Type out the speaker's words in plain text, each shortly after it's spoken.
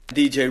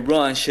DJ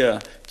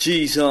Ransha,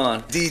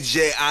 G-Zone,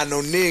 DJ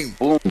Anonim.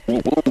 Boom,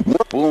 boom, boom,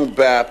 boom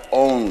bap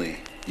only.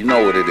 You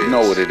know what it is. You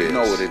know what it is. You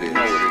know what it is. You know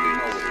what it is.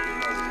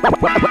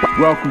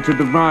 Welcome to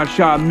the Ron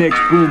Shaw Mix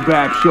Boom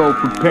Bap Show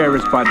from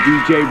Paris by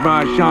DJ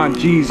Ron Shaw and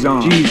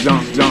G-Zone.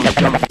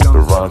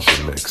 The Ron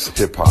Shaw Mix,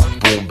 hip hop,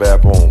 boom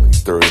bap only,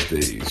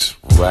 Thursdays,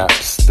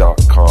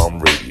 raps.com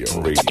radio.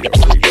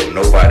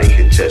 Nobody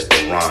can test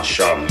the Ron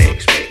Shaw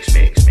Mix.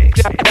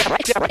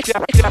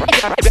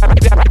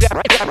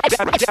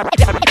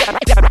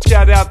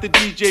 Shout out to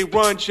DJ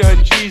Ron Shaw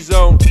and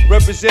G-Zone,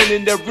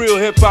 representing that real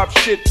hip hop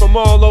shit from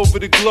all over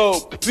the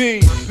globe.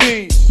 Peace.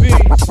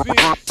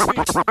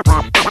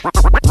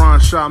 Ron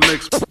Shaw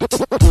Mix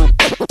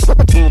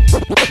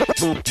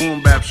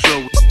boom bap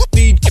show.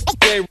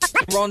 DJ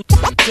Ron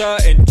Shaw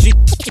and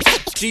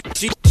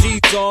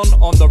G-Zone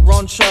on the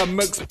Ron Shaw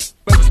Mix.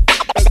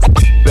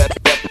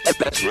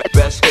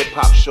 Best hip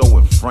hop show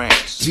in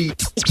France.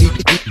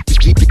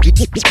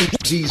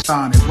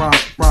 G-Zone and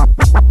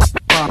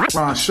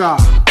Ron Shaw,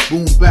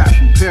 boom bap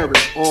from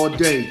Paris all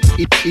day.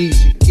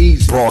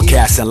 Easy.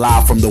 Broadcasting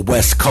live from the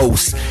West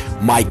Coast,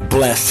 Mike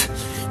Bless.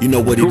 You know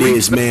what it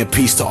is, man.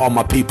 Peace to all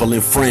my people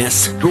in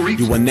France.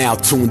 You are now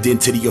tuned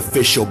into the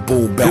official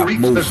boom bap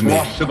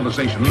movement.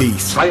 Civilization.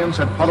 Peace. Science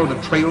had followed a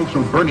trail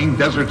through burning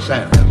desert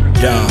sand.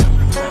 Yeah.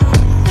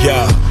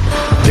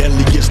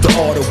 Deadliest to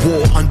all the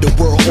war,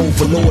 underworld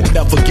overlord,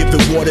 never give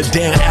it watered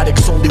down.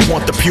 Addicts only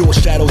want the pure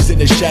shadows in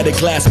the shattered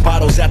glass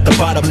bottles at the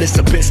bottomless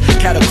abyss.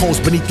 Catacombs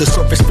beneath the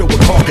surface filled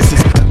with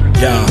carcasses.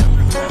 Yeah.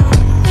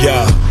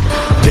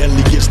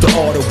 Deadliest to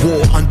all the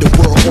war,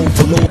 underworld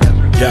overlord.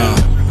 Yeah.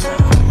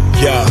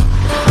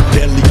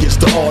 Deadliest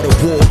to all the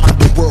war,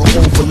 underworld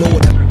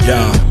overlord.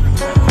 Yeah.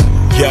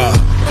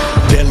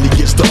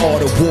 Deadliest to all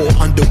the war,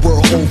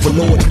 underworld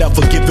overlord,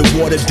 never give it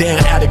watered down.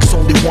 Addicts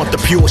only want the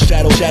pure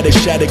shadow,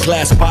 shattered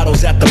glass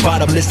bottles at the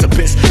bottomless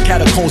abyss.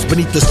 Catacombs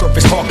beneath the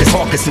surface,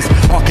 carcasses,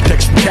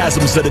 architectural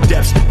chasms of the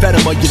depths.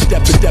 Venom of your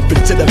step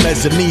into the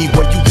mezzanine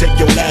where you take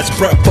your last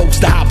breath. Folks,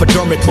 the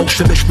hypodermic,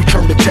 motionless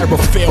return to terror.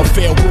 Fair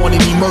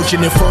warning,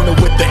 emerging inferno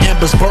with the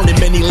embers burning.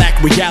 Many lack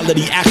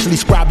reality, actually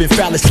scribing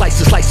phallus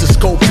slices,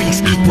 scope piece,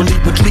 equally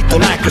with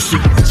lethal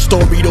accuracy.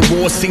 Story the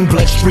war scene,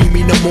 blood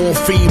streaming, the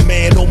morphine,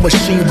 man on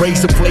machine,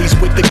 razor blades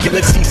with the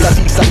guillotine. I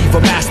leave a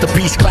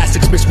masterpiece,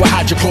 classics mixed with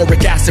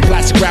hydrochloric acid.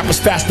 Classic rappers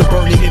faster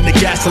burning in the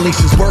gasoline.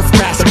 Since worth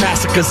massive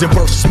massacres and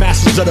verses,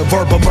 masters of the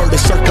verbal murder,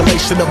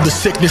 circulation of the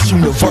sickness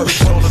universe.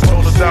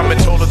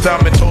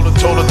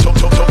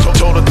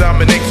 Total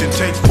domination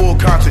takes full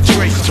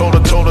concentration.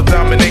 Total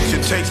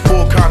domination takes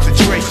full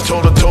concentration.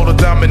 Total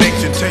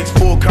domination takes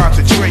full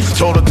concentration.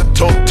 Total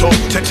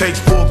takes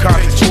full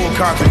concentration.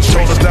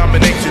 Total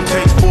domination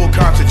takes full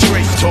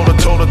concentration.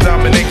 Total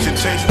domination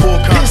takes full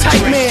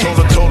concentration.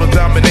 Total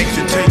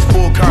domination takes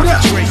full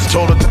concentration.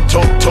 Total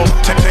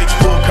takes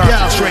full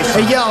concentration.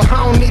 Hey yo,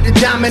 I don't need to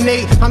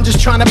dominate, I'm just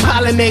trying to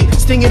pollinate.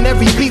 Stinging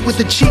every beat with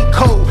the cheat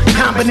code.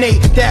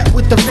 Combinate that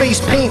with the face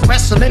paint.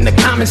 Wrestle in the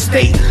common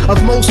state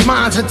of most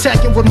minds.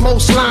 Attacking with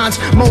most lines.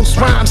 Most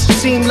rhymes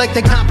seem like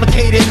they're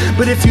complicated,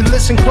 but if you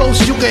listen close,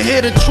 you can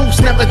hear the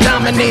truth's never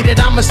dominated.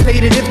 I'ma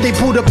state it, if they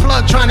pull the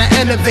plug trying to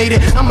innovate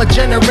it, I'ma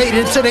generate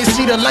it till they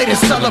see the light and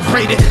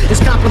celebrate it.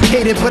 It's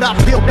complicated, but I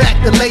peel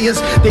back the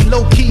layers. They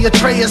low-key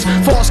Atreus,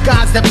 false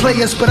gods that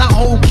play us, but I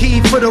hold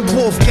key for the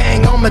wolf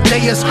gang,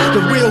 Amadeus.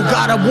 The real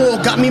god of war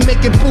got me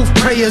making booth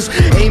prayers.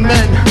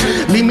 Amen.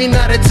 Lead me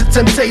not into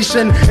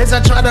temptation as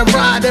I try to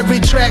ride every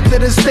track to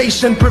the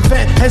station.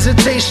 Prevent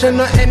hesitation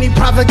or any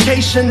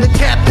provocation. The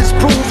captains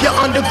prove your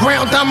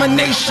underground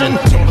domination.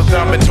 Total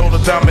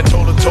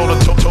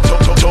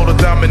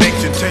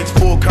domination takes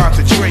full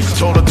concentration.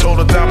 Total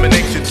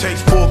domination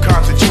takes full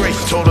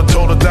concentration.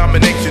 Total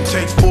domination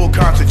takes full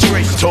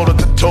concentration. Total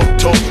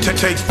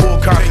takes full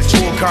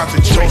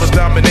concentration. Total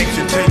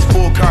domination takes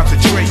full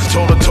concentration.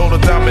 Total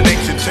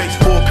domination takes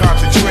full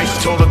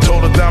concentration.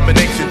 Total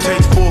domination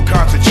takes full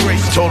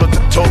concentration. Total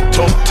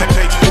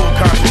takes full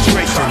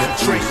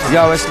concentration.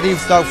 Yo, it's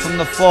Leaf Dog from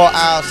the 4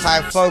 Hours,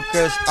 High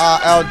Focus,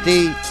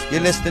 RLD.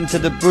 You're listening to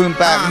the Boom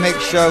Bap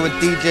Mix Show with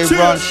DJ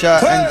Ron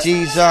Shaw and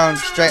G-Zone,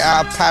 straight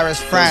out of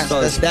Paris, France.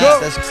 Let's go.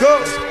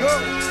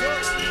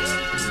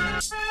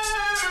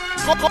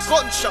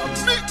 Gunshot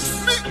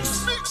mix.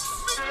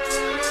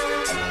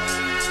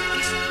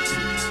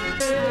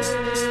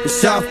 It's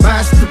South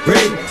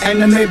masturbate,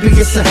 and then maybe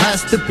it's a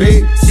has to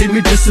be. See me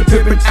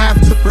disappearing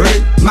after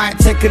free. Might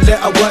take a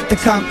little work to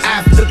come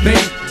after me.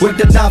 With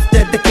enough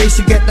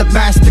dedication, get the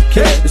master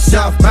kit. It's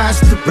South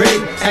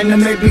masturbate, and then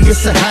maybe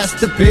it's a has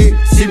to be.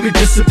 See me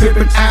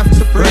disappearing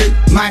after free.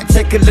 Might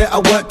take a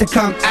little work to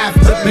come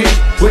after me.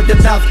 With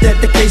enough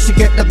dedication,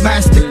 get the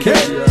master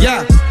kit.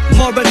 Yeah,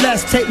 more or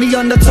less, take me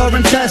on the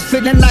torrent test.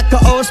 Feeling like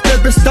an old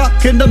spirit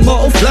stuck in the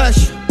mortal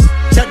flesh.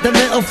 Check the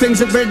little things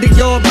that really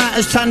all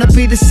matters. Trying to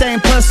be the same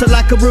person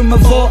like a room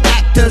of all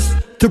actors.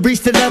 To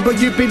reach the level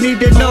you be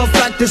needing, no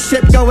fact. The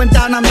ship going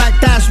down, I'm like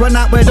that's run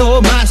out with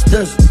all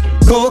masters.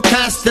 Go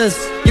casters,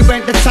 you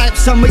ain't the type,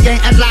 son, we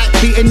ain't alike.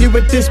 Beating you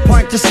at this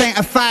point just ain't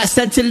a fight.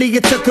 Essentially,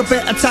 it took a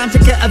bit of time to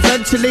get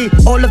eventually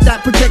all of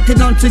that projected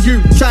onto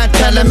you. Try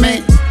telling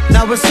me.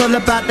 Now it's all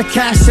about the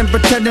cash and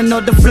pretending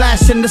all the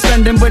flash and the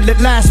spending will it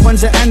last.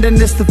 When's it ending?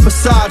 It's the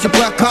facade. You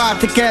work hard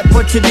to get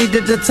what you need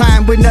at the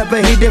time. We never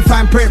heed it,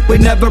 fine print, we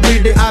never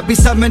read it. I be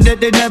something that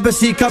they never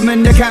see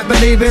coming, they can't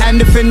believe it. And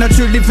if they not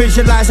truly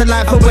visualize a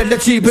life, I will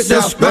achieve it.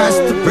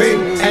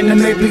 Self-mastery, and then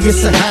maybe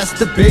it's a has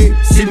to be.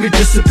 See me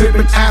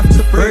disappearing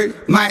after free.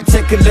 Might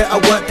take a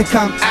little work to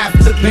come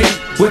after me.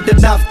 With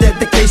enough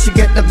dedication,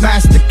 get the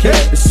master key.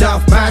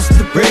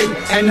 Self-mastery,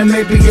 and then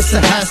maybe it's a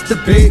has to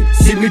be.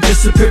 See me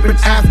disappearing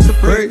after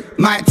free.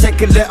 Might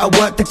take a little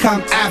work to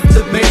come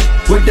after me.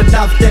 With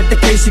enough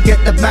dedication,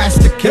 get the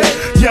master key.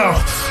 Yo,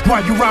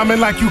 why you rhyming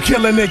like you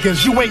killing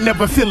niggas? You ain't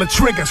never feel a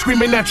trigger.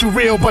 Screaming that you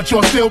real, but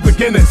you're still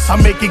beginners. I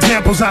make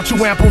examples out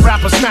you ample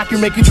rappers. Smack you,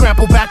 make you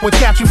trample backwards.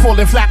 Catch you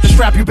falling flat to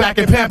strap you back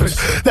in Pampers.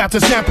 That's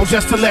a sample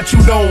just to let you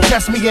know.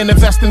 Test me and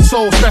invest in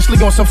souls, especially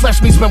on some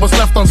flesh meats when what's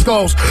left on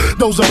skulls.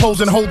 Those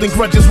opposing holding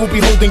grudges will be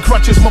holding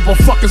crutches.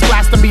 Motherfuckers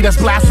blasting me, that's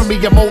blasphemy.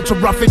 I'm old to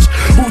roughage.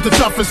 Who's the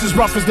toughest? As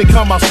rough as they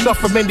come, I'll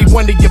snuff them. Any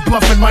one you're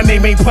bluffing, my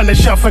name ain't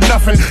Punisher for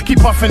nothing. Keep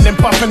puffing and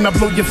puffing, I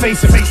blow your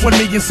face in. 1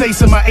 million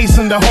sacing, my ace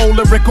in the whole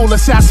lyrical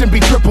assassin be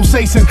triple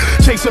sacing.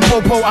 Chasing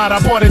Popo out, I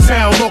bought it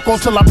down. Local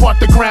till I part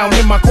the crown.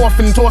 In my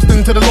coffin, tossed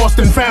into the lost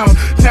and found.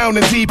 Down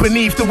and deep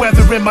beneath the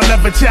weather in my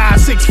leather child.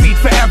 6 feet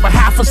forever,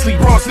 half asleep,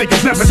 bronze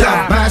niggas never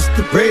die.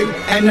 Self-mastery,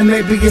 and then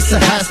maybe it's a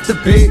has to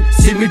be.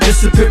 See me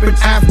disappearing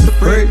after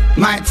free.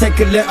 Might take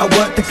a little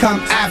work to come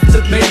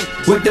after me.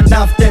 With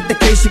enough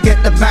dedication,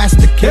 get the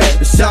master key.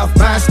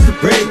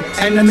 Self-mastery,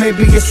 and then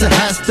maybe it's a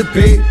has to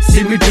be.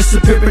 See me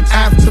disappearing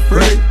after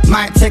free.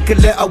 Might take a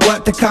little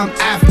work to come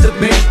after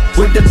me.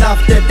 With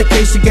enough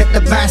dedication, get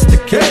the master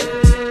key.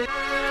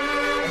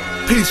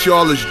 Peace,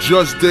 y'all. It's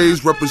Just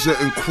Days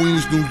representing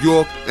Queens, New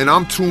York, and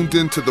I'm tuned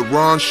in to the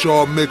Ron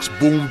Shaw Mix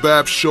Boom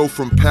Bap Show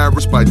from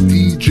Paris by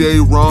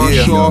DJ Ron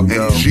Shaw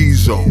and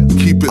G-Zone.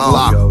 Keep it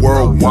locked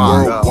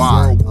worldwide.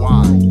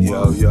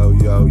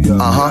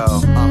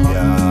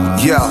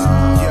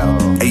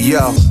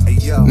 Yo,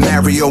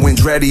 Mario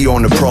Andretti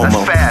on the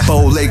promo.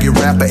 Bow-legged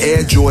rapper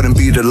Air Jordan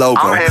be the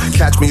logo.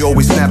 Catch me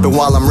always snapping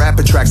while I'm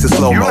rapping tracks in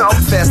slow-mo.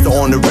 Faster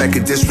on the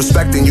record,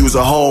 disrespecting you's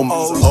a homo.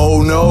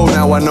 Oh no,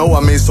 now I know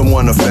I made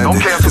someone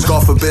offended. Cause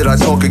God forbid I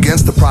talk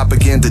against the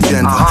propaganda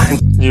agenda.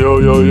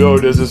 Yo,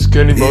 this is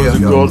Kenny Mose,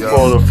 the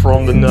Godfather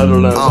from the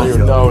Netherlands, and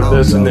you're now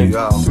listening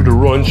to the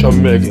Ron Shaw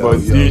Mix by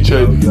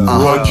DJ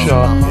Ron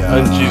Shaw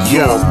and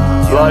G-Zone.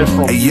 Live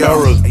from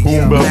Paris,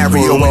 Boom Bap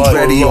Mario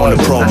Andretti on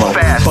the promo.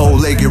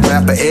 Bow-legged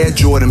rapper Air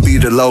Jordan be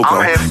the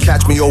logo.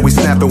 Catch me always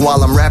snapping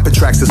while I'm rapping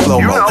tracks in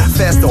slow-mo.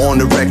 Faster on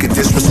the record,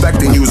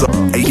 disrespecting you's a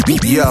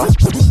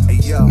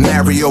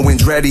Mario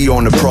Andretti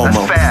on the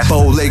promo.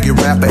 Bow-legged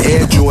rapper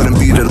Air Jordan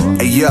be the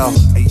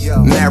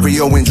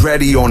Mario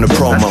Andretti on the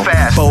promo.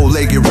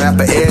 Bow-legged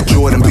rapper Air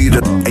Jordan be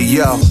the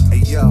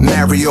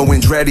Mario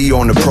Andretti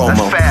on the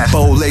promo.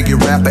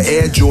 Bow-legged rapper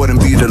Air Jordan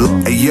be the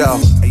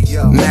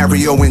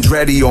Mario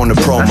Andretti on the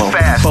promo.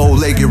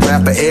 Bow-legged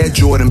rapper Air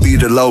Jordan be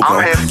the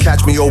logo.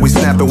 Catch me always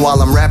snapping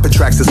while I'm rapping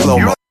tracks in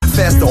slow-mo.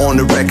 Faster on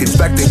the record,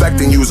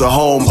 expecting you's a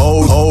home.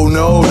 Oh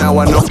no, now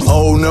I know.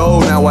 Oh no,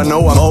 now I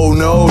know. Oh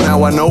no,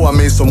 now I know I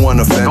made someone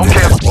offended.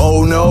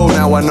 Oh no,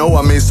 now I know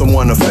I made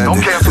someone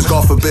offended. Cause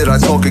God forbid I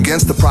talk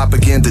against the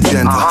propaganda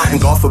agenda.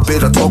 And God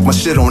forbid I talk my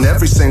shit on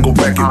every single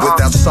record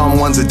without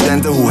someone's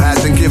agenda who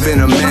hasn't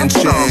given a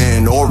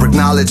mention or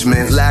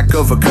acknowledgement. Lack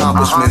of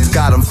accomplishments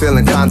got them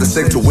feeling kinda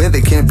sick to where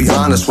they can't be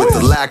honest with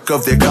the lack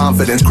of their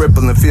confidence.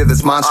 Crippling fear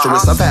that's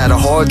monstrous. I've had a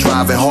hard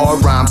drive and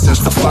hard rhyme since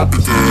the floppy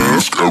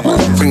disk.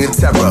 Bringing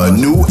terror, a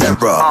new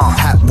era.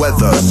 Hot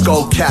weather,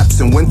 skull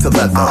caps and winter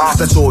leather.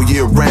 That's all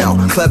year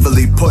round,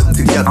 cleverly put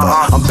together.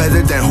 I'm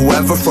better than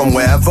whoever from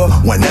wherever,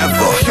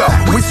 whenever. Yo,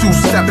 we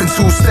two-stepping,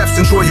 2 steps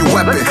and draw your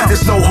weapon.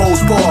 There's no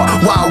holds bar.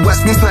 Wild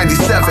West means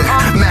 97.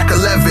 Mac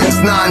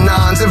 11s,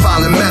 9-9s and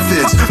violent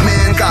methods.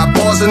 Man got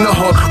bars in the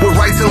hook with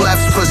rights and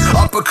lefts. Push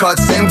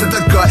uppercuts, aim to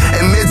the gut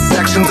and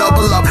midsection.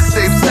 Double up,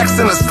 safe sex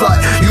in a slut.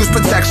 Use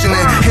protection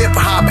and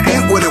hip-hop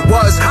ain't what it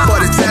was,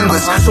 but it's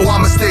endless. So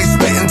I'ma stay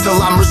spitting till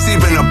I'm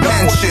receiving a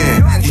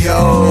pension.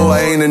 Yo, I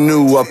ain't a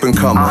new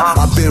up-and-comer.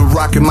 I've been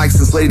rocking mics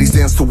since ladies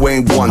dance to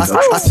Wayne Wonder.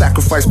 I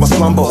sacrifice my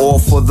slumber all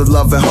for the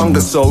love and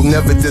hunger. So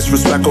never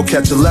disrespect or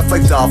catch a left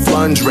like Dolph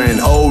Lundgren.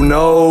 Oh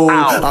no,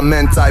 I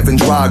meant Ivan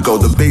Drago.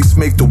 The bass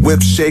make the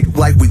whip shake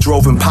like we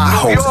drove in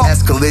potholes.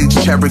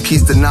 Escalades,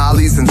 Cherokees,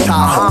 Denali's and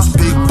Tahoes.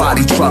 Big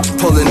body trucks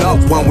pulling up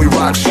when we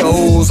rock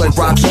shows. Like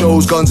rock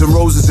shows, Guns N'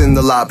 Roses in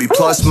the lobby.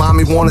 Plus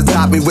mommy wanna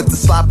top me with the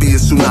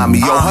sloppiest tsunami.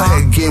 Yo, her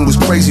head game was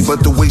crazy,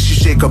 but the way she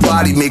shake her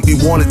body make me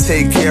wanna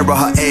take care of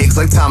her eggs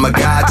like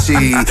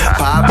Tamagotchi.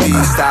 Poppy,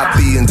 stop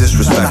being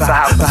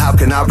disrespectful. But how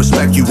can I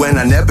respect you when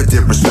I never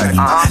did respect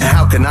you? And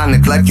how can I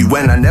neglect you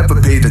when I never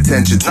paid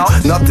attention to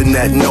nothing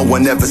that no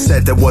one ever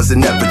said that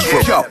wasn't ever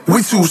true? Yo,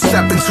 we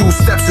two-stepping, 2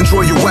 steps and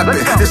draw your weapon.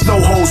 There's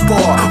no holds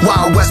bar.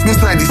 Wild West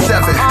means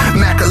 97.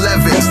 Mac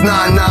 11s,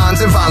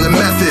 9-9s, and violent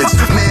methods.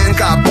 Man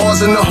got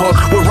bars in the hook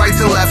with rights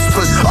and lefts,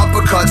 push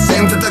uppercuts,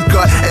 aim to the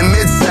gut and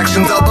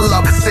midsection. Double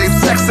up, safe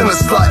sex in a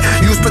slut.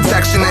 Use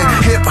protection and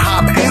hip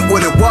hop ain't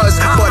what it was,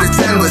 but it's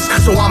endless.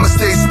 So I'ma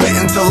stay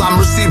spitting till I'm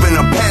receiving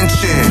a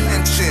pension.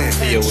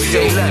 Yo,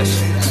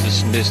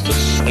 this Mr.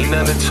 Ain't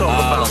nothing to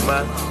talk about,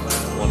 man.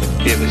 Wanna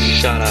give a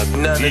shout out to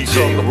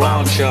DJ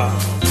Ronshaw,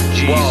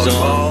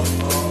 G-Zone,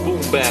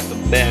 Boom Bap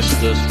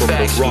Ambassadors from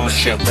the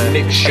Ronshaw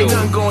Mix Show.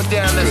 Straight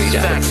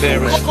out of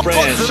Paris,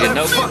 France, you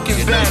know.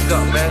 Fucking back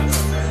up, man.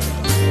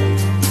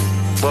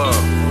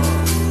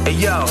 Hey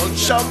yo,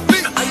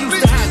 I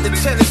used to have the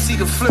tendency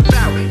to flip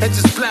out and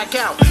just black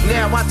out.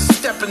 Now I just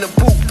step in the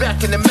booth,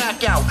 back in the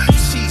Mac out.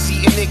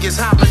 Cheesy and niggas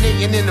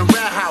hibernating in the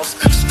rat house.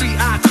 Street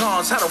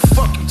icons, how the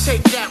fuck you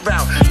take that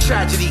route?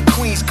 Tragedy,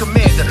 Queen's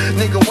commander,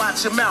 nigga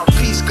watch your mouth.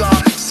 Peace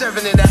guard,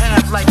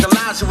 7.5 like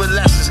Elijah with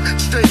lessons.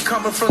 Straight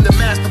coming from the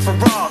master for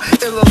raw.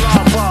 Ill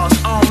alarm bars,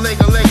 arm, leg,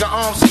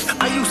 arms.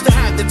 I used to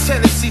have the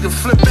tendency to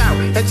flip out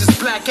and just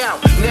black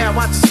out. Now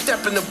I just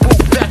step in the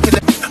booth, back in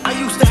the I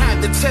used to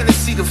have the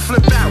tendency to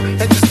flip out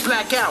and just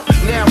black out.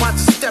 Now I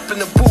just step in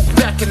the booth,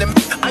 back in the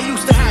I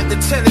used to have the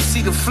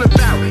tendency to flip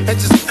out and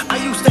just I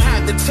used to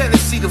have the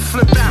tendency to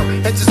flip out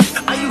and just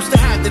I used to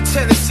have the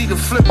tendency to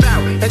flip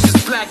out and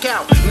just black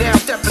out. Now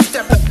step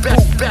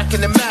back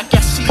in the Mac.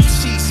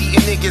 Cheesy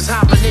and niggas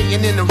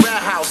hibernating in the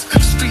rat house.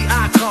 Street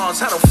icons,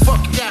 how the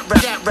fuck that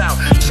route?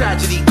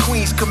 Tragedy,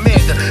 Queen's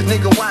commander,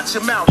 nigga watch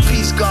your mouth.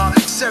 Peace guard,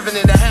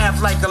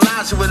 7.5 like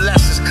Elijah with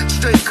lessons.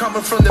 Straight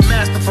coming from the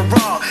master for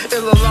raw.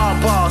 Ill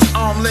alarm bars,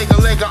 arm, leg,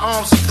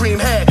 arm, supreme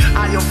head.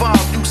 I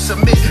evolve, you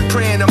submit,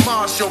 praying to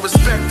Mars, show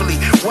respectfully.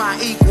 Why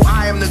equal?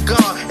 I am the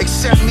God.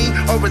 Accept me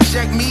or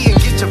reject me and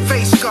get your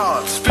face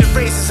scarred. Spit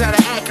races at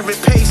an accurate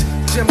pace.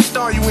 Jim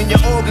star you in your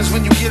organs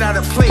when you get out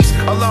of place.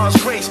 Allah's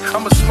grace,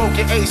 I'm a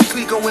smoking ace.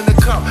 Clico in the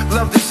cup,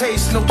 love the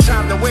taste, no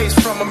time to waste.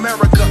 From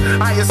America,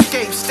 I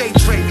escape, state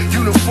trade,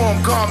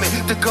 uniform garment,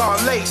 the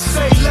guard lace.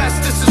 Say less,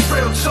 this is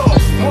real talk,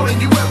 more than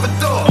you ever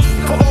thought.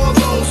 For all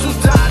those who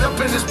died up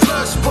in this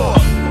blood sport.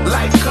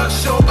 Life cut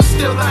short, but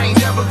still I ain't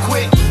never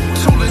quit.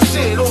 Too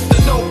legit, off the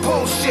no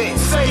bullshit.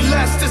 Say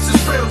less, this is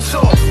real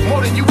talk,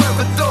 more than you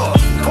ever thought.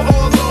 For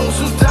all those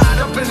who died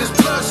up in this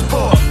blood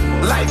sport.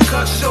 Life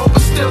cut short,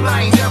 but still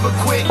I ain't never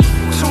quit.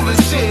 Too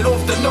legit,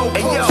 off the no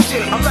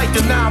bullshit. I'm like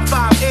the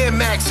 9.5 Air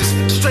Maxes,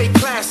 straight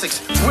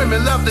classics.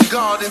 Women love the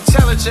guard,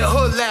 intelligent,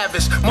 hood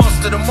lavish.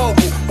 Monster the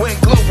mogul, went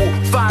global,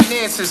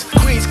 finances.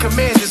 Queen's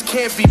commanders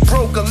can't be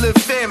broke or live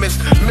famished.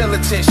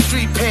 Militant,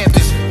 street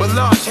panthers with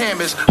large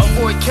hammers.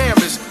 Avoid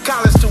cameras,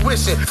 college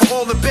tuition for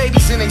all the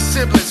babies and their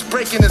siblings.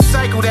 Breaking the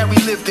cycle that we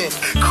lived in.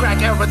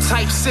 Crack era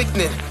type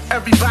sickening.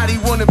 Everybody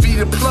wanna be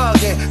the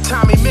plug in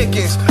Tommy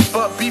Mickens,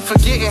 but be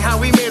forgetting how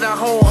we made our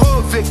whole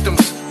hood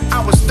victims. I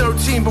was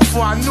 13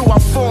 before I knew I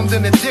formed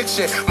an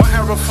addiction. My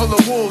era full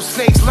of wolves,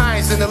 snakes,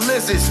 lions, and the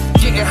lizards.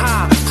 Getting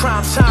high,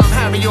 prime time,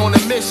 Harry on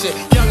a mission.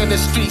 Young in the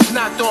streets,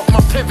 knocked off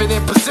my pivot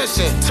in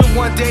position. Till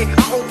one day,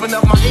 I opened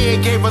up my ear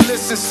and gave a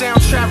listen.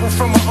 Sound traveled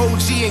from an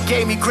OG and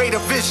gave me greater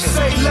vision.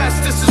 Say less,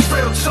 this is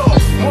real talk,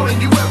 more than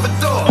you ever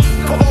thought.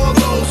 For all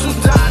those who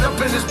died up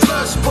in this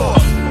blood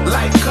sport.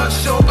 Life cut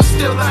short, but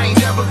still I ain't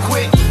never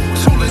quit.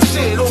 Too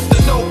legit, off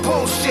the no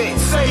bullshit.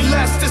 Say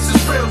less, this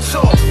is real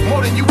talk,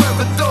 more than you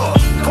ever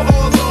thought. For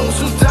all those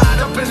who died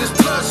up in this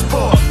blood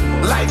sport.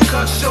 Life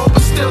cut short,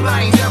 but still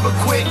I ain't never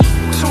quit.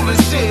 Too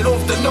legit,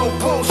 off the no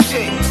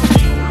bullshit.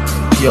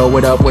 Yo,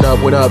 what up?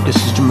 This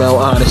is Jamel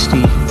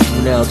Honesty.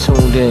 You now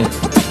tuned in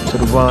to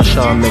the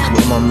Ronshaw Mix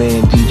with my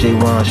man DJ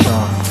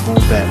Ronshaw. Boom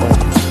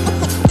Bap.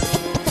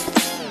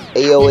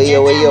 Ayo,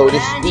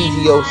 this is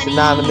Easy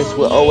synonymous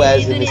with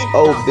Oaz and this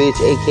old bitch,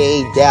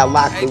 aka Dal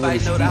Lockton when the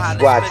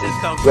streets watching.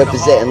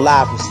 Representing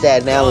live from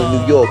Staten Island,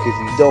 New York. If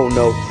you don't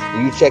know,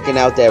 you checking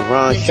out that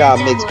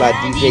Ronshaw mix by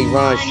DJ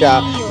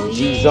Ronshaw and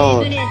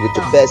G-Zone with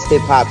the best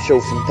hip-hop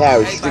show from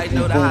Paris. Strictly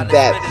boom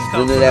bap,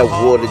 none of that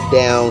watered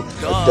down,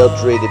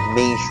 adulterated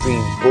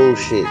mainstream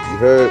bullshit. You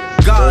heard?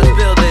 God's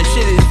building,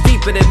 shit is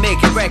deeper than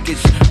making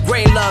records.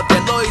 Great love,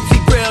 that loyalty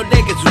real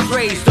niggas was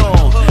raised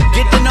on.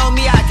 Get to know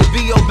me, I could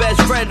be your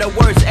best friend or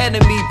worst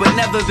enemy, but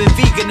never been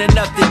vegan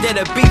enough to did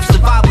a beef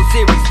survival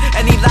series.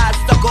 Any lies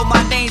stuck on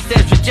my name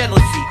stands for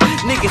jealousy.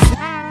 Niggas.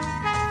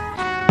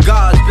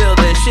 God's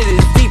building, shit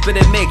is deeper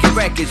than making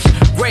records.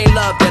 Great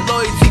love, that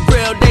loyalty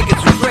real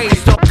niggas was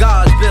raised on.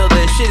 God's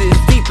building, shit is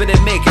deeper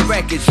than making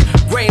records.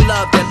 Great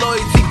love, that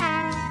loyalty.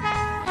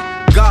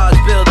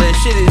 God's building,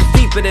 shit is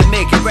deeper than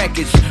making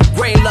records.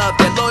 Great love,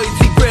 that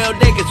loyalty real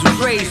niggas was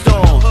raised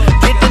on.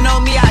 Get to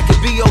know me, I could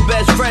be your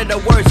best friend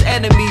or worst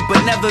enemy, but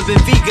never been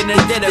vegan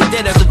and did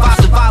a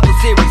survival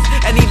series.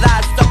 Any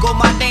lies stuck on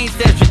my name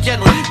stands for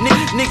jealousy.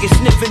 Niggas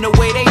sniffing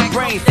away they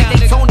brains.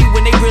 Think they Tony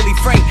when they really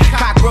frank.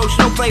 Cockroach,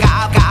 no play,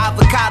 I got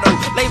avocado.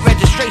 Late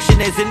registration.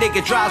 a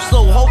nigga drive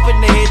slow, hoping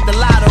to hit the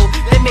lotto.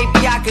 Then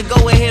maybe I could go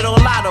and hit on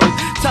lotto.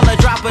 Tell her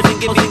droppers and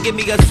give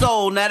me a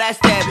soul. Now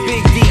that's that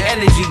big D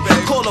energy.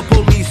 Call the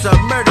police,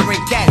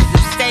 murdering cats,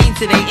 abstain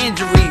to their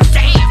injuries.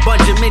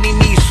 Bunch of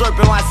mini-me's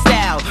slurping my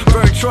style.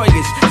 Bird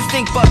Troyers,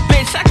 stink but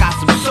bitch, I got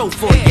some show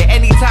for you.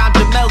 Anytime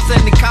Jamel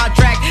send the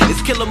contract,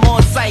 it's kill 'em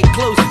on sight,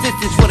 close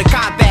distance for the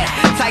combat.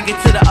 Tiger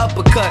to the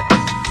uppercut.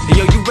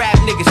 Yo, you rap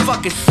niggas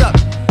fucking suck.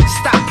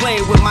 Stop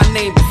playing with my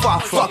name before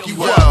I fuck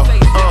you up.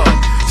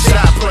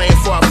 Stop playing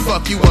before I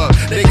fuck you up.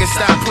 Nigga,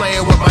 stop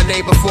playing with my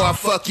name before I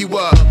fuck you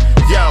up.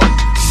 Yo,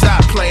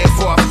 stop playing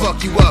before I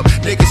fuck you up.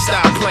 Nigga,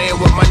 stop playing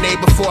with my name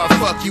before I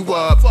fuck you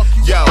up.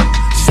 Yo,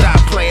 stop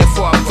playing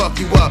before I fuck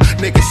you up.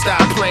 Nigga,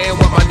 stop playing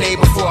with my name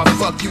before I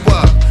fuck you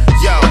up.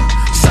 Yo,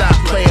 stop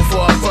playing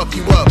before I fuck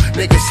you up.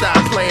 Nigga, stop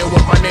playing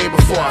with my name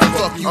before I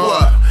fuck you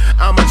up.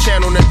 I'ma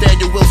channel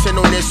Nathaniel Wilson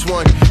on this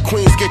one.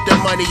 Queens get the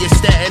money, it's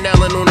Staten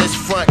Island on this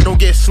front. Don't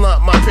get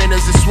slumped, my pen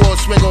is a sword,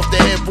 swing off the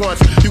hip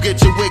once. You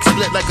get your wig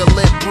split like a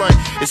lip blunt.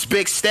 It's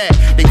big stack,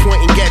 they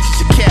pointing gadgets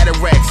to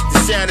cataracts. The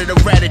sound of the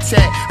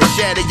rat-a-tat, a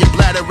shatter your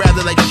bladder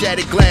rather like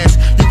shattered glass.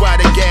 You out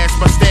of gas,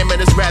 my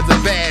stamina's rather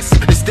vast.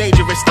 It's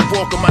dangerous to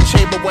walk in my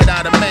chamber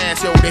without a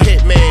mask. Yo, the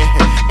hitman,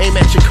 aim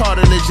at your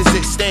cartilage as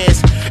it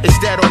stands. It's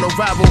that on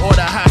arrival or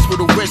the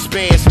hospital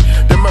wristbands.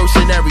 The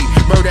mercenary,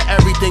 murder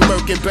everything,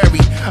 murk and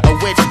bury. A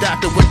witch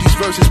doctor with these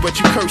verses, but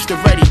you cursed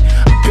already.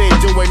 I've been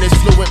doing this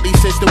fluently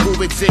since the woo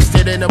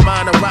existed. In the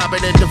mind of Robin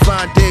and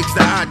Divine Diggs,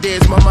 the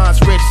ideas, my mind's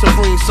rich,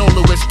 supreme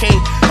soloist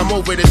king. I'm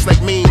over this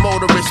like mean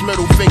motorist,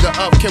 middle finger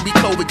up, can we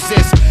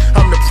coexist?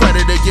 I'm the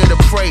predator, you're the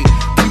prey.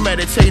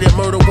 Premeditated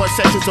murder, one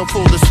session's on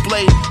full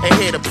display. And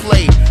here to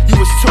play, you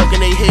was talking,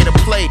 they here to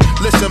play.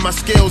 Listen, my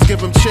skills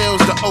give them chills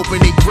to open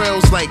their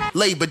grills like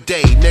Labor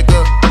Day,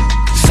 nigga.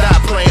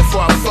 Stop playing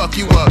before I fuck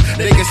you up.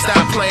 Nigga,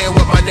 stop playing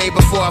with my name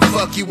before I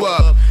fuck you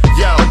up.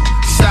 Yo,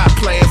 stop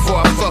playing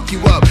before I fuck you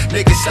up.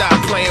 Nigga, stop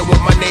playing with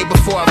my name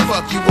before I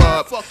fuck you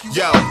up.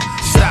 Yo,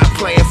 stop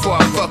playing before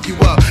I fuck you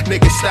up.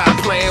 Nigga, stop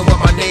playing with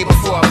my name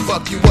before I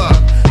fuck you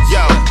up.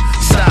 Yo,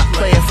 stop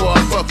playing before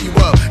I fuck you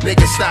up.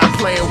 Nigga, stop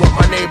playing with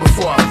my name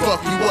before I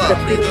fuck you up. The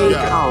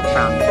prepaid call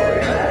from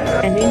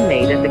an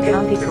inmate at the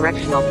county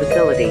correctional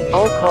facility.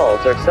 All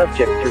calls are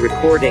subject to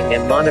recording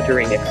and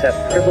monitoring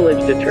except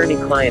privileged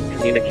attorney-client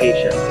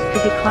communications. To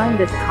decline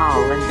this call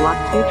and block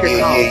future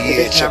calls to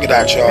this check number, it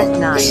out, y'all. press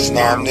 9 This is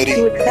now. Nam Nitty.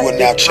 To accept You are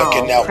now this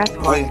checking call, out press the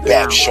 1 Boom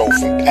Bap now. Show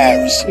from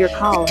Paris. Your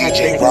call with has DJ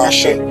been Rasha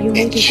accepted. You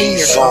may and begin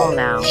your call G-Zone.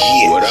 now.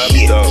 What up,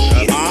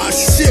 though? Ah,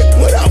 shit,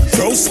 what up,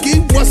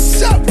 broski?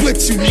 What's up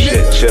with you,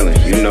 Shit,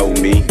 chillin', you know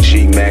me.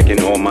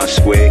 G-Mackin' on my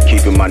square,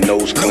 keeping my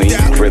nose clean.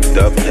 Gripped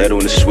up, head on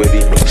the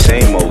swivvy.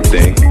 Same old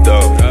thing,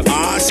 though.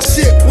 Ah,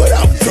 shit, what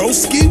up,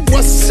 broski?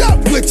 What's up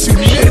with you,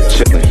 Shit,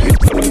 chillin',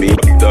 you know me,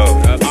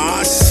 though.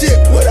 Ah, shit,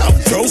 what up,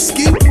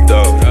 broski?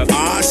 Though.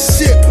 Ah,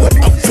 shit, what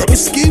up,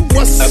 broski?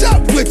 What's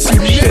up with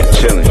you, Shit,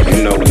 chillin',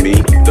 you know me,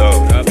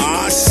 though.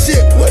 Ah,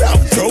 shit, what up,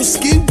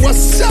 broski?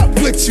 What's up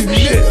with you,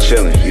 Shit,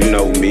 chillin', you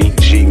know me.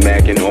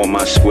 G-Mackin' on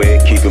my square,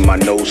 keeping my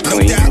nose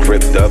clean.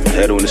 Gripped up,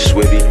 head on the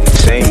swivvy.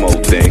 Same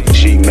old thing.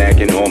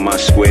 G-Mackin' on my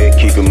square,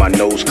 keeping my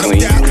nose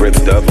clean.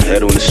 Gripped up,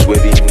 head on the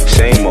swivvy.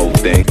 Same old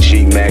thing.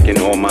 G-Mackin'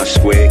 on my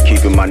square,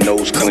 keeping my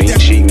nose clean.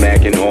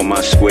 G-Mackin' on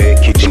my square,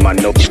 keeping my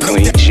nose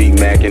clean.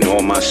 G-Mackin'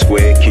 on my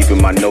square,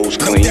 keeping my nose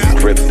clean.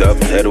 Gripped up,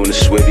 head on the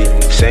swivvy.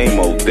 Same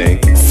old thing.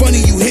 Funny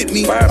you hit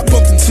me, I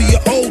bumped into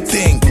your old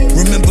thing.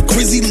 Remember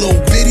Crizzy, little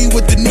bitty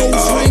with the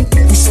nose ring?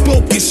 We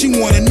spoke and she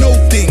wanna know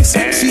things.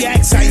 She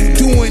asked how you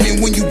doing,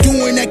 and when you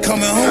doing that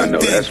coming home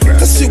thing.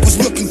 That shit was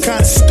looking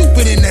kinda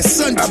stupid in that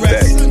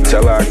sundress.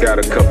 Tell her I got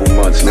a couple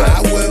months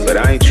left, but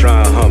I ain't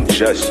trying to hump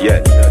just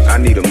yet. I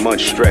need a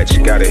month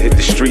stretch. Gotta hit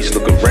the streets,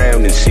 look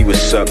around and see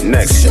what's up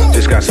next.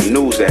 Just got some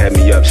news that had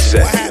me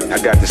upset. I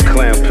got this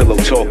clown pillow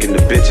talking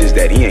to bitches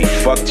that he ain't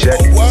fucked yet.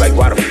 Like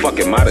why the fuck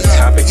am I the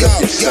topic of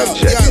this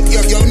subject?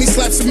 Yo, let me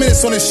slap some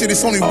minutes on this shit.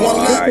 It's only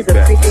one This is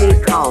a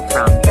prepaid call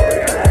from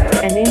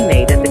an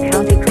inmate at the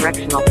county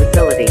correctional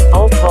facility.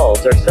 All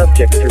calls are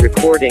subject to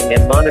recording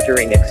and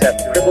monitoring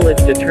except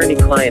privileged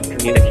attorney-client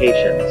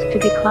communications. To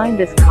decline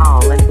this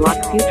call and block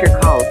future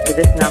calls to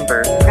this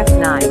number, press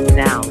 9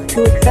 now.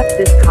 To accept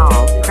this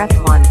call, press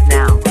 1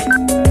 now.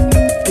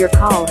 Your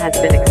call has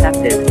been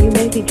accepted. You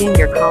may begin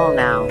your call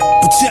now.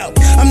 But yo,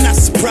 I'm not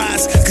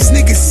surprised, cause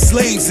niggas is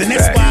slaves, and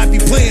that's why I be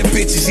playing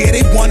bitches. Yeah,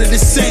 they one of the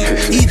same.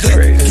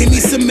 Either give me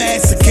some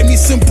ass or give me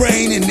some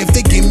brain, and if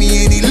they give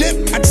me any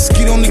lip, I just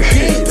get on the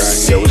game.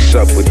 Yo, what's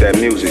up with that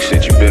music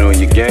shit? You been on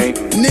your game?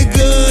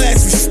 Nigga,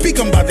 as we speak,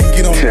 I'm about to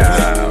get on the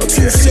plane.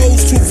 2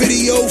 shows, 2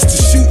 videos to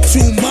shoot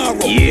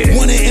tomorrow.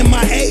 One in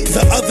MIA,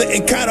 the other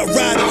in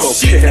Colorado.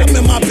 Shit, I'm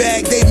in my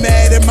bag, they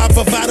mad at my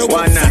bravado.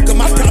 Why not? Fuck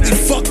 'em, I probably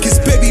fuck his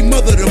baby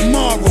mother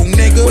tomorrow,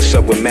 nigga. What's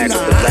up with Mac with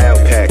the Loud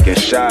Pack and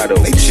Shadow?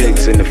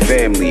 Chicks in the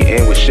family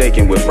and we're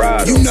shaking with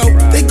Rado. You know,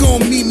 they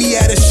gon' meet me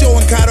at a show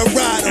in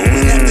Colorado.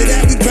 And after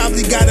that, we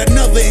probably got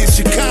another in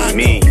Chicago.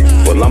 Me?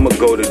 Well, I'ma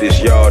go to this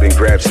yard and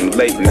grab some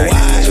late night.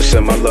 So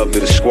send my love to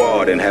the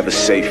squad and have a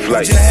safe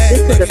flight. This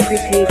is a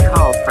prepaid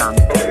call from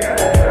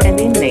an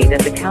inmate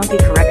at the county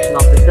correctional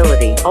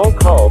All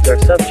calls are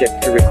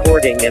subject to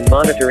recording and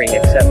monitoring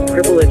except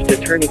privileged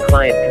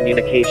attorney-client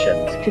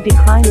communications. To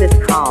decline this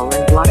call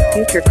and block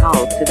future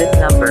calls to this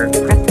number,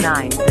 press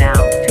 9 now.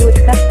 To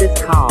accept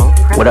this call,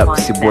 press 1 What up,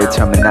 it's your boy now.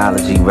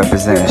 Terminology,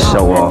 representing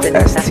Show Off,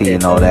 ST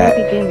and all that.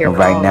 And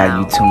right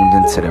now you tuned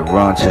into the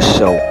Rancher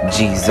Show,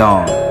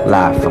 G-Zone,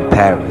 live from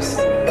Paris,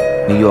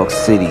 New York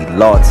City,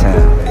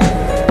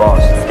 Lawtown,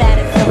 Boston.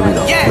 Here we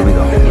go, here we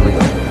go, here we go.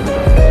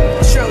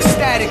 True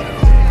static.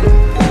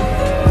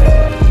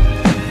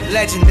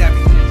 Legendary.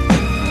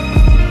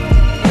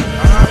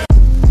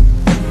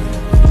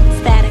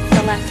 Static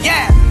select.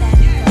 Yeah.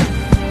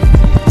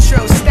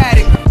 True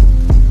static.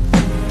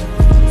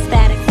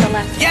 Static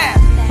select. Yeah.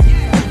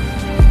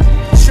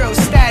 True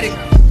static.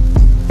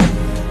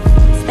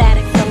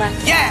 Static select.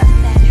 Yeah.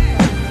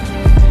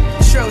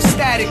 True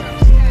static.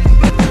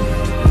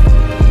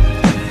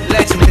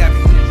 Legendary.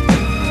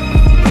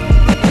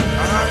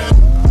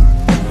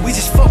 We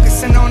just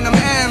focusing on them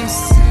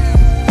M's.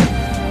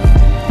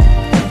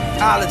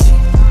 Ology.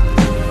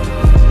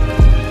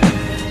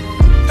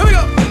 Here we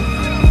go.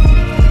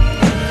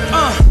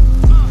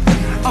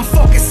 I'm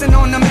focusing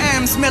on them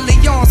M's,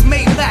 millions,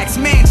 Maybachs,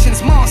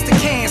 mansions, monster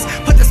cans.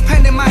 Put this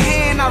pen in my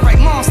hand, I write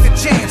monster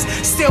jams.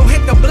 Still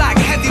hit the block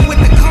heavy with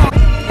the con.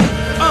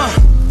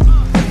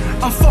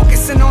 I'm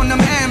focusing on them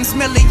M's,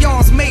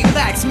 millions,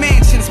 Maybachs,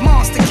 mansions,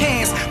 monster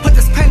cans. Put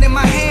this pen in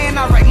my hand,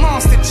 I write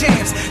monster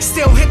jams.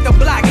 Still hit the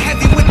block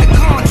heavy with the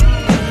con.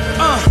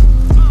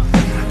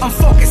 I'm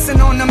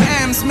focusing on them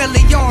M's,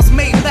 millions,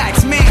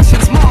 Maybachs,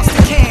 mansions,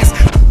 monster cans.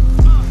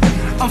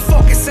 I'm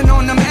focusing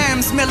on them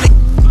M's,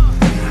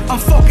 I'm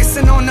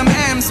focusing on them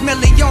M's,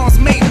 millions,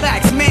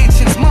 Maybachs,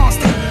 mansions,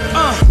 monster.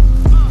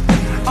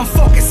 I'm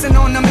focusing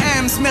on them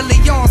M's,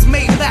 millions,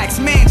 Maybachs,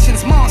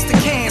 mansions, monster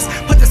cans.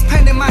 Put this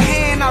pen in my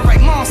hand, I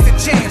write monster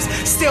jams.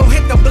 Still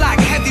hit the block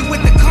heavy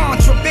with the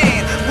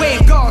contraband.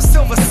 Wave guard,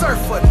 silver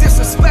surfer,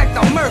 disrespect,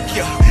 I'll murk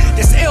ya.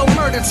 This ill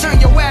murder,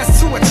 turn your ass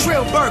to a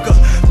trill burger.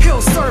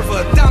 Pill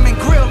server, diamond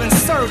grill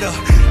inserter.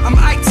 I'm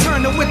Ike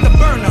Turner with the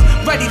burner,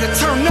 ready to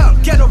turn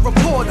up, ghetto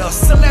reporter,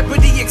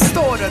 celebrity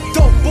extorter,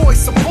 dope boy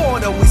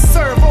supporter. We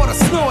serve all the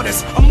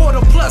snorters,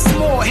 immortal plus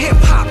more,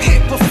 hip-hop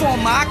hit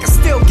performer. I can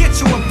still get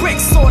you a brick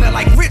sorta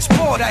like Rich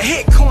Porter.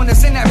 Hit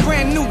corners in that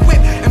brand new whip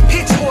and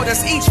pitch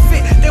orders. Each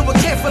fit, they were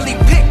carefully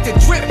picked to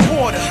drip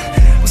water.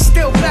 We're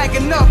still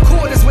bagging up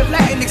quarters with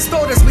Latin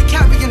extorters. We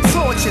carrying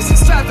torches,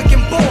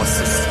 extravagant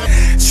bosses.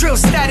 Trill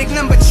static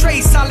number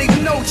trace, I leave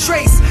no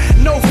trace.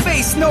 No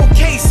face, no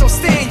case, so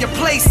stay in your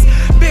place.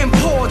 Been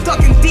poor,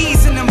 ducking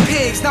D's in them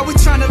pigs. Now we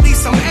tryna leave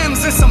some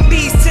M's and some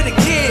B's to the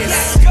kids.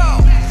 Let's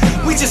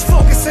go. We just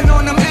focusing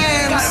on them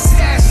M's. Got a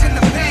stash in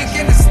the bank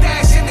and a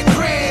stash in the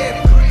crib.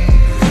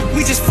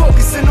 We just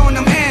focusing on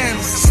them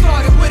M's.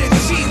 Started with a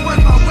G,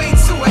 worked my way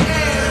to an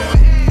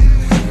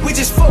M. We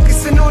just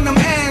focusing on them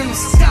M's.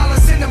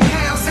 Dollars in the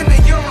pounds and the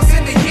euros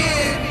in the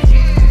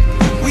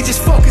yen. We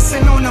just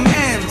focusing on them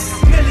M's.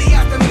 Milli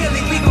after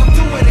milli, we gon'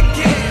 do it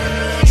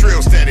again.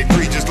 Trill static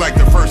 3 just like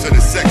the first and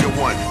the second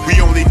one. We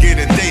only get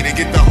a day to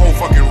get the whole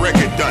fucking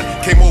record done.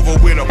 Came over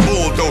with a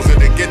bulldozer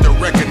to get the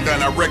record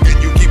done. I reckon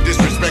you keep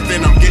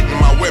disrespecting, I'm getting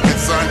my weapon,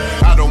 son.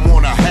 I don't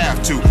wanna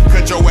have to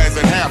cut your ass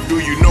in half. Do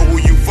you know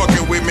who you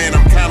fucking with, man?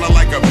 I'm kinda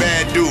like a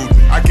bad dude.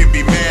 I can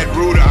be mad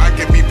rude or I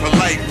can be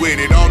polite with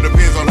it. All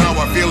depends on how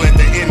I feel at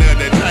the end of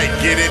the night,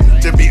 get it?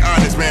 To be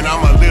honest, man,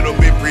 I'm a little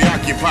bit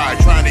preoccupied,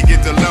 trying to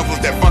get to levels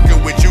that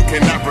fucking with you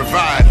cannot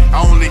provide.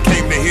 I only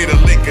came to hit a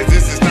lick, cause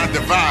this is not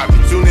the vibe.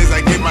 Soon as I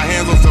get my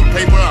hands on some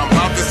paper, I'm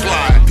about to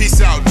slide.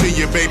 Peace out to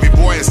you, baby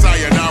boy, and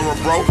sayonara,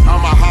 bro.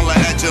 I'ma holler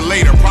at you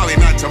later, probably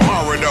not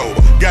tomorrow, though.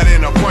 Got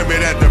an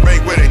appointment at the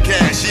bank with a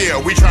cashier.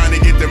 We trying to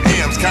get them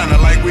M's, kinda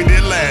like we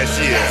did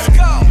last year. Let's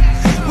go.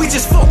 We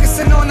just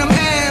focusing on them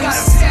M's. Got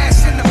a stash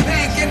in the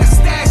bank and a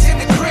stash in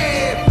the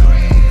crib.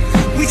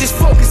 We just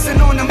focusing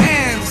on them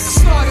M's.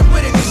 Started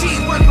with a G,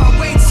 worked my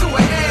way to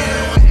an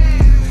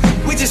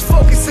M. We just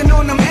focusing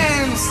on them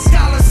M's.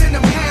 Dollars in the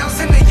pounds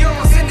and the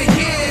euros in the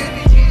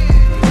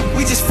yen.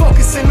 We just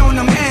focusing on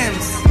them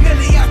M's.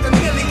 Milli after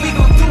milli, we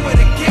gon' do it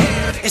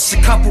again. It's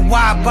a couple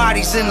wide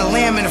bodies and a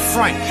lamb in the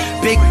front.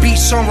 Big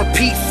beats on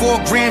repeat, 4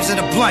 grams in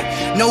the blunt.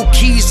 No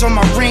keys on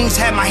my rings,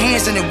 had my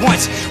hands in it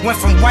once. Went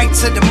from white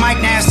to the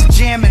mic, now it's a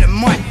jam in a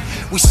month.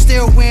 We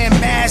still wearing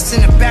masks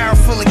in a barrel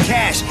full of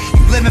cash. You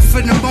living for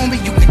the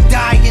moment, you could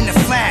die in a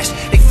flash.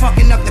 They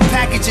fucking up the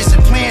packages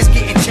and plans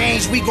getting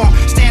changed. We gon'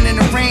 stand in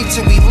the rain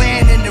till we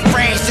land in the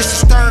range. This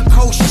is third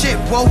coast shit,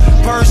 whoa,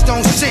 birds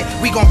don't sit.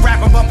 We gon'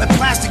 wrap them up in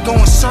plastic, go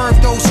and serve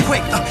those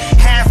quick.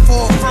 Half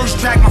full first,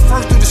 drag my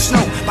first through the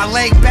snow. My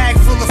leg bag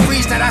full of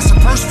freeze, now that's a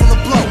purse full of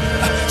blow.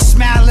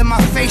 Smile in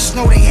my face,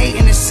 know they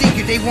hating the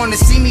secret. They wanna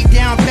see me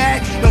down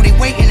bad, know they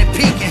waiting and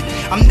peeking.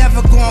 I'm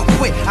never gonna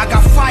quit, I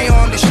got fire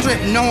on the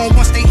strip. No one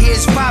once they hear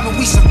it's fire, but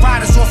we some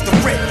riders off the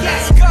rip.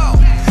 Let's go.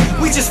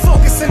 We just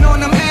focusing on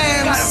them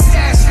M's. Got a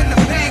stash in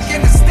the bank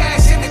and a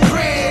stash in the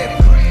crib.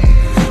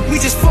 We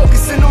just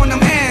focusing on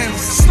them M's.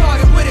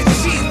 Started with a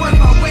G, worked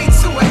my way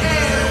to an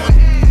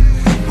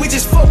M. We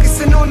just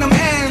focusing on them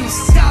M's.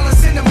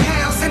 Dollars in the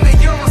pounds and the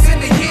euros in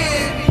the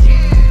yen.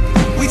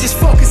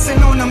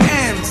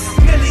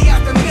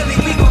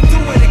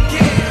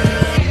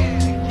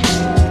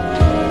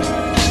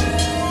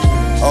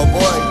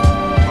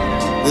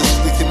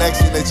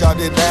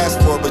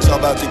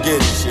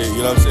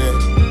 know what I'm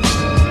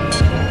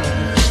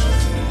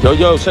saying?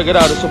 Yo, check it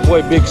out. It's your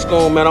boy Big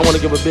Scone, man. I want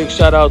to give a big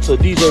shout out to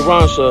DJ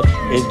Ronsha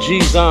and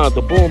G-Zon,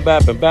 the Boom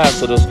Bap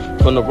ambassadors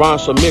from the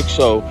Ronsha Mix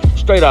Show,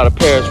 straight out of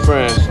Paris,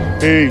 France.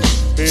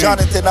 Peace.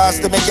 Jonathan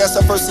Osterman, guess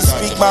I'm first to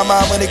speak my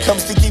mind when it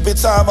comes to keeping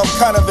time. I'm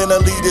kind of an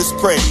elitist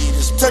prick.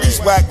 Tell these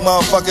whack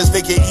motherfuckers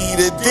they can eat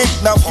a dick.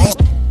 Now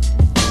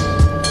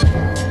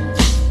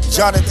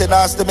Jonathan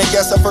Osterman,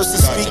 guess I'm first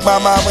to speak my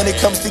mind when it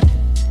comes to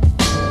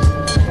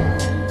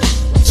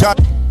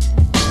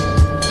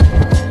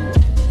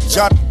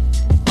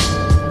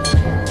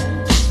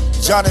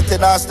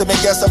Jonathan Osterman,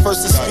 guess I'm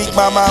first to speak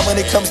my mind when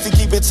it comes to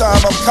keeping time.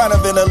 I'm kind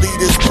of an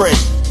elitist prick.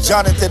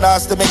 Jonathan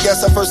Osterman,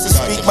 guess I'm first to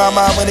speak my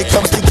mind when it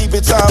comes to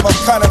keeping time. I'm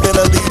kind of an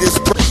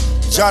elitist prick.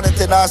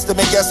 Jonathan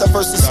Osterman, guess I'm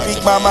first to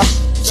speak my mind.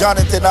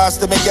 Jonathan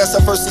Osterman, guess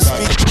I'm first to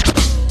speak.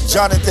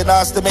 Jonathan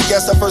Osterman,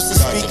 guess I'm first to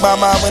speak my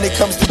mind when it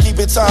comes to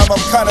keeping time.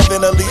 I'm kind of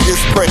an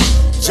elitist prick.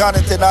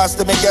 Jonathan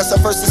Osterman, guess I'm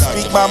first to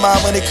speak my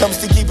mind when it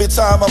comes to keeping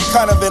time. I'm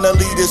kind of an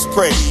elitist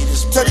prick.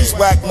 Tell these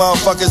whack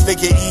motherfuckers they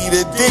can eat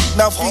a dick.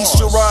 Now feast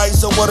your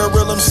eyes on what a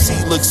real MC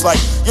looks like.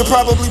 You're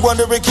probably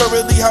wondering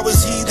currently how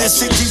is he this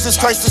sick? Jesus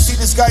Christ, to see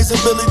this guy's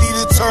ability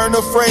to turn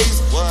a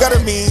phrase gotta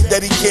mean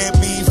that he can't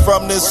be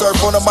from this earth.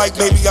 On the mic,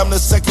 maybe I'm the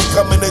second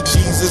coming of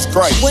Jesus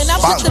Christ. When I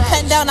put the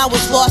pen down, I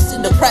was lost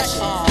in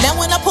depression. Now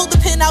when I pull the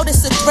pen out,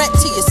 it's a threat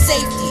to your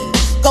safety.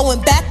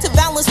 Going back to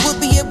balance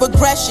would be a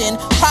regression.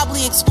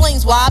 Probably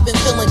explains why I've been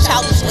feeling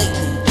childish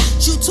lately.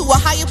 Shoot to a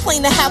higher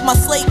plane to have my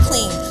slate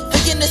clean.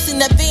 Forgiveness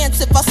in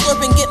advance if I slurp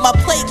and get my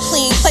plate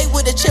clean. Play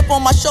with a chip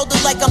on my shoulder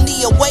like I'm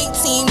the away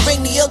team. Ring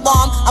the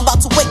alarm, I'm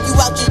about to wake you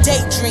out your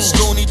daydream.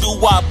 Stoonie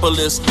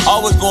Duopolis,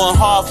 always going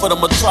hard for the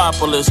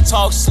metropolis.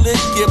 Talk slick,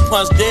 get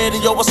punched dead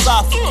in your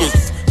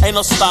esophagus. Ain't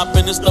no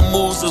stopping, it's the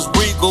moves is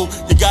regal.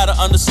 You gotta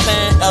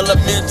understand,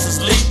 elements is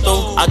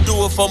lethal. I do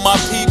it for my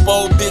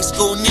people, big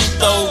school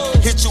Nito.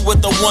 Hit you with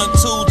the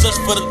 1-2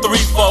 just for the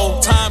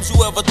 3-4. Times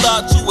you ever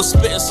thought you was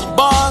spitting some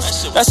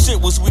bars? That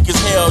shit was weak as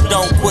hell,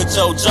 don't quit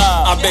your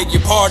job. I beg your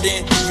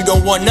pardon, you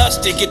don't want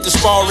us to get the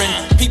sparring.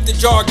 Peep the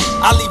jargon,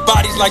 I leave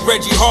bodies like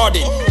Reggie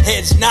Harden.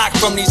 Heads knocked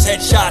from these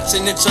headshots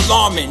and it's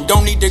alarming.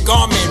 Don't need the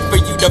garment for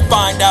you to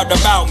find out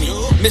about me.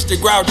 Mr.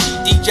 Grouchy,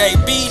 DJ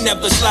B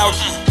never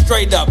slouchy.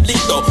 Straight up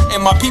lethal,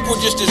 and my people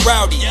just as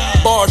rowdy.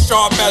 Bars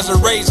sharp as a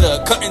razor,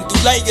 cutting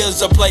through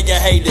layers of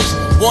player haters.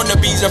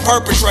 Wannabes and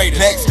perpetrators.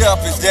 Next up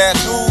is that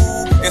who?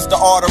 It's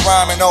the art of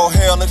rhyming, all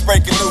hell is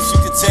breaking loose.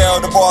 You can tell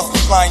the boss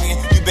is flying,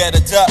 you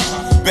better duck.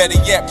 Better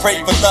yet, pray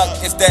for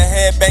luck. It's that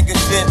headbanger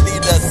shit,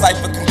 lead a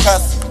cypher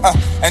concuss.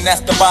 And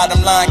that's the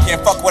bottom line, can't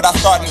fuck with I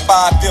start in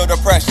 5, feel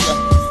the pressure.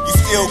 You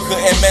still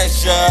couldn't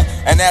measure,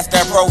 and that's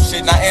that pro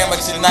shit, not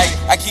amateur night.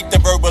 I keep the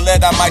verbal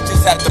lead, I might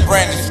just have to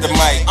brandish the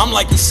mic. I'm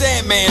like the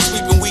Sandman,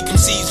 sweeping weak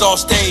MCs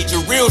off stage.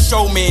 A real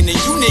showman, and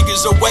you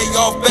niggas are way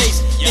off base.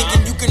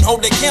 Thinking you can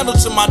hold a candle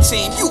to my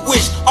team. You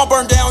wish I'll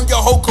burn down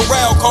your whole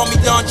corral, call me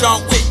Don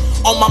John Wick.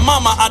 On my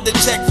mama, I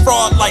detect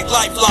fraud like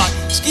LifeLock.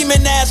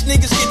 Scheming ass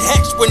niggas get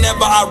hexed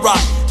whenever I rock.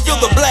 Feel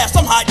the blast,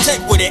 I'm high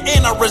tech with it,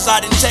 and I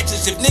reside in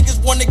Texas. If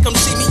niggas wanna come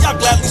see me, I'll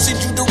gladly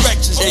send you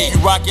directions. If you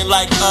rockin'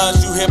 like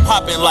us, you hip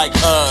hoppin' like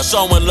us.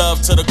 Showing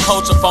love to the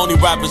culture, phony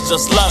rappers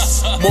just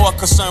lust. More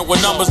concerned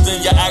with numbers than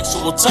your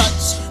actual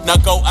touch. Now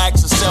go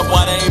ask yourself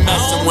why they ain't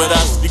messing with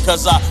us.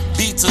 Because our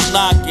beats is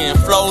knocking,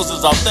 flows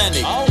is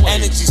authentic,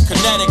 energy's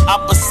kinetic,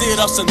 opposite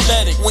of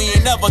synthetic. We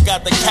ain't never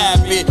got the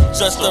cap it,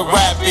 just the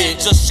rap it.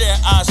 Just share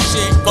our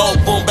shit, go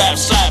boom bap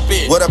slap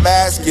it. What I'm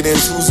asking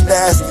is who's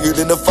nastier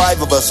than the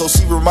 5 of us? So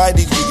see,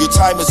 reminding you your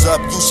time is up.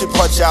 You should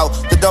punch out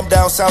the dumbed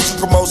down sounds you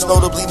promote,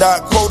 notably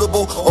not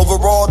quotable.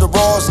 Overall, the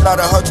raw's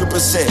not 100%.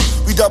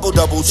 We double,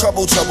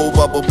 trouble,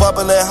 bubble,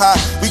 bubbling hot.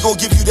 We gon'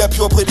 give you that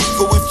pure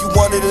politico if you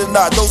want it or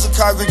not. Those are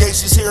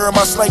congregations hearing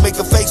my slang make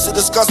a face to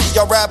discuss. We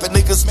y'all rapping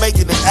niggas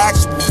making an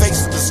actual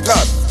face to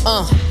discuss.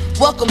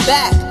 Welcome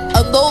back.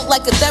 Unload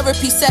like a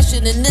therapy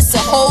session, and it's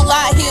a whole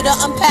lot here to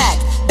unpack.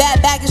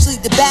 Bad baggage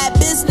lead to bad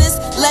business.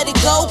 Let it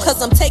go,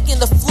 cause I'm taking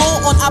the floor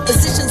on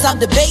oppositions, I'm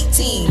debate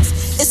teams.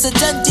 It's a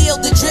done deal,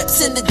 the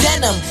drips in the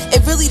denim.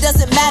 It really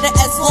doesn't matter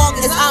as long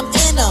as I'm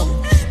in them.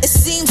 It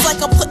seems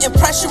like I'm putting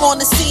pressure on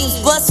the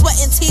seams. Blood, sweat,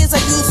 and tears,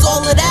 I use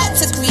all of that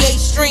to create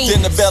streams.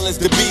 Then the bell is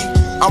the beat,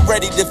 I'm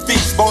ready to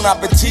feast, bon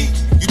appetit.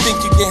 You think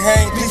you can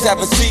hang, please have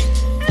a seat.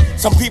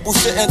 Some people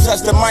shouldn't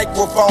touch the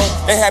microphone.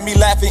 They had me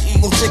laughing,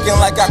 eating chicken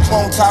like I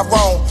cloned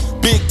Tyrone.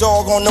 Big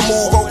dog on the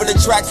move, over the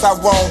tracks I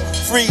roam.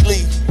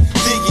 Freely,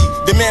 Diggy,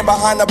 the man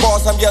behind the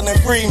bars, I'm yelling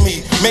free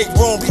me. Make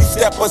room, please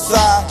step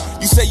aside.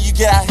 You say you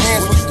get our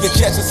hands, but you can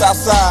catch us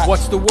outside.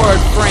 What's the word,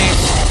 France?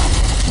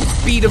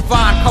 Be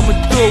Divine coming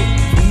through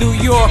New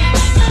York.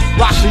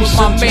 Rocking with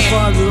my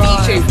man,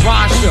 DJ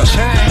Ronsha,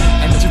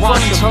 and the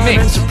Ronsha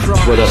Mix.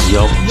 What up,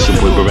 yo? It's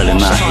your boy Beretta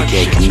 9,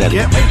 aka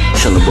Kinetic.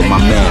 Chillin' with my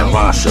man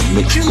Ronsha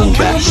Mix Boom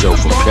Bap Show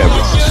from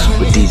Paris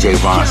with DJ DJ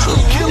Ronsha,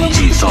 and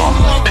G-Zone.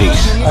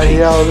 Peace.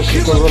 Hey yo, this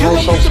is the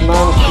Renaissance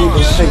Man,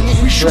 Cuban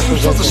Pete,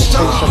 representing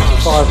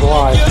C75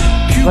 Live.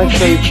 Make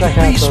sure you check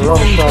out the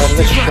Ronsha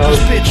Mix Show,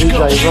 DJ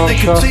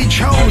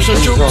Ronsha,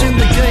 and jumped in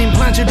the game,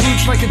 planted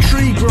roots like a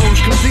tree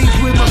grows. Compete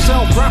with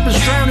myself, rappers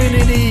drowning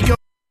in ego.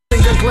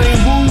 Think I claim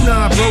woo,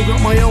 nah, bro,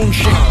 got my own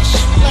shit.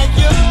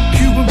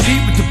 Cuban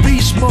Pete with the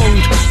beast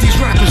mode.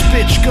 These rappers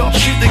bitch got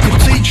shit they can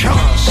teach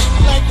us.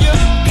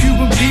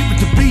 Cuban Pete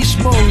with the beast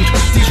mode.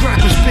 These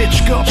rappers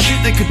bitch got shit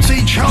they can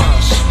teach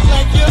us.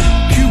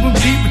 Cuban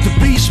Pete with the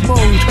beast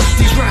mode.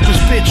 These rappers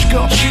bitch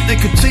got shit they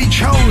could teach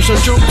hoes. I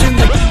jumped in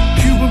the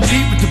Cuban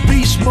Pete with the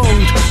beast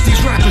mode.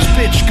 These rappers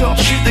bitch got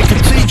shit they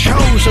could teach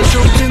hoes. I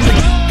jumped in the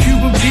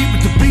Cuban Pete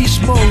with the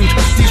beast mode.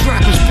 These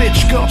rappers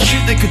bitch got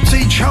shit they could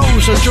teach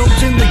hoes. I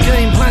jumped in the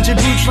game, planted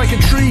roots like a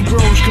tree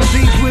grows.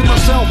 Compete with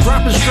myself,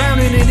 rappers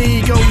drowning in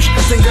egos.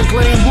 Think I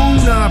claim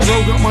woo, nah,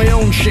 bro, got my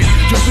own shit.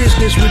 Do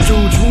business with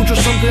dudes, woo,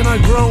 just something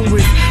I've grown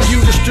with.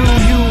 You just do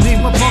you,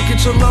 leave my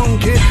pockets alone,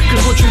 kid.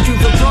 Cause what you do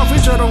for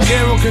profits, I don't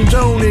care or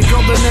condone it.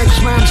 Got the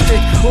next man's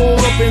stick all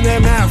up in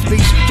their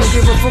mouthpiece. Don't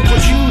give a fuck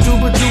what you do,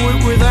 but do it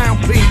without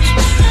beats.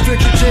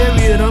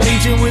 Vegetarian, I'm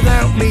eating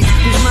without meat.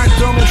 These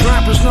McDonald's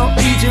rappers not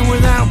eating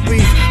without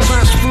beef.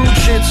 Fast food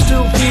shit,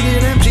 still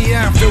feeling empty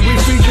after. We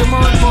feed your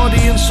mind, body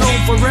and soul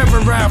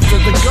forever after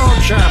the God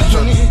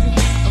chapter.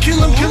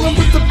 Kill him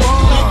with the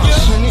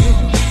bars.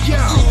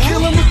 Yeah,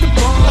 kill him with the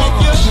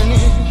bars.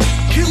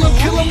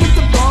 Kill him with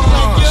the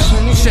bars.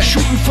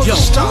 Shooting for the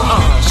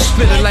stars.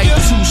 Spit it like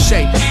touche,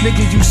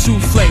 nigga, you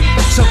souffle.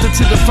 Something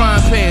to the frying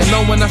pan,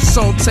 knowing I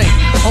saute.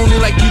 Only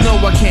like you know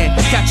I can.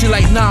 Catch you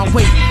like, nah,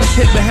 wait.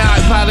 Hit me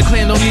high, pilot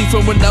clan, no need for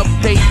an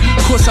update.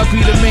 Course I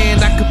be the man,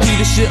 I could be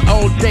the shit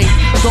all day.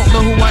 Don't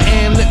know who I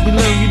am, let me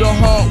learn you the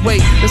hard way.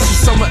 This is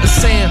Summer of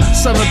Sam,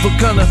 son of a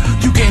gunner.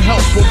 You can't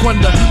help but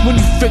wonder when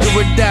you figure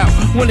it out.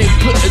 When they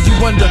put it, you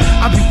wonder.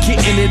 I be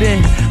getting it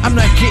in, I'm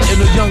not getting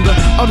no younger.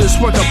 All this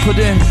work I put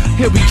in,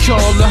 here we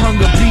call the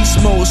hunger beast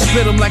mode.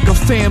 Spit them like a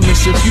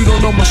famous. If you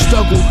don't know my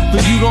struggle,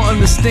 then you don't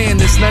understand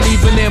this. Not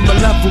even in my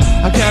level.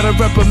 I gotta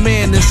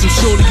reprimand this. I'm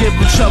sure to give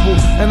them trouble,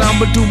 and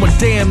I'ma do my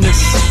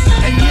damnness.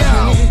 Hey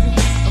yo,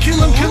 kill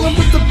him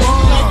with the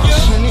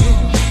bars.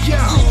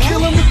 Yeah,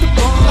 kill him with the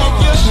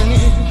bars.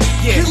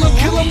 Yeah,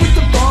 kill him with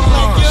the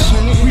bars.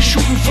 We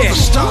shooting for the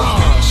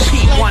stars.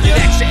 Pete wanted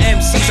extra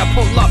MCs, I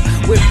pull up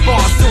with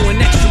bars,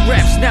 doing extra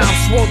reps. Now I'm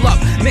swole up,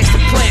 mix the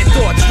plan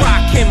thoughts,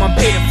 rock him, I'm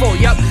paid in full.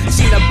 Yup,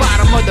 seen the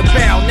bottom of the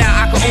barrel, now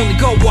I can only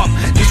go up.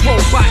 These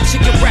robot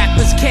chicken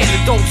rappers can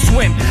and don't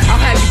swim. I'll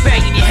have you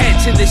banging your head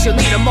to this, you'll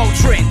need a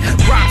Motrin.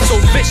 Rhyme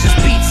so vicious,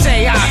 beats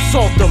say I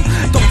assault them.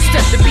 Don't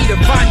step to be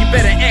divine, you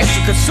better ask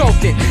your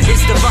consultant.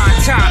 It's divine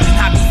time, and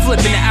I be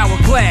flipping the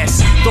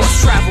hourglass.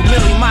 Thoughts travel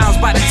million miles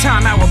by the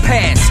time hour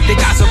pass. They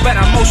got some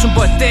better motion,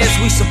 but theirs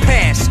we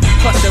surpass.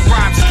 Plus their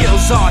rhyme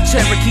skills are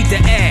Cherokee the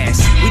ass.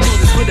 We do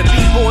this with the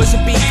B-boys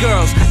and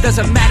B-girls.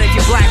 Doesn't matter if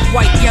you're black,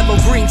 white, yellow,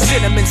 green,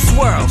 cinnamon,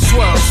 swirl,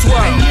 swirl, swirl.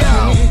 Hey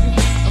yo,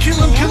 kill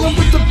him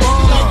with the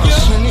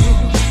bars.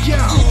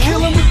 Yeah,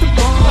 kill him with the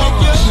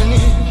bars.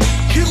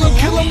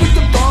 Kill him with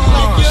the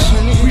bars.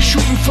 We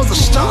shooting for the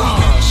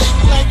stars.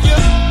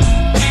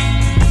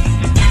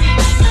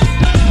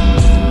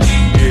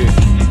 Yeah,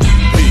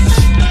 peace.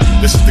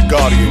 This is the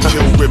Guardian,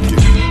 Chill Ripken.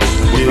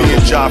 With me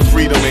and Ja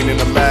Freedom ain't in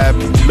the lab.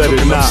 Let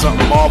it not.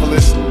 Something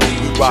marvelous. We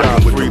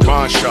rockin' with the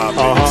Ronsha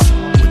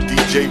with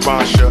DJ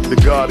Ronsha, the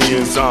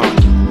Guardian's on.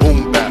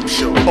 Boom Bap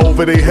Show.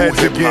 Over their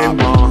heads again.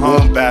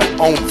 Boom Bap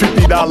on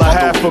 $50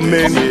 half a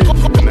min.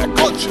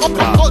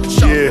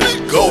 Yeah,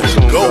 go.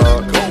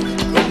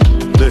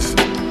 Listen.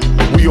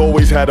 We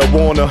always had a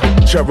warner,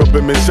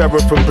 cherubim and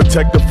seraphim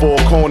protect the four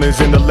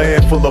corners. In the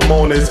land full of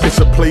mourners, it's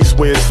a place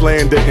where it's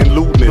slander and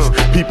lewdness.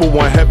 People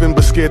want heaven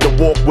but scared to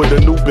walk with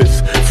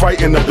Anubis,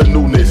 frightened of the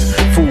newness.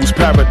 Fools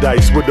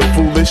paradise with the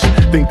foolish,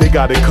 think they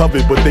got it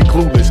covered but they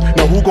clueless.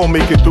 Now who gon'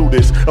 make it through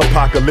this?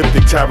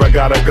 Apocalyptic Tara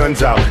got her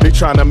guns out. They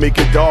tryna make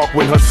it dark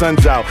when her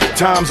sun's out.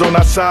 Time's on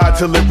our side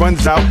till it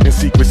runs out. In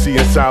secrecy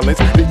and silence,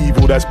 the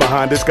evil that's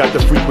behind us got the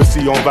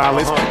frequency on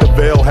violence. The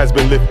veil has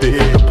been lifted,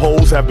 the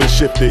poles have been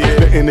shifted.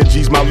 The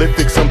energy's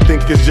malefic, some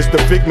think it's just a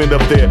figment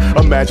of their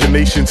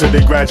imagination to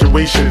their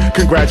graduation.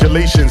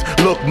 Congratulations,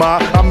 look ma,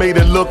 I made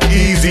it look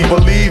easy,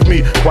 believe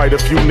me. Quite a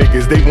few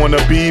niggas, they wanna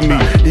be me.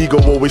 Ego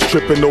always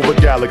tripping over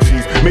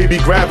galaxies. Maybe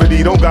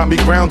gravity don't got me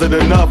grounded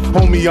enough.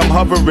 Homie, I'm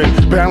hovering,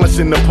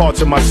 balancing the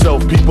parts of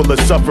myself. People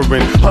are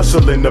suffering,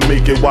 hustling to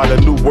make it while the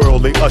new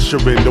world they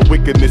ushering. The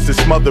wickedness is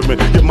smothering,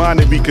 your mind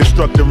is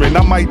reconstructing.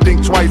 I might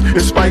think twice,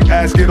 despite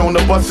asking on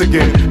the bus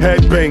again.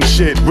 Headbang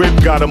shit,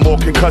 Rip got them all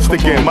concussed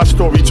again. My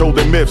story told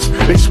the myths,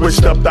 they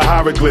switched up the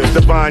hieroglyphs.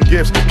 Divine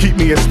gifts keep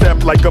me in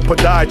step like a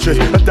podiatrist.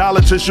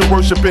 Idolatrous, you're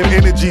worshiping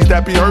energies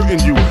that be hurting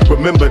you.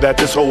 Remember that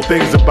this whole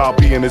thing's about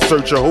being in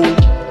search of who?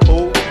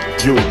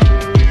 You.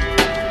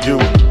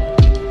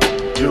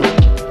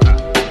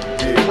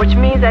 Which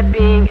means that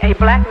being a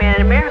black man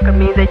in America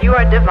means that you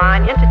are a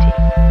divine entity.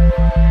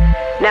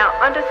 Now,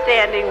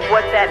 understanding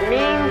what that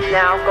means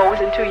now goes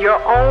into your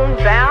own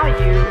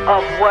value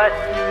of what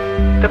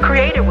the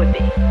creator would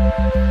be.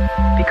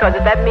 Because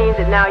if that means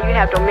that now you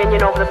have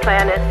dominion over the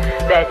planet,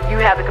 that you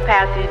have the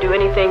capacity to do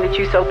anything that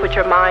you so put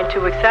your mind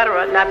to,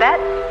 etc., now that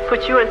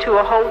puts you into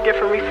a whole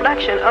different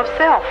reflection of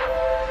self.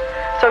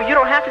 So you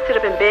don't have to sit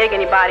up and beg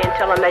anybody and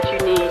tell them that you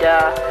need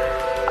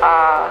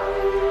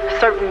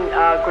certain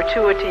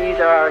gratuities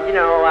or, you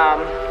know,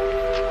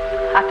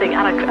 I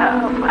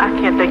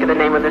can't think of the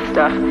name of this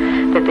stuff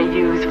that they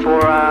use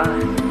for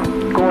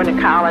going to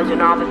college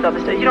and all this other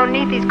stuff. You don't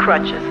need these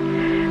crutches.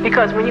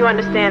 Because when you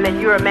understand that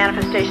you're a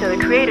manifestation of the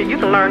Creator, you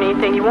can learn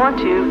anything you want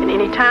to and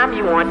any time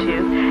you want to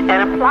and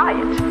apply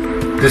it.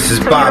 This is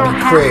Bobby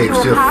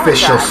Craves, the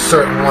official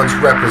Certain Ones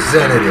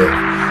representative.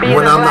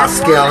 When I'm not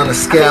scaling the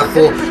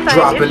scaffold,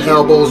 dropping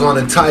elbows on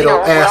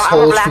entitled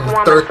assholes from the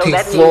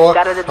 13th floor,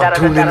 I'm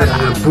tuning into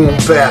the Boom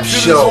Bap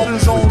Show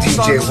with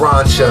DJ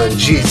Ronsha and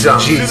G-Zone.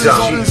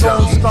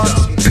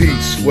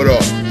 Peace, what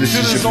up? This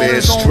is your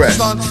man Stress,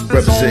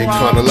 representing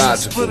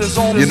Chronological.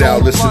 You're now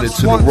listening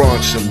to the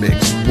Ronsha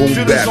Mix, Boom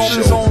Bap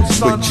Show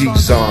with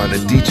G-Zone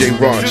and DJ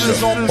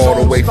Ronsha, all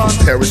the way from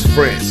Paris,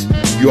 France.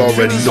 You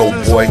already know,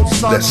 boy.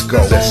 Let's go,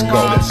 let's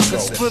go,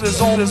 let's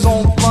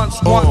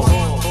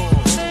go.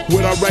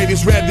 What I write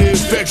is rather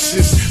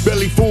infectious.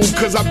 Belly full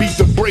cause I beat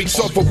the brakes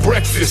off of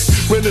breakfast.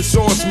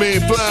 Renaissance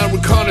man flying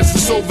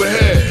reconnaissance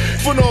overhead.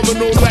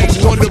 Phenomenal like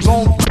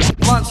wonderful.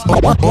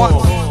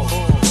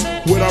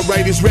 What I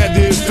write is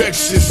rather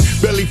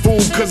infectious. Belly full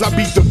cause I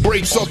beat the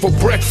brakes off of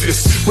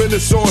breakfast.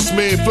 Renaissance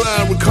man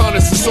flying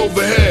reconnaissance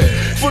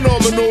overhead.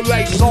 Phenomenal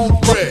like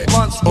bread.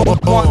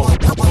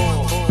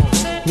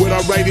 What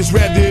I write is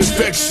rather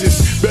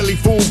infectious. Belly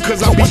full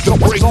cause I beat the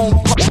brakes.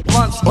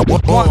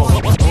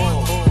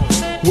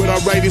 What I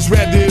write is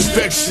rather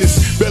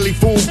infectious. Belly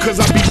full cause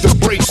I beat the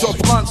brakes off.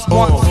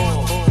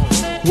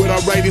 What I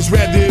write is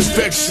rather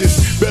infectious.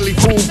 Belly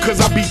full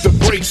cause I beat the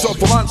brakes off.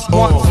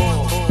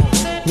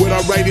 What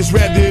I write is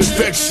rather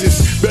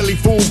infectious. Belly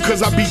full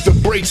cause I beat the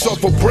brakes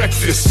off of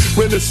breakfast.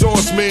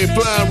 Renaissance man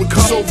flying with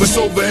service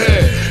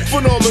overhead.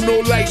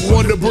 Phenomenal like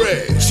Wonder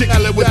Bread.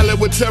 Chicken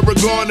with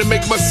tarragon to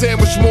make my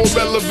sandwich more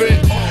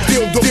relevant.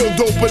 Feel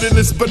doper than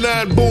this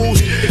benign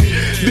bullshit.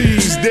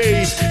 These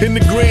days, in the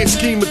grand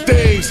scheme of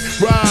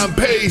things, rhyme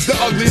pays, the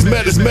ugliest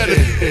matters matter.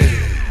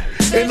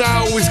 And I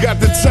always got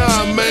the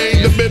time,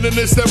 man. The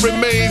bitterness that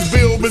remains,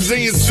 build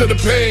resilience to the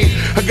pain.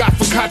 I got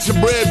focaccia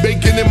bread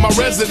baking in my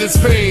residence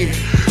pain.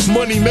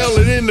 Money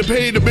melted in to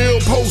pay the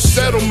bill post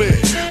settlement.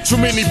 Too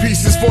many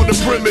pieces for the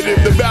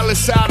primitive. The balance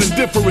side is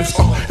different.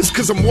 It's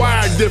cause I'm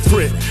wired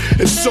different.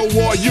 And so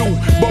are you,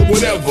 but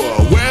whatever.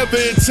 Wherever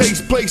it takes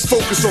place,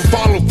 focus on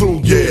follow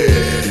through, yeah.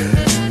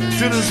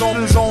 Did his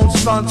own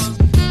stunts.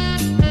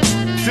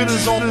 Did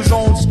his own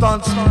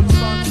stunts.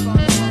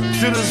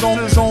 Did his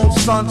own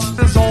stunts,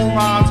 his own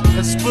rhymes,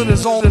 and split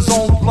his own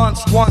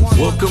blunts once.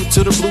 Welcome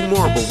to the Blue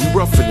Marble, we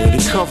roughing it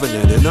and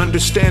covenant, and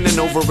understanding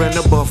over and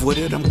above with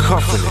it, I'm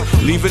cuffing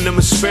it. Leaving them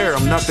a spare,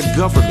 I'm not the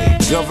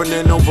government.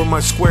 Governing over my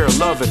square,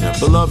 loving it.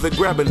 Beloved,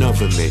 grab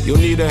another mitt. You'll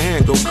need a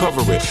hand, go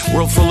cover it.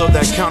 World full of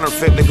that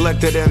counterfeit,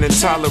 neglected and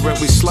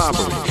intolerant, we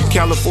slobbering.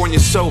 California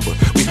sober,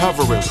 we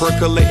hovering,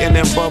 percolating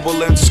and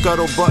bubbling,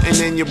 scuttle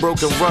button in your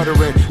broken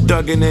ruddering,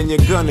 dugging and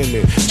you're gunning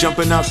it.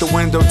 Jumping out the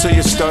window till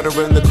you're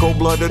stuttering, the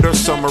cold-blooded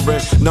summering,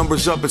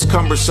 numbers up, it's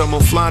cumbersome.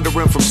 I'm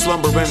floundering from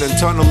slumbering and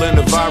tunneling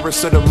the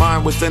virus of the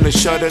mind within a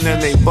shutting,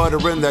 and they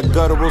buttering that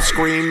guttural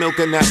scream,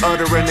 milking that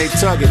uttering, they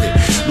tugging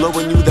it,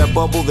 blowing you that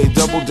bubble, they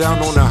double down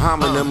on a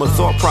homonym. My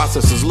thought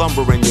process is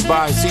lumbering, your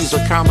biases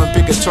are common,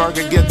 pick a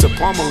target, get to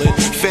pummeling,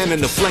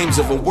 fanning the flames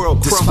of a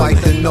world crumbling.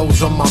 Despite the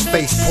nose on my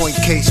face, point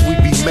case we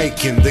be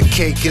making. The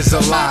cake is a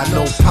lie,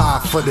 no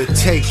pie for the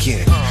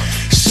taking.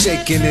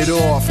 Shaking it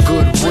off,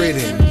 good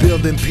ridden.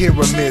 Building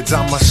pyramids,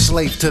 I'm a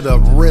slave to the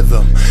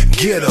rhythm.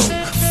 Get 'em,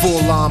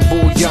 full on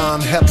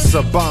bouillon,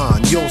 hepzibah.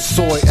 Yo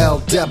soy el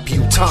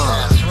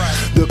debutant.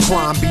 The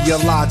crime be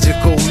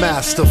illogical,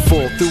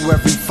 masterful. Through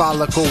every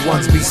follicle,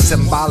 ones be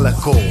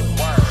symbolical.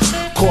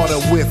 Caught a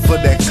whiff for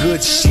that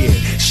good shit.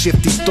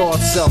 Shifty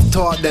thoughts,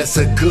 self-taught, that's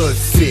a good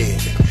fit.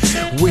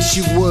 Wish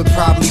you would,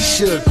 probably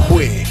should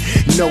quit.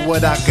 Know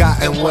what I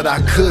got and what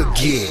I could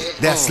get.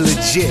 That's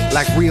legit,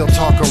 like real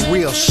talk or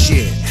real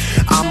shit.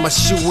 I'm a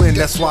shoe-in,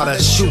 that's why the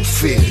shoe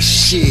fit.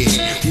 Shit,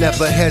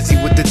 never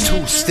hesitate with the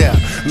two-step.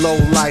 Low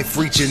life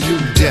reaching new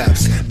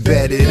depths.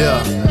 Bet it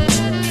up.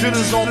 Did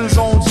his own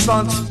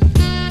stunts.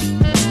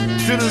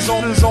 Did his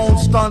own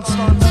stunts.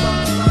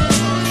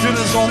 Did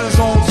his own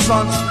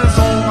stunts, his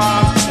own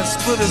rhymes, and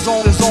split his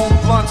own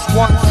blunts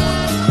once.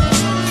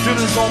 Did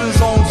his own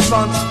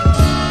stunts.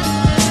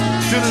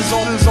 Did his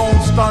own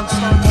stunts.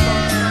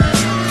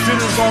 Did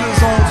his own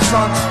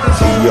stunts.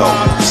 Hey yo,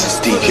 this is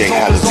DJ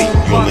Halaby.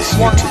 You're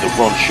listening to the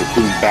Ronsha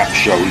Boom Bap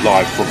Show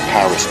live from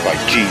Paris by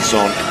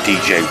G-Zone and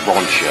DJ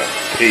Ronsha.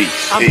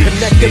 Peace. I'm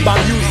connected by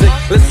music.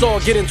 let's all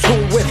get in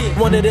tune with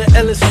one of the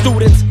illest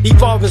students,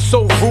 evolving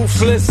so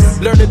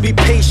ruthless. Learn to be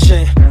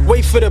patient,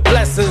 wait for the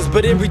blessings,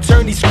 but in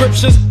return these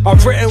scriptures are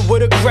written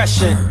with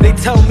aggression. They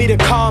tell me to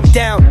calm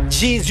down,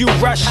 geez, you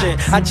rushing.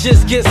 I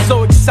just get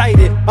so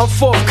excited, I'm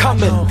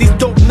forthcoming. These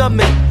dope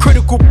numbing,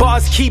 critical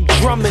bars keep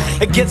drumming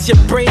against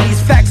your brain.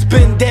 These facts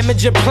been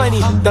damaging plenty.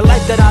 The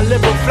life that I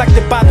live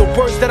reflected by the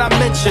words that I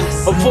mention.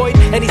 Avoid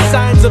any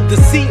signs of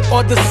deceit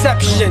or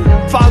deception.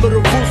 Follow the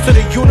rules to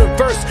the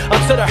universe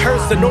until the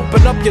hearse, and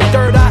open up your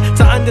third eye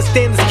to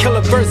understand this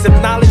killer verse. If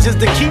knowledge is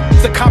the key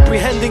to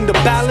comprehending the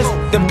balance,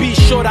 then be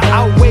sure to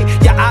outweigh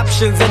your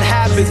options and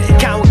habits.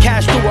 Counting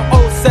cash through an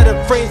old set of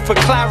frames for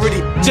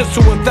clarity, just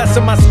to invest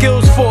in my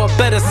skills for a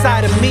better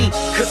side of me.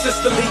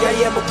 Consistently I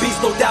am a beast,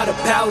 no doubt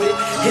about it.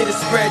 Here to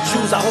spread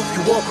Jews, I hope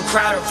you walk a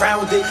crowd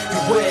around it. You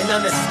wouldn't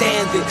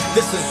understand it.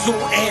 This is Zoo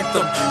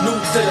Anthem, new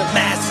to the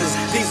masses.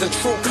 These are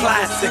true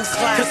classics.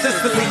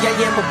 Consistently I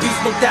am a beast,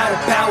 no doubt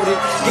about it.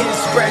 Here to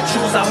spread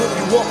Jews, I hope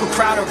you walk a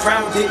crowd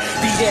around it.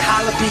 DJ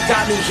Hollaby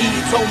got me, he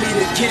told me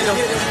to get him.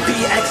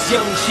 BX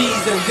Young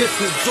G's, and this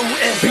is Zoo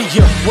Anthem. Be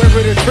aware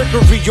of the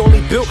trickery,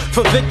 only built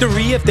for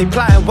victory. If they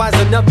plotting wise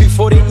enough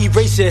before they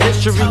erase your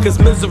history. Cause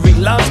misery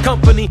loves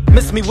company.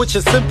 Miss me with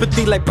your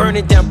sympathy like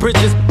burning down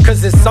bridges.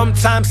 Cause it's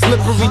sometimes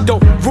slippery.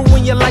 Don't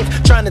ruin your life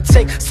trying to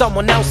take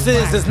someone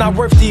else's. It's not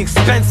worth the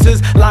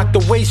expenses. Locked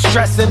away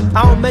stressing.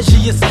 I don't measure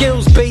your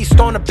skills based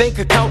on a bank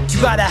account.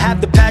 You gotta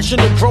have the passion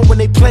to grow when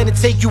they plan to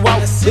take you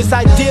out. This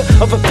idea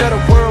of a better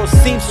world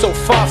seems so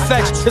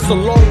far-fetched. It's a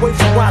long way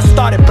from where I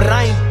started, but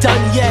I ain't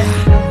done yet.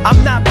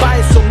 I'm not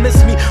biased, so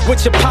miss me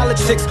with your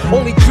politics.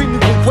 Only greet me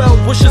with well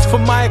wishes for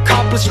my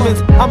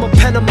accomplishments. I'ma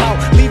pen them out,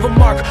 leave a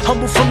mark,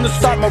 humble from the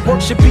start. My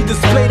work should be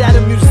displayed at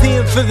a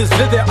museum for this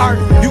vivid art.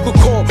 You could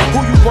call who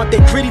you want, they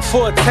greedy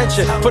for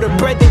attention. For the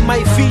bread they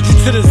might feed you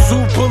to the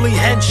zoo bully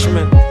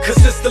henchmen.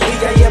 Consistently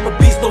I am a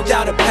beast, no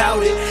doubt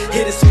about it.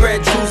 Here to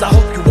spread Jews, I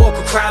hope you walk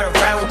a crowd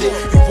around it.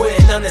 You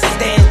wouldn't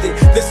understand it.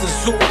 This is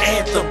Zoo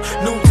Anthem,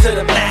 new to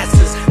the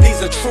masses.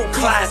 These are true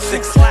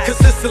classics.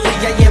 Consistently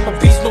I am a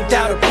beast, no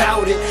doubt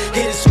about it.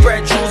 Here to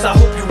spread Jews, I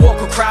hope you walk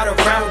a crowd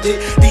around it.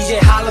 DJ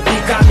Hollaby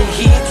got me,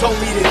 he told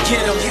me to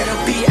get him.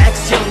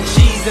 BX Young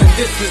G's, and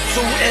this is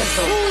Zoo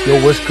Anthem.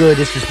 Yo, what's good?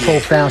 This is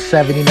Profound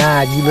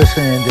 79. You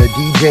listening to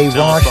DJ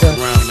Ronsha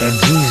and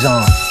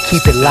G-Zon.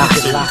 Keep it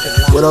locked.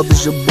 What up,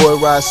 is your boy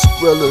Rod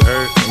Skrilla,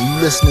 and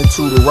you listening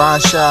to the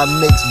Ronsha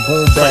Mix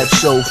Boom Bap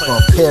Show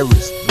from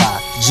Paris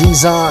by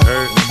G-Zon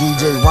and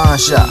DJ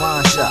Ronsha.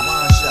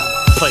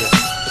 Play it.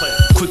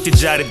 Quick to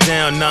jot it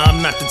down, nah,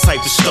 I'm not the type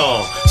to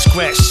stall.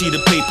 Scratch sheet of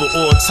paper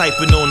or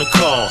typing on the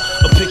call.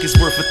 A pic is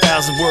worth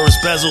 1,000 words,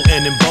 bezel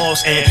and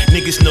embossed. And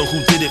niggas know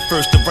who did it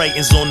first, the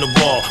writing's on the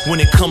wall.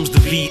 When it comes to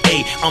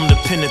VA, I'm the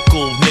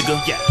pinnacle, nigga.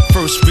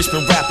 First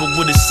Richmond rapper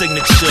with a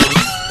signature.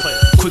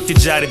 Quick to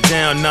jot it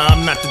down, nah,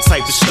 I'm not the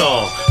type to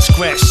stall.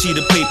 Scratch sheet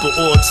of paper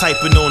or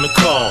typing on the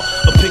call.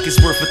 A pic is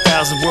worth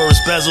 1,000 words,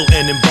 bezel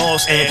and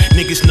embossed. And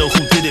niggas know who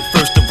did it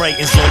first, the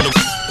writing's on the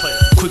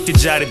Quick to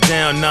jot it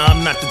down, nah,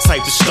 I'm not the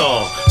type to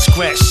stall.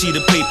 Scratch sheet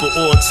of paper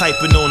or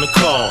typing on the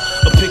call.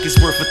 A pic is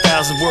worth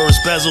 1,000 words,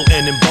 bezel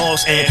and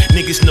embossed. And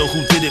niggas know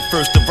who did it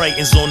first, the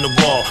writing's on the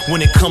wall.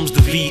 When it comes to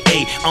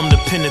VA, I'm the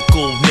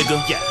pinnacle, nigga.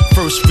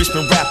 First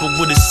Richmond rapper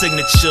with a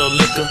signature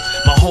liquor.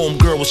 My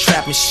homegirl was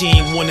trapping, she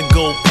ain't wanna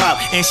go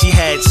pop. And she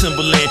had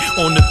Timberland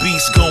on the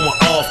beats going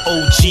off.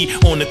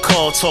 OG on the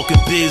call, talking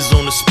biz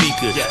on the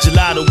speaker.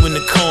 Gelato in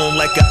the cone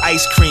like an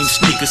ice cream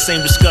sneaker.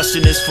 Same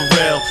discussion as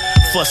Pharrell,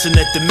 fussing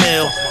at the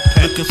mail.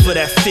 Looking for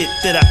that fit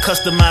that I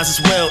customize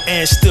as well.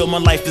 And still my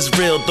life is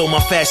real, though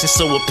my fashion's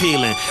so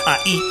appealing. I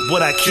eat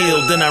what I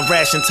kill, then I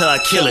ration till I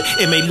kill it.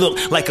 It may look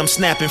like I'm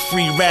snapping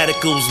free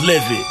radicals,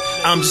 live it.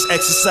 I'm just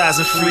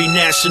exercising free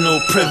national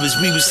privilege.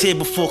 We was here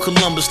before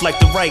Columbus, like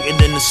the writing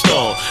in the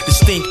stall.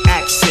 Distinct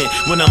accent,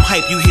 when I'm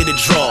hype you hear the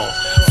draw.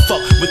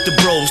 Fuck with the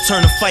bros,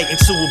 turn a fight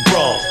into a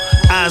brawl.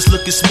 Eyes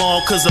looking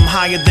small cause I'm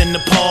higher than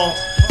Nepal.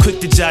 Quick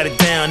to jot it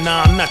down,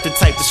 nah, I'm not the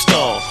type to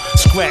stall.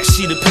 Scratch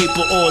sheet of paper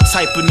or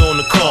typing on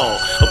the call.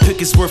 A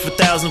pic is worth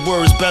 1,000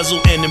 words,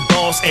 bezel and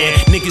embossed. And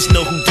niggas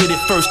know who did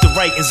it first, the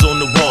writing's on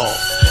the wall.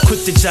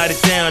 Quick to jot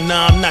it down,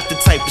 nah, I'm not the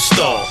type to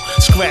stall.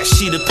 Scratch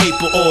sheet of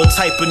paper or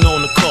typing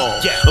on the call.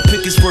 A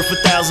pic is worth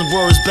 1,000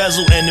 words,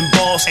 bezel and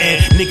embossed.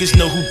 And niggas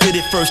know who did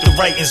it first, the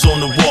writing's on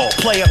the wall.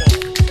 Play up.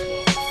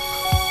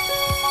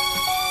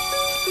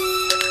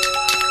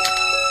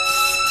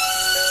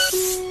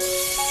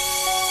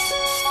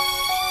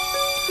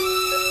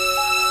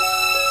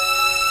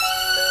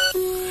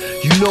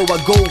 You know I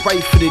go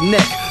right for the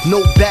neck.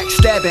 No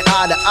backstabbing,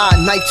 eye to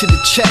eye, knife to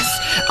the chest.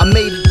 I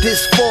made it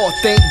this far,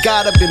 thank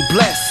God I've been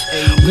blessed.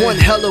 Amen. One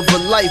hell of a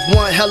life,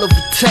 one hell of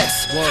a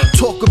test.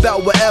 Talk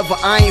about whatever,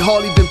 I ain't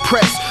hardly been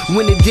pressed.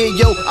 When it did,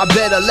 yo, I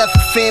bet I left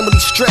the family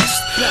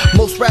stressed.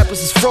 Most rappers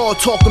is fraud,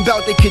 talking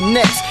about they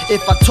connects.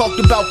 If I talked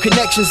about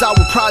connections, I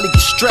would probably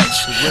get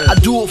stretched. I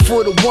do it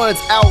for the ones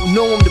out,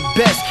 know I'm the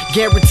best.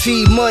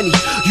 Guaranteed money,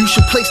 you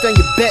should place down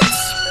your bets.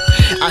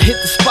 I hit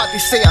the spot, they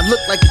say I look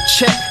like a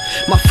check.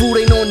 My food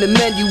ain't on the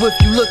menu if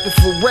you looking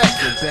for wreck.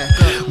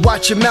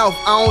 Watch your mouth,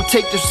 I don't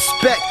take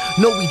disrespect.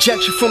 No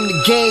rejection from the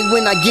game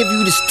when I give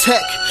you this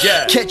tech.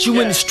 Catch you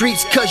in the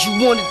streets cause you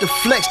wanted to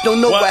flex.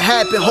 Don't know what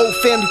happened, whole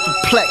family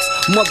perplexed.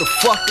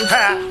 Motherfucker.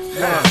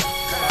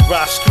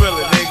 Rock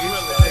Skrilla, nigga.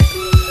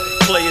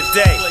 Play a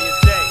day.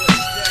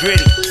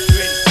 Gritty.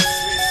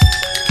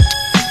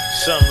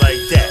 Something like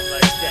that.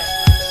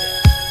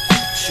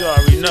 You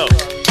already know.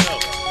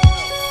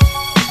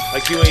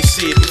 Like you ain't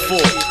see it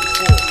before.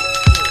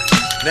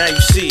 Now you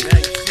see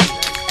it.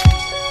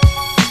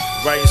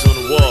 Writings on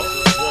the wall.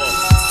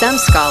 Some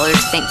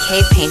scholars think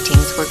cave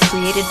paintings were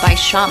created by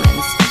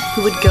shamans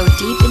who would go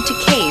deep into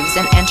caves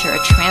and enter a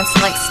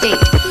trance-like state,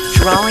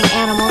 drawing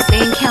animals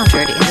they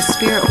encountered in the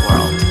spirit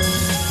world.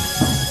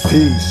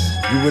 Peace.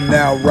 You are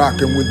now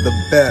rocking with the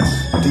best.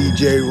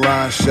 DJ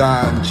Ron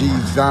Shaw and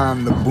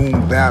G-Zon, the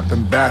boom bap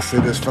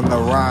ambassadors from the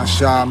Ron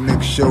Shaw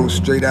Mix Show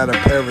straight out of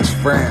Paris,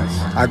 France.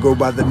 I go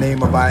by the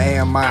name of I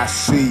Am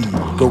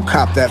IC. Go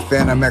cop that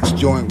Phantom X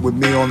joint with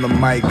me on the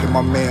mic and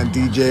my man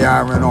DJ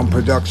Iron on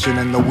production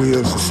and the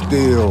wheels of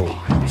steel.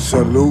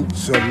 Salute,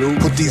 salute.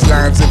 Put these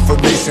lines in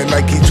formation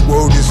like each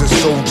word is a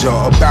soldier.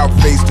 About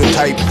face to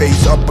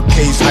typeface,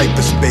 uppercase,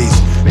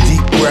 hyperspace.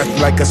 Deep breath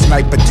like a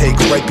sniper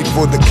takes right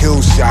before the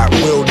kill shot.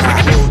 Will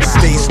not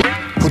stay.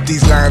 Put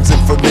these lines in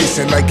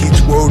formation like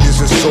each word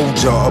is a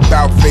soldier.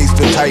 About face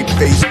to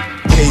typeface.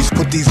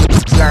 Put these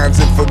lines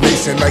in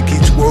formation like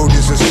each word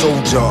is a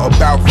soldier.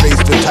 About face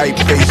to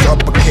typeface,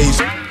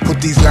 uppercase. Put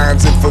these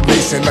lines in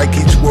formation like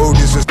each word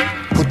is a.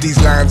 Put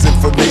these lines in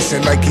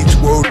formation like each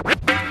word.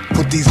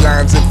 Put these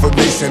lines in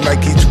formation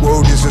like each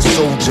word is a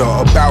soldier.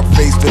 About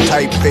face to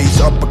typeface,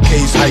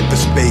 uppercase,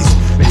 hyperspace.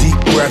 Deep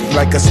breath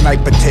like a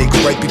sniper takes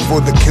right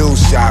before the kill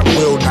shot.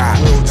 Will not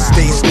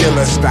stay still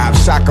or stop.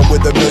 Shotgun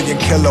with 1,000,000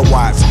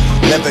 kilowatts.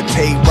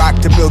 Levitate, rock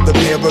to build the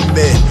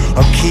pyramid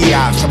of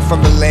Cheops. I'm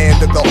from the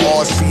land of the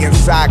all-seeing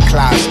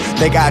Cyclops.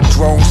 They got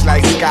drones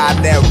like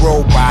Skynet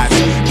robots.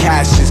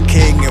 Cash is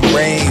king and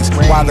reigns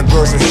while the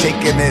girls are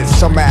shaking it.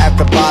 Summer at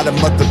the bottom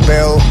of the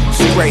bell,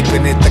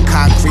 scraping it. The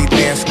concrete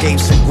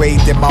landscapes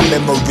engraved in my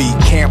memory.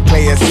 Can't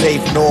play it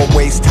safe nor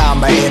waste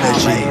time or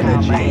energy.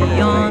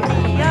 Beyond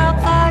the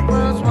outside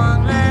was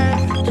one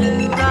left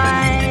to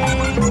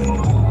right.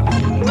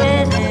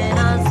 Within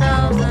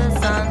ourselves the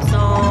sun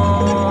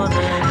saw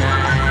the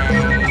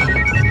night.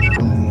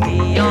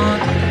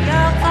 Beyond the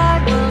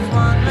outside was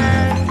one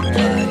left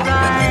to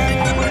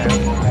right.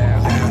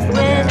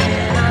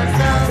 Within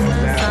ourselves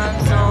the sun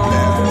saw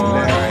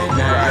the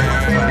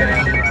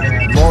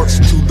night. March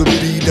to the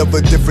beat of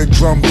a different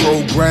drum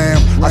program.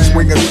 I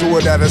swing a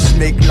sword at a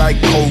snake like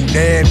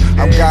Conan.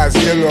 I'm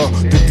Godzilla,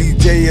 the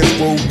DJ is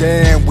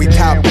Rodan. We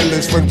top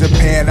billers from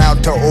Japan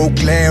out to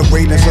Oakland.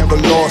 Raiders of the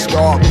Lost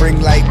Ark, bring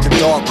light to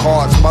dark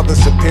hearts. Mother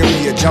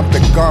Superior jumped the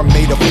gun,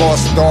 made a false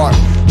start.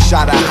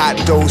 Shot a hot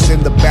dose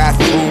in the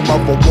bathroom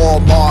of a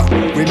Walmart.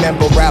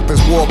 Remember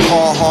rappers wore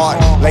Carhartt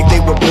like they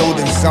were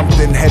building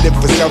something, headed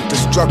for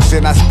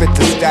self-destruction. I spit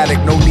the static,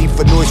 no need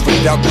for noise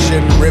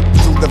reduction. Rip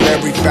through the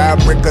very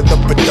fabric of the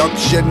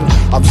production.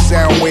 I'm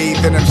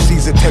Soundwave and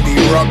MC's a Teddy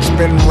Ruck.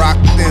 Spin rock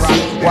this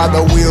while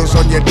the wheels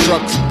on your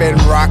truck spin.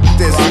 Rock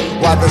this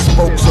while the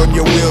spokes on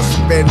your wheels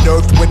spin.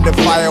 Earth, wind, and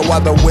fire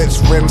while the whips,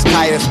 rims,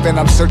 tires spin.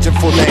 I'm searching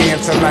for the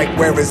answer like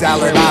where is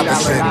Allen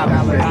Iverson?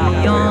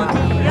 Beyond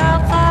the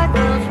outside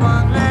was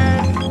one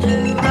left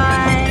to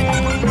right.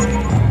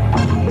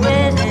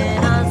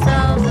 Within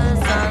ourselves the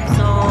sun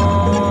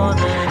saw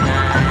the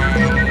night.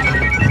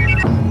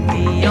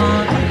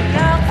 Beyond the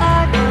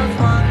outside was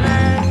one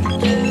left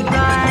to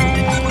right.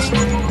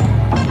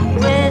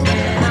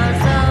 Within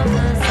ourselves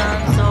the sun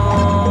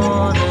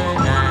saw the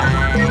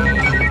night.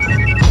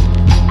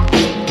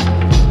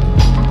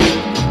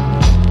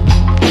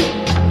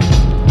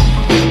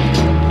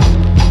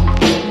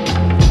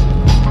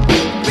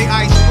 The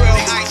ice grill.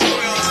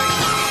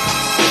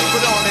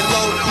 Put on and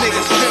load,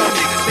 niggas feel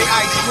me. The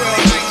ice grill.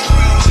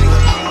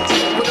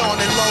 Put on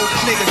and load,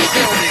 niggas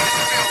feel me.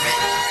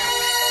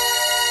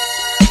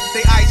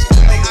 The ice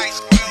grill.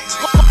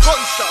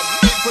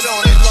 Put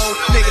on and load,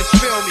 niggas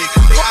feel me.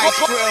 The ice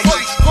grill.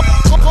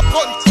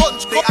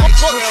 The ice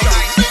grill.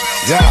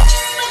 Yeah.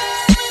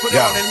 Put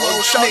on and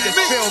load, niggas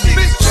feel me.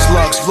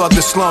 Slugs flood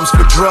the slums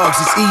for drugs.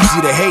 It's easy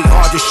to hate,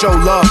 hard to show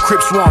love.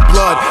 Crips want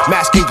blood,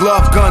 mask and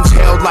glove, guns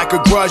held like a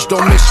grudge.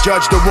 Don't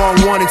misjudge the wrong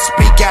one and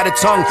speak out of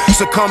tongue.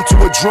 Succumb to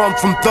a drum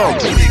from thug.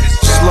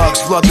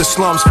 Slugs flood the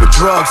slums for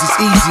drugs. It's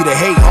easy to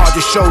hate, hard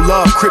to show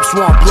love. Crips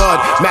want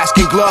blood, mask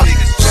and glove.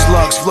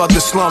 Slugs flood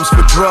the slums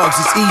for drugs.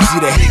 It's easy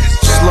to hate.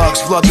 Slugs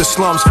flood the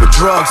slums for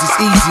drugs. It's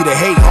easy to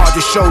hate, hard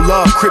to show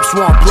love. Crips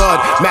want blood,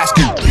 mask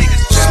and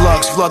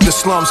slugs flood the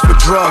slums for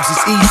drugs.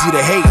 It's easy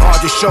to hate,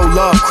 hard to show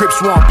love. Crips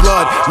want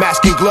blood,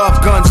 mask and glove,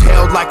 guns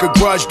held like a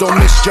grudge. Don't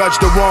misjudge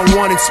the wrong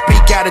one and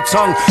speak out of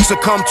tongue.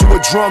 Succumb to a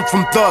drum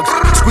from thugs.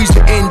 Squeeze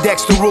the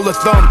index to rule of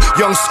thumb.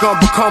 Young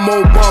scum become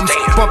old bums.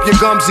 Bump your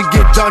gums and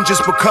get done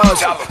just because.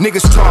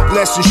 Niggas talk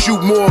less and shoot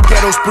more.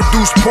 Ghettos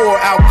produce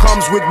poor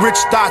outcomes with rich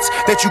thoughts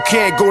that you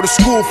can't go to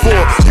school for.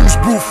 Use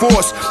brute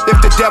force. If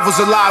the devil's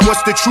alive,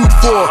 what's the truth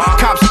for?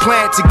 Cops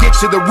plant to get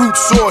to the root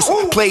source.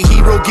 Play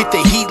hero, get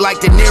the heat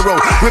like De Niro.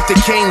 With the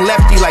cane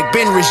lefty like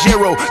Ben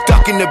Ruggiero.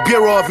 Ducking the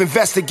Bureau of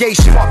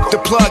Investigation. The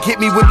plug hit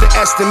me with the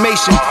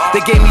estimation.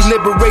 They gave me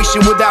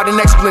liberation without an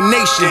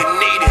explanation.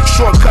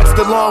 Shortcuts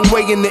the long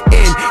way in the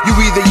end. You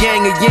either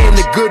yang or yin.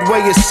 The good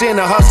way is sin.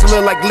 A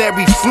hustler like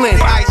Larry Flynn.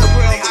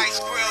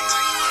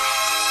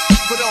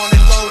 Put on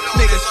it low,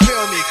 niggas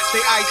feel me.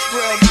 They ice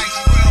grill me.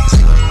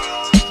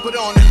 Put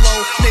on it low,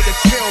 niggas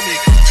feel me.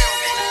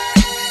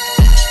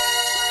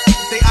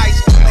 They ice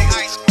grill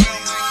me.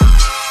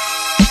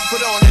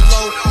 Put on it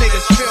low,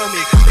 niggas feel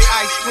me. They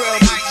ice grill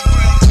me.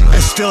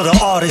 And still the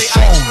art is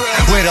shown.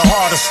 Where the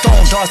heart of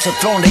stone darts are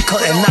thrown, they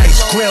cut an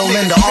ice grill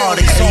in the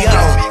Arctic. Hey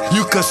yo,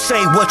 you could say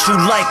what you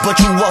like, but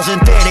you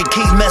wasn't there. They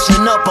keep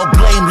messing up or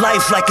blame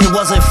life like it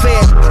wasn't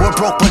fair. We're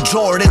broke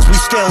Jordans, we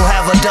still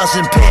have a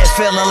dozen pair.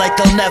 Feeling like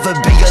they'll never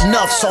be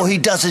enough, so he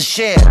doesn't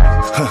share.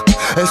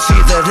 It's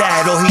either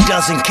that or he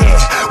doesn't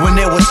care. When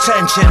there was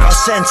tension, our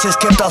senses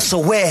kept us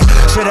aware.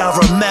 Should I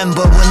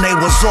remember when they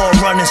was all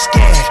running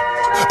scared?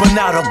 But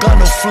now the gun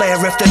will flare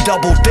if they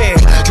double dare.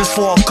 Just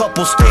for a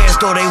couple stares,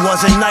 though they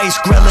wasn't nice.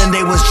 Grilling,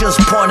 they was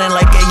just pointing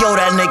like, hey yo,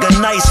 that nigga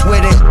nice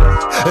with it.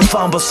 If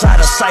I'm beside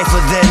a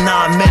cipher, then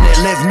I'm in it.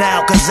 Live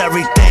now, cause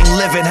everything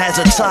living has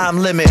a time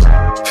limit.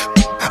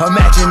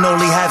 Imagine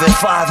only having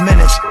 5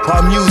 minutes.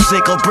 Our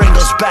music will bring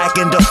us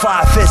back and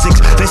defy physics.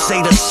 They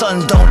say the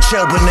sun don't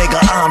chill, but nigga,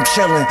 I'm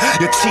chillin'.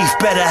 Your teeth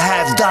better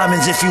have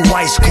diamonds if you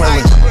ice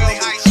grillin'.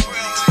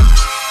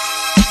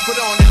 Put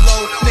on it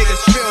low,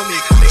 niggas feel me.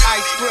 They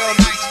ice grill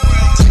me.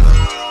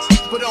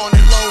 Put on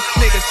it low,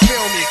 niggas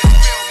feel me.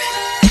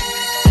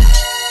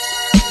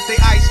 They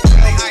ice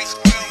grill me.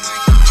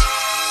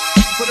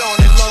 Put on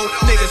it low,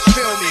 niggas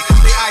feel me.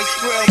 They ice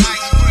grill me.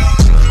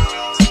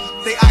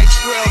 They ice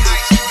grill me.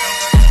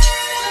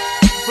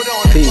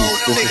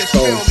 Peace, this is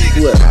Tone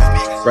Split.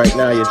 Right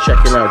now you're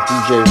checking out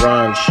DJ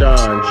Ron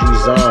Sean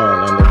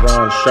G-Zon on the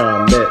Ron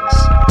Sean Mix.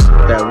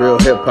 That real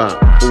hip hop,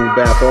 boom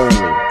bap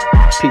only.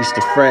 Peace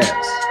to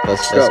France.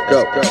 Let's go.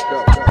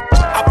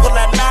 I pull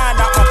that 9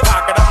 out my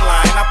pocket, I'm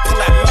lying. I pull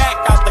that Mac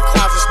out the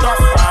closet, start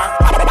frying.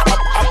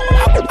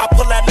 I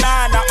pull that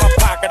 9 out my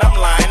pocket, I'm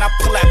lying. I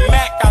pull that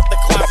Mac out the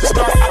closet,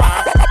 start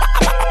frying.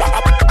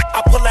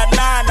 I pull that 9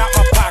 out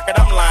my pocket,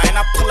 I'm lying.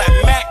 I pull that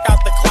Mac out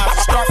the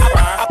closet, start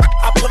frying.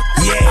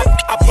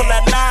 I pull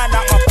that 9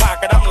 out my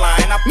pocket, I'm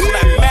lying. I pull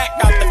that Mac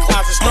out the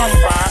closet, start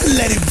frying.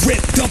 Let it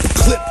rip, dump a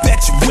clip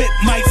at your whip,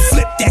 might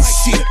flip that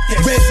shit.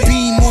 Red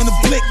beam on the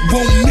blick,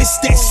 won't miss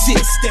that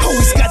shit.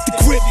 Always got the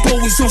grip,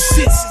 always on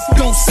shits.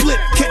 Don't slip,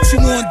 catch you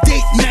on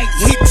date night,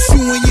 hit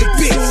you and your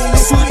bitch.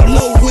 Slip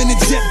low in a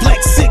jet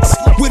black 6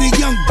 with a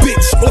young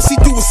bitch. All she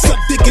do is suck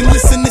dick and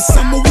listen to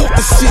Summer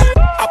Walker shit.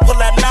 I pull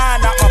that 9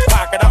 out my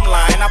pocket, I'm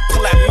lying. I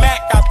pull that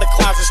Mac out the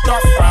closet,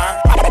 start frying.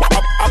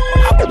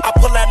 I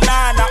pull that 9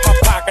 out my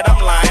pocket, I'm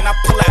lying. I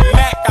pull that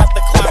Mac out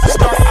the closet,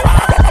 start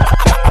frying.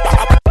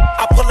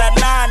 I pull that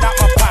 9 out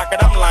my pocket,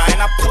 I'm lying.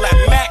 I pull that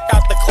Mac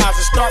out the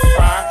closet, start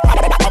frying.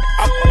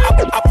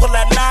 I pull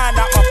that 9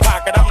 out my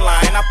pocket, I'm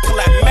lying. I pull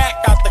that Mac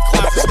out the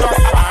closet, start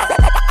frying.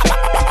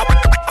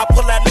 I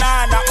pull that 9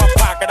 out my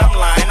pocket, I'm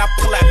lying. I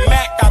pull that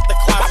Mac out the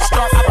closet,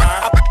 start frying.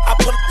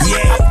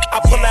 I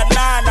pull that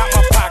 9 out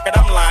my pocket,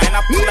 I'm lying.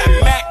 I pull that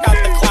Mac out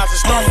the closet,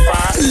 start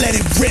frying. Let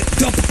it rip,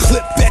 dump a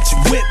clip at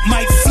your whip,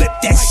 might flip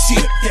that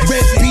shit.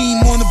 Red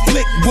beam on the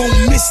blick, won't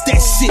miss that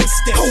shit.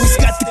 Always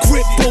got the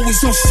grip, always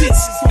on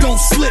shits. Don't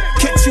slip,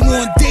 catch you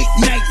on date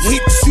night,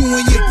 hit you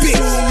and your bitch.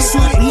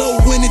 Slip low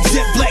in a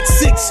jet black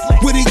 6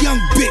 with a young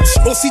bitch.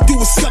 All she do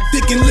is suck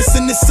dick and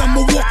listen to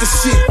Summer Walker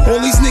shit.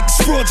 All these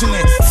niggas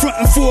fraudulent,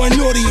 frontin' for an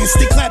audience.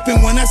 They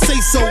clapping when I say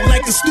so,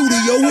 like a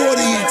studio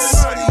audience.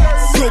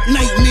 Broke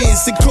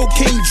nightmares and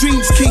cocaine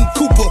dreams, King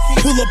Cooper.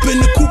 Pull up in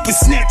the Cooper,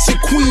 snatch your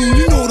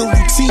queen. You know the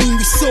routine,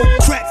 we so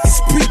crack,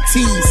 it's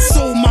preteens.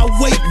 Sold my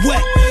weight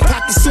wet,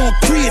 pockets on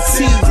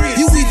creatine.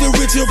 You either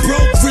rich or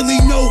broke, really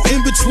no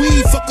in between.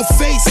 Fuck a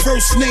face,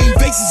 first name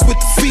basis with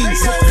the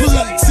fiends. Pull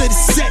up to the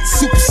set,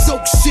 super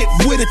soak shit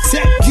with a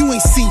tech. You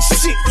ain't seen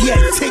shit yet,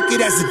 take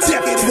it as a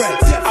death threat.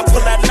 I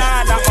pull that 9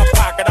 out my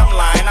pocket, I'm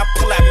lying. I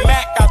pull that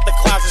Mac out the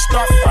closet,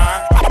 start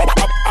frying.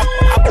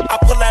 I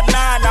pull that 9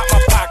 out my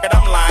pocket,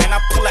 I'm lying. I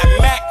pull that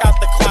Mac out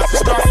the closet,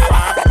 start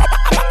frying.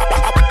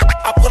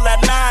 I pull that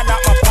 9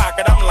 out my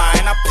pocket, I'm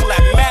lying. I pull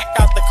that Mac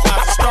out the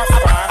closet, start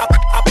frying.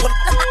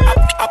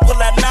 I pull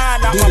that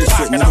 9 out my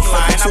pocket, I'm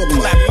lying. I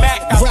pull that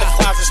Mac out the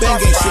closet,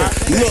 start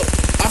frying. Look,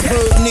 I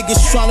heard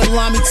niggas tryna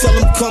line behind me, tell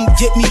them come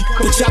get me.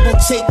 But y'all gon'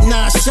 take 9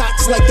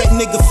 shots like that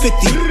nigga 50.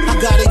 I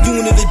got a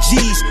unit of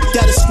G's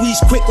that'll squeeze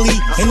quickly,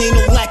 and ain't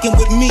no lacking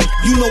with me.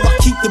 You know I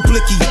keep the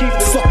blicky.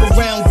 Fuck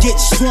around, get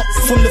slumped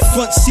from the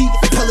front seat.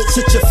 Pellets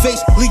hit your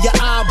face, leave your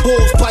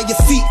eyeballs by your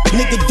feet.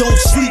 Nigga, don't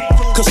sleep,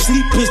 cause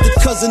sleep is the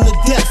cousin of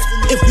death.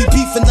 If we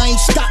beefin', I ain't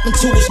stopping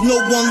till there's no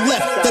one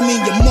left. That mean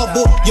your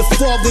mother, your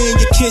father, and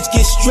your kids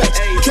get stretched.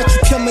 Catch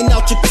you coming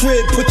out your crib,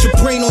 put your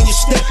brain on your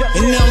step.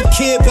 And now I don't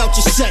care about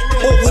your set,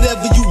 or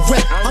whatever you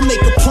rep. I make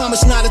a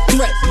promise, not a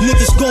threat.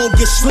 Niggas gon'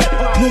 get slept.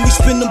 When we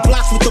spin them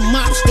blocks with the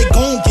mops, they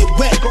gon' get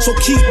wet. So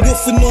keep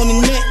woofing on the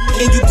net,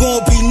 and you gon'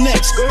 be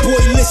next.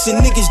 Boy,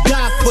 listen, niggas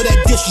die for that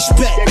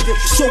disrespect.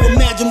 So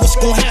imagine what's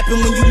gon' happen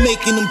when you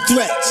making them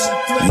threats.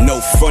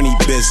 No funny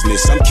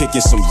business, I'm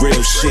kicking some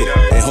real shit.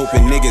 And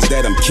hoping niggas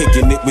that I'm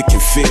kicking it with can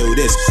feel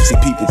this. See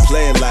people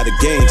play a lot of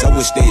games I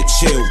wish they'd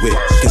chill with.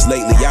 Cause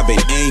lately I've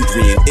been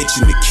angry and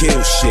itching to kill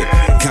shit.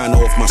 Kinda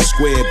off my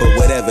square, but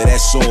whatever,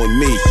 that's on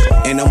me.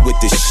 And I'm with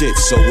this shit,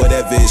 so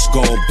whatever it's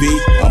gon' be,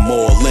 I'm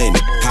all in.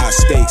 High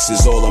stakes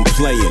is all I'm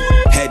playing.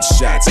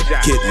 Headshots,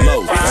 get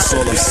low, that's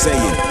all I'm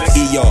saying.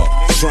 ER,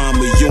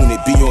 trauma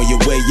unit, be on your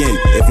way in.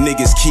 If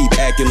niggas keep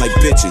acting like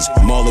bitches,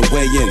 mauling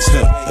weigh-ins,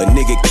 A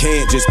nigga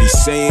can't just be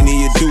saying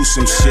he'll do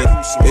some shit.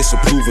 It's a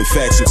proven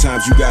fact,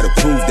 sometimes you gotta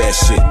prove that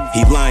shit.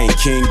 He lying,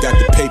 king, got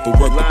the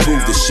paperwork to prove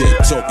the shit.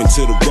 Talking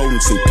to the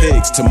rodents and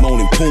pigs, Timon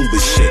and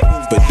Pumbaa shit.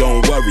 But don't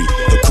worry,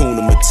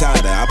 Hakuna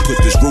Matata, I put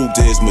this rube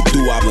to his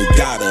medulla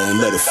oblongata and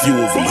let a few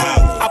of them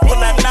holler. I pull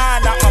that 9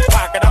 out my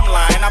pocket, I'm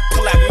lying. I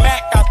pull that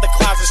Mac out the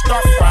closet,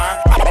 start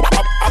frying.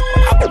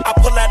 I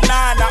pull that 9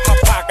 out my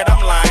pocket,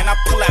 I'm lying. I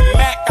pull that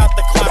Mac out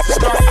the closet,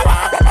 start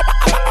frying.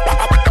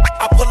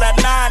 I pull that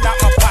 9 out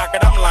my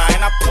pocket, I'm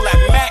lying. I pull that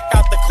Mac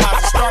out the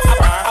closet, start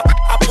frying.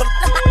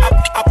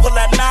 I pull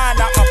that 9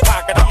 out my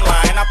pocket, I'm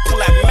lying. I pull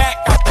that Mac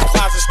out the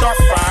closet, start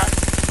frying.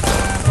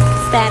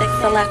 Static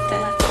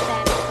Selector.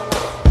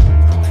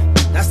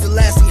 That's the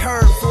last he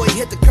heard before he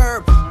hit the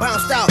curb.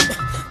 Bounced out,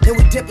 then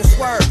we dip and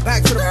swerve.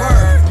 Back to the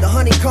bird, the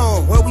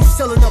honeycomb, where we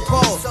sealing up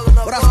balls.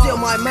 But I steal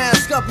my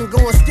mask up and go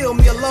and steal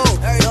me a load.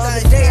 The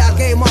other day I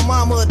gave my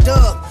mama a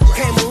dub.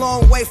 Came a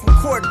long way from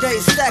court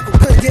days, stack up,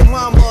 couldn't give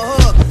mama a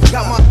hug.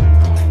 Got my...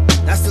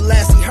 That's the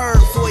last he heard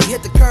before he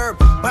hit the curb.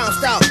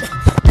 Bounced out,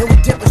 then we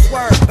dip and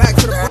swerve. Back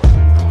to the bird.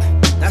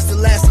 That's the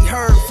last he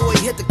heard before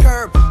he hit the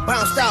curb.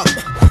 Bounced out,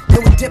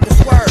 then we dip and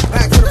swerve.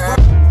 Back to the bird.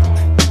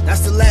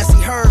 That's the last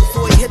he heard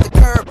before he hit the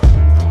curb.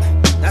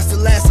 That's the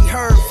last he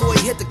heard before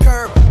he hit the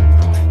curb.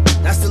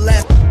 That's the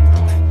last.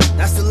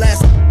 That's the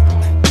last.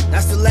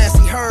 That's the last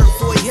he heard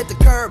before he hit the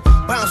curb.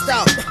 Bounced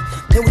out,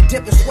 then we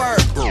dip and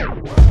swerve.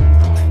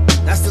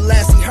 That's the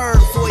last he heard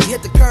before he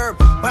hit the curb.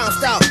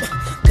 Bounced out,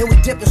 then we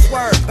dip and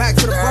swerve. Back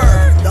to the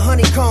bird, the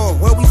honeycomb,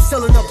 where we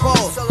sealing up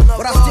balls.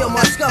 But I steal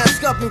my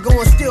mask up and go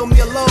and steal me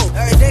a load.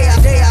 Every day I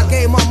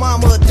gave my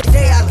mama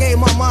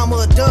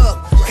a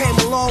dub. Came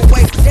a long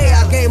way. Today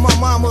I gave my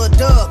mama a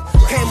dub.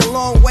 Came a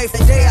long way.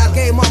 Today I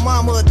gave my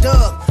mama a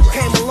dub.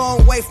 Came a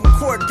long way from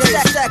court days.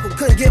 Shackled,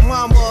 couldn't give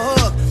mama a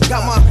hug.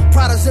 Got my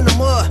products in the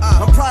mud.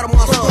 I'm proud of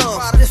my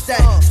son. This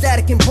that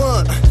Static and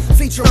Bun.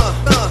 Feature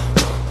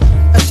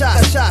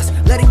shots,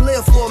 let him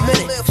live for a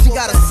minute. She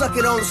gotta suck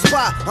it on the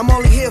spot. I'm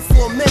only here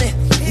for a minute.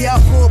 He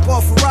out for a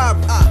ball for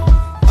robbery.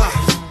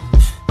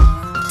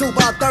 Threw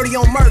about 30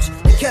 on merch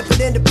and kept it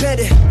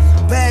independent.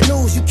 Bad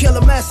news, you kill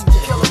a messenger.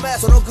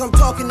 So don't come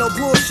talking no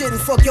bullshit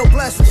and fuck your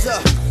blessings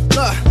up.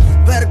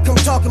 Better come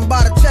talking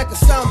about a check or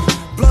something.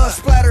 Blood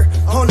splatter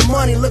on the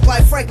money, look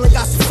like Franklin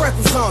got some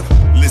freckles on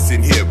him.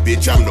 Listen here,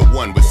 bitch, I'm the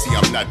one, but see,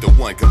 I'm not the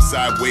one. Come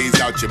sideways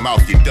out your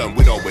mouth, you're done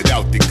with or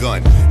without the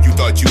gun. You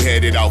thought you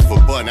had it out for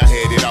bun, I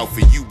had it out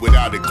for you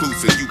without a clue,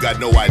 so you got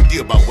no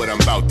idea about what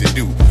I'm about to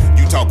do.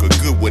 You talk a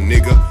good one,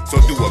 nigga,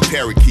 so do a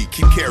parakeet,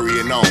 keep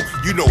carrying on.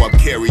 You know I'm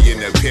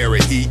carrying a pair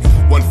of heat,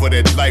 one for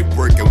that light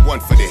work and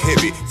one for the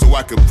heavy, so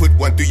I can put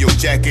one through your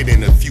jacket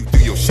and a few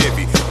through your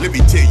Chevy. Let me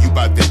tell you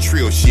about that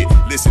trill shit,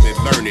 listen and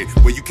learn it,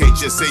 where you can't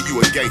just say you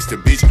a gangster,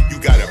 bitch, you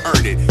gotta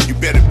earn it. You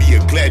better be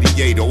a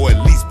gladiator or at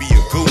least be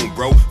a goon,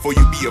 bro, for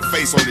you be a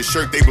face on the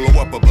shirt they blow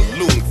up a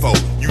balloon for.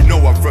 You know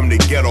I'm from the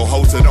ghetto,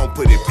 ho, so don't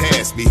put it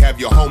past me. Have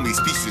your homies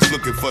speeches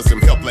looking for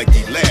some help like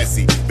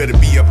Elassie. Better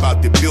be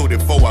about the building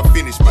before I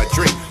finish my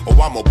drink, or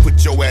I'ma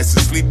put your ass to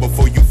sleep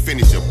before you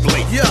finish a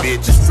blink,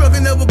 bitch. The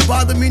struggle never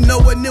bothered me,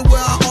 nowhere near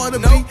where I ought to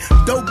be.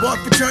 Dope bar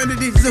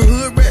fraternities, the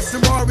hood rat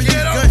sorority.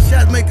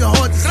 Gunshots make it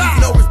hard to sleep,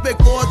 no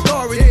respect for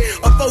authority.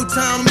 A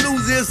 4-time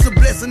loser, it's a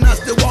blessing, I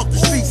still walk the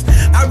streets.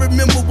 I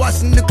remember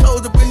washing the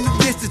clothes up in the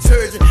dish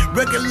detergent.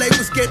 Record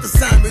label scared to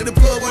sign me, the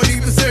plug won't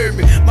even serve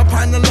me. My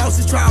partner lost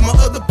his trial, my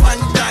other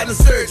partner died in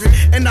surgery.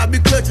 And I be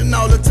clutching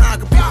all the time,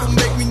 cause people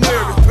make me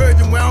nervous.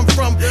 Purging where I'm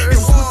from, it's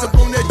a switch up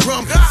on that drum.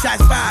 drum.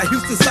 Shots fired,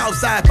 Houston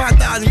Southside,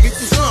 5,000 get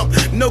you some.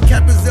 No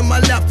cappers in my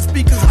lap, the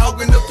speakers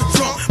hogging up the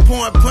trunk.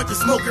 Pouring punches,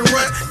 smoking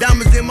runs,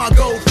 diamonds in my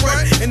gold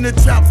front. In the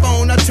trap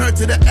phone, I turn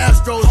to the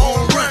Astros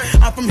on run.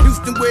 I'm from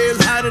Houston where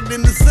it's hotter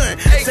than the sun.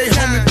 Say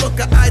homie, fuck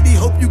a ID,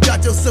 hope you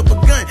got yourself a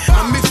gun.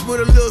 I mixed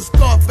with a little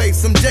Scarface,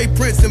 some J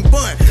Prince and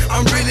Bun.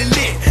 I'm really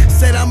lit,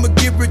 said I'ma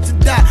get rich to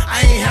die.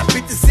 I ain't have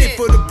 50 cents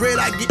for the bread,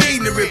 I get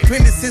ignorant.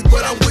 Plenty cents,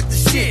 but I'm with the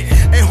shit.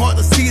 Ain't hard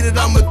to see that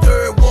I'm a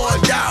third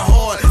ward, die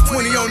hard.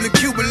 20 on the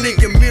Cuban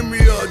link in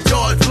memory of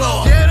George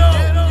Floyd.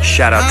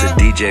 Shout out to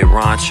DJ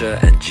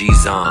Rancha and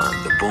G-Zon,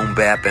 the boom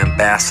bap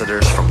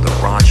ambassadors from the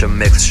Rancha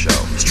Mix Show,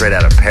 straight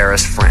out of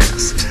Paris,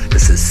 France.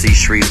 This is C.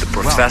 Shreve the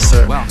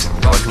Professor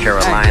from North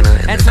Carolina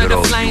in the good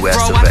old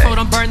US of I told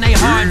them burn they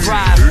hard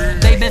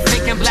drive. They've been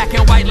thinking black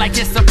and white like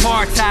it's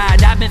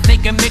apartheid. I've been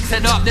thinking mix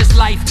it up, this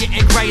life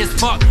getting gray as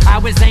fuck. I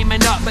was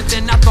aiming up, but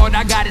then I thought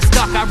I got it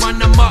stuck. I run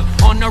them up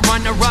on the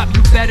runner-up,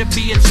 you better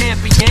be a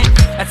champion.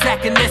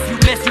 Attacking this, you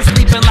miss, you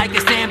sleeping like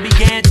it's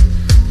ambient.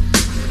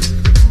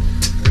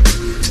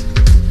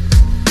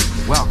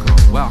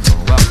 Welcome,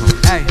 welcome, welcome,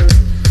 hey.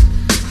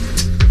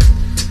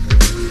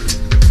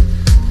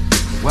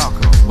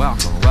 Welcome,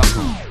 welcome,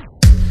 welcome.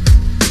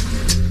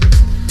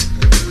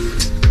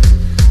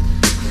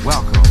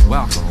 Welcome,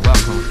 welcome,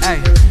 welcome, hey.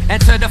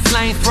 Enter the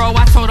flamethrower,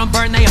 I told them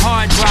burn they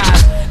hard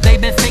drive.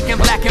 They've been thinking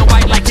black and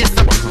white like it's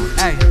a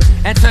hey.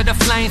 Enter the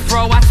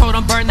flamethrower, I told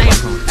them burn they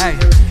hey.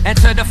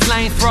 Enter the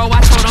flamethrower,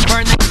 I told them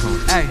burn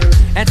they hey.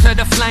 Enter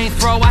the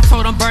flamethrower, I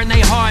told them burn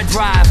they hard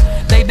drive.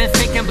 They've been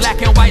thinking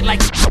black and white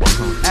like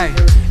hey.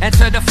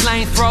 Enter the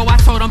flamethrower, I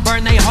told them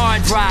burn they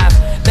hard drive.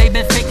 They've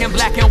been thinking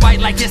black and white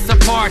like it's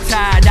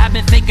apartheid. I've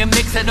been thinking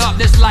mix it up,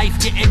 this life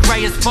getting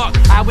gray as fuck.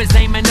 I was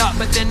aiming up,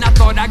 but then I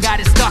thought I got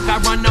it stuck. I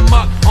run them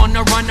up on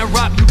the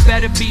runner-up, you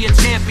better be a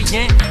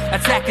champion.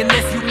 Attacking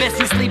this, you miss,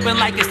 you sleeping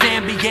like it's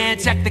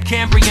ambient. Check the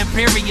Cambrian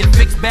period,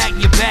 fix back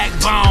your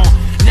backbone.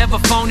 Never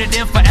phone it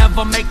in,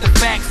 forever make the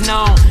facts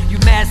known. You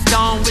masked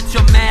on with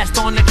your mask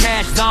on the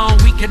cash zone.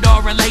 We could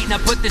all relate, now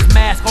put this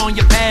mask on,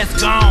 your past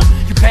gone.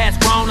 You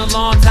past grown a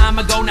long time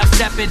ago, now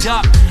step it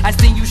up. I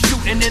seen you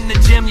shooting in the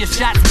gym, your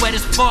shots wet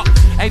as fuck.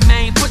 Hey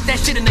man, put that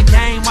shit in the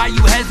game, why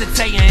you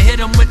hesitating? Hit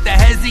them with the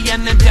hezzy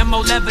and the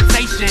demo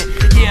levitation.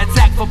 Yeah,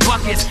 attack for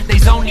buckets,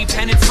 they's only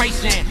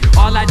penetration.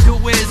 All I do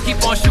is keep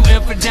on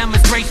shooting for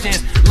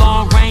demonstrations.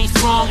 Long range,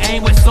 strong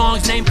aim with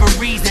songs named for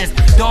reasons.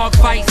 Dog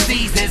fight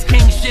seasons,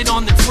 king shit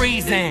on the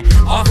treason.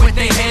 Off with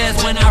their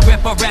heads when I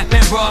rip a rap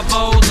and raw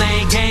mode.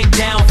 Laying game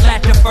down,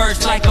 flat to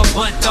first like a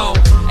bunt though.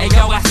 Hey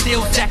yo, I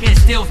still second,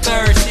 still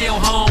third, still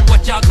home.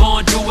 What y'all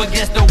gonna do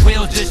against the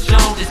wheels just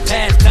shown? It's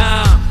past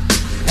time.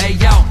 Hey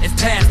yo, it's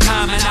past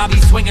time and I'll be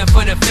swinging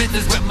for the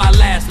fences with my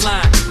last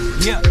line.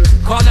 Yeah,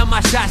 calling my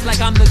shots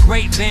like I'm the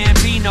great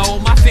Bambino.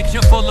 My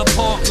fiction full of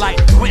pork like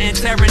Quentin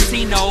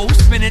Tarantino.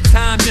 Spending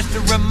time just to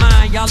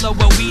remind y'all of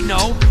what we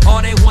know.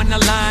 All they wanna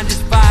line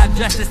is 5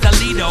 Justice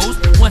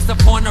Alitos. Once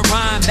upon a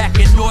rhyme back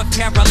in North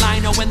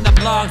Carolina when the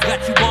blogs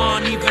got you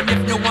on, even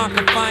if no one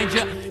can find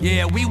you.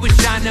 Yeah, we was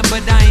shining,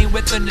 but I ain't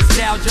with the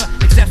nostalgia.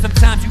 Except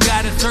sometimes you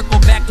gotta circle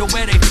back to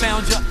where they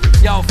found you.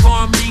 Yo,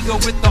 farm legal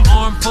with the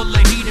arm full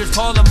of heaters.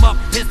 Call them up,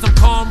 hit some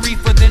calm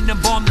reefer, then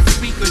embalm the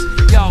speakers.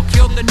 Yo,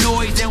 kill the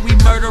noise and we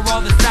murder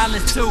all the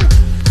silence too.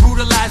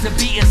 Brutalize a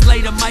beat and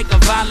slay the mic, a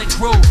violent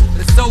crew.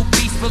 It's so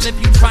peaceful if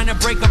you tryna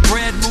break a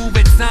bread move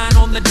it. Sign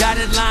on the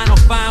dotted line or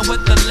find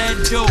what the lead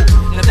do.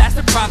 Now that's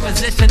a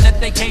proposition that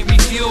they can't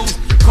refuse.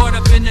 Caught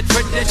up in the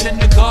tradition,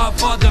 the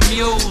Godfather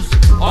muse.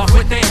 Off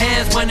with their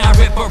heads when I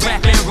rip a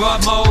rap in raw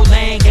mode.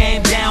 Laying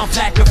game down,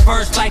 flat to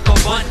first like a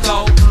bunt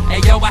though. Hey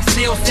yo, I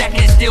still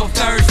second, still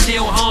third,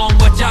 still home.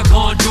 What y'all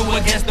gonna do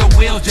against the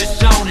wheels just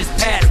shown? It's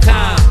past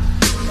time.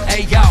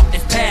 Hey yo,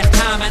 it's past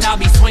time and I'll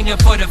be swinging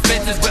for the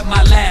fences with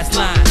my last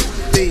line.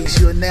 Peace,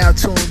 you are now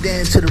tuned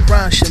in to the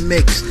Rancha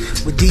Mix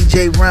with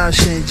DJ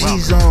Rancha and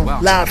G-Zone,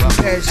 live from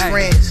Paris,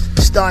 France.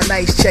 Star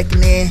Nights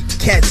checking in,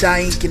 Cat's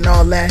Eye Inc. and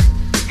all that.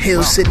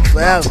 Hill City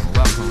forever.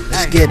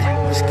 Let's get it,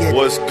 let's get it.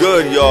 What's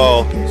good,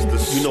 y'all? It's the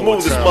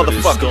smoothest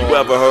motherfucker you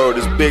ever heard.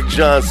 It's Big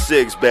John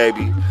 6,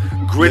 baby.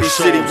 Gritty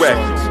City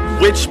Records.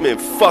 Richmond,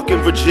 fucking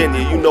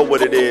Virginia, you know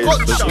what it is.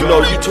 You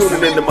know you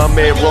tuning into my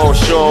man Ron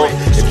Sean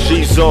and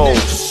G-Zone,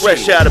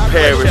 fresh out of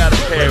Paris.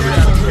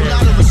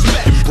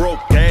 You broke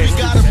gangsters.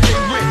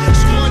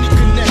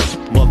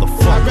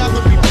 Motherfucker.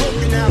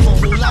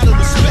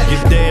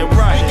 You're damn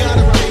right.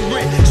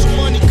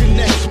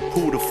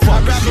 Who the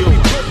fuck is you?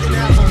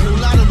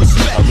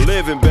 I'm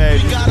living,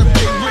 baby.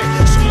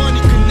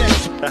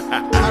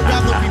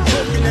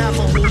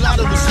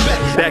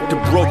 Back to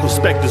broke,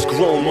 respect is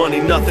grown money,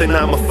 nothing,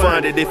 I'ma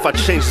find it. If I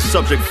change the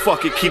subject,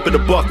 fuck it, keep it a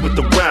buck with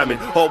the rhyming.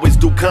 Always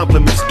do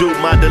compliments, dude,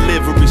 my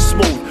delivery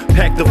smooth.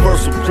 Pack the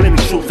verse with plenty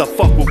truth, I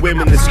fuck with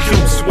women that's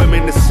cute.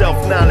 Swimming in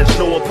self-knowledge,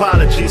 no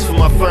apologies for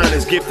my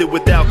finest. Gifted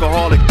with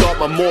alcoholic thought,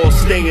 my morals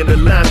stay in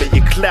alignment.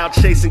 You cloud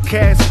chasing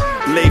cats,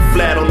 lay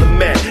flat on the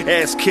mat.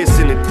 Ass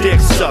kissing and dick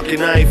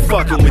sucking, I ain't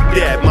fucking with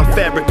that. My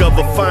fabric of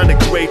a finer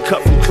grade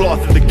cut from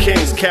cloth of the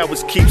kings.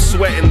 Cowards keep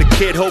sweating. The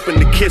kid hoping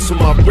to kiss with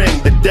my ring.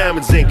 The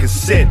diamonds ain't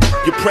consent.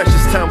 Your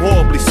precious time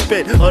horribly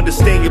spent.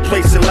 Understand your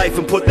place in life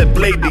and put that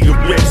blade to your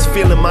wrist.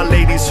 Feeling my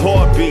lady's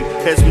heartbeat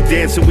as we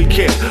dance and we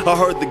kiss. I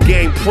heard the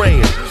game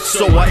praying,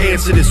 so I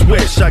answer this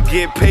wish. I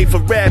get paid for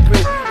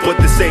rapping, but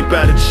this ain't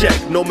about a check.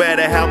 No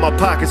matter how my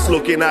pockets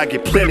looking, I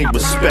get plenty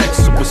respect.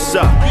 So what's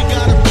up?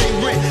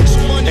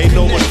 Ain't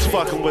nobody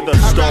fucking with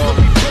us, dog.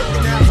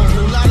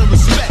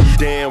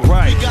 Damn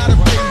right.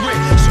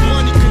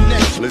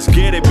 Let's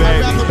get it,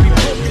 baby.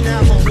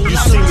 You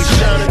see me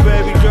shining,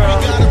 baby girl.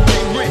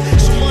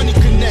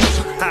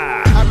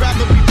 Ha.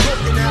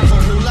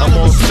 I'm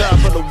on top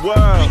of the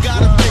world.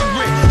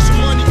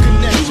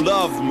 You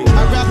love me.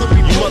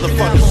 You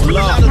motherfuckers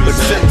love me.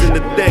 Attempting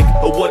to think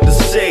of what to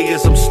say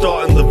as I'm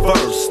starting the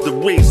verse. The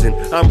reason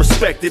I'm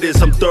respected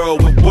is I'm thorough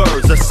with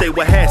words. I say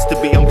what has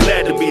to be. I'm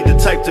glad to be the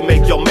type to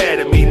make y'all mad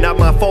at me. Not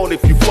my fault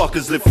if you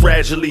fuckers live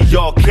fragilely.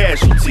 Y'all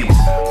casualties.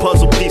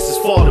 Puzzle pieces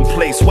fall in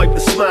place. Wipe the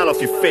smile off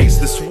your face.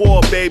 This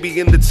war, baby,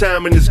 and the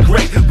timing is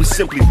great. We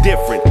simply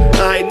different.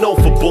 I ain't known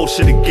for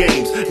bullshitted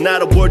games.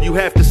 Not a word you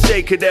have to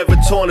say could ever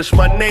tarnish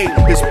my name.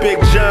 It's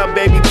Big John,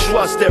 baby.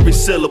 Trust every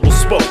syllable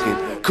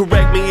spoken.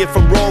 Correct me if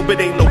I'm wrong, but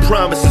ain't no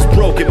promises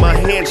broken. My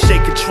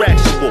handshake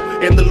contractual,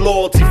 and the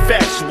loyalty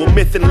factual.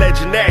 Myth and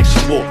legend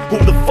actual. Who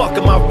the fuck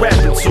am I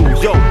rapping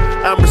to? Yo,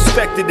 I'm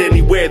respected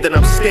anywhere that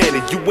I'm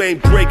standing. You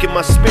ain't breaking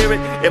my spirit,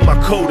 and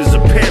my code is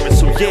apparent.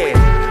 So yeah,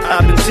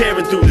 I've been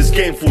tearing through this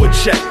game for a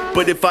check.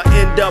 But if I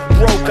end up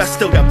broke, I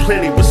still got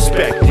plenty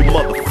respect. You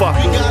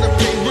motherfucker. We gotta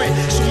pay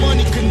rent, so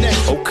money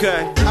connects.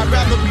 Okay. I'd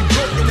rather be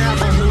broke than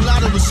have a whole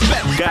lot of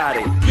respect. Got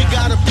it. We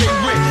gotta pay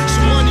rent,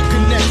 so money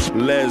connects.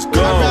 Let's go.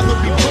 I'd rather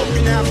be broke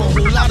than have a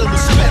whole lot of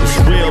respect. It's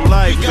real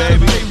life, we gotta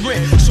baby. Pay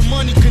rent, so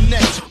money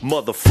connects.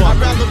 Motherfucker. I'd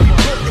rather be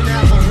broke than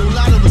have a whole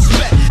lot of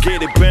respect.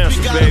 Get it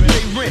bouncing, baby.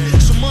 Pay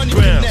rent, so money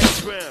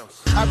connects.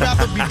 I'd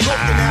rather be broke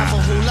than have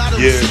a whole lot of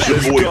Yeah, respect.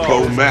 it's your boy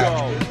Bo Mac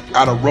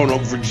out of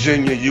Roanoke,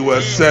 Virginia,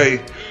 USA,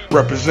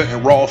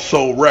 representing Raw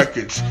Soul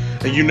Records.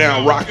 And you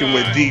now rocking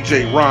with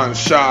DJ Ron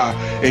Shaw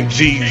and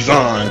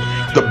G-Zon,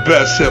 the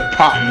best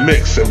hip-hop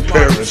mix in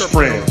Paris,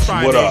 France.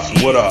 What up,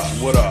 what up,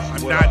 what up?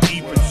 I'm not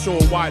even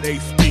sure why they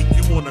speak.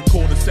 You wanna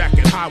call the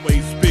second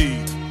highway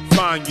speed.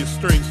 Find your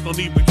strengths, don't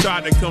even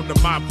try to come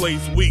to my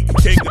place weak.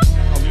 King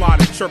a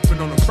lot of chirping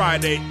on a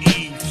Friday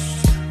Eve.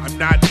 I'm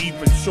not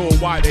even sure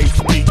why they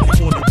speak.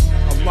 You want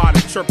a lot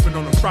of chirping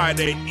on a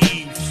Friday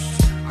Eve.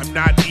 I'm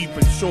not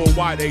even sure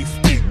why they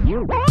speak.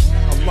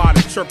 A lot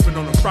of chirping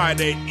on a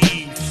Friday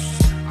Eve.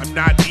 I'm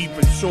not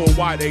even sure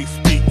why they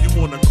speak. You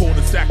wanna call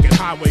the second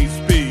highway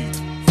speed.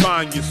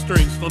 Find your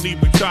strengths, don't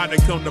even try to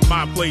come to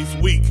my place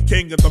weak.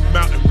 King of the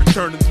mountain,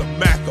 returning the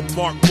Mac of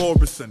Mark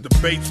Morrison.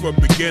 Debates were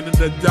beginning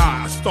to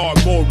die, I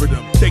start more of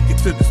them. Take it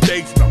to the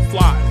stage and I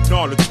fly in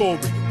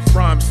auditoriums.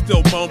 Rhymes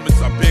still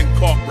moments, I've been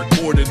caught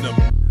recording them.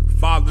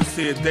 Father's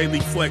here, daily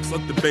flex,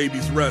 let the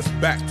babies rest.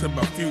 Back to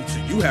my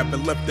future, you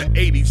haven't left the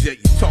 80s yet.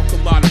 You talk a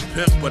lot of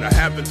pimp, but I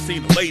haven't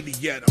seen a lady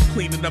yet. I'm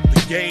cleaning up the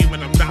game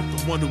and I'm not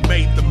the one who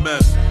made the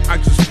mess. I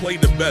just play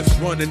the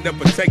best, run and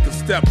never take a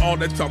step. All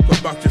that talk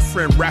about your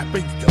friend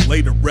rapping, you can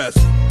lay the rest.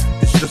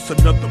 It's just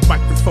another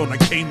microphone I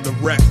came to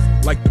wreck.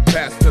 Like the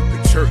pastor of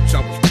the church, I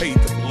was paid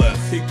to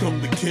bless. Here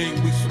come the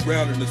king, we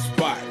surrounding the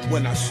spot.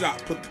 When I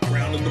shot, put the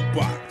crown in the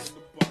box.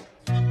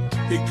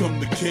 Here come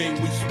the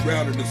king, we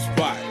surrounded the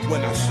spot.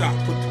 When I shot,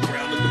 put the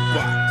crown in the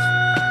box.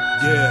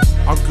 Yeah,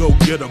 I'll go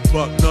get a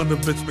buck, none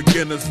of it's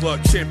beginner's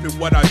luck. Champion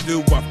what I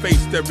do, I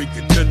faced every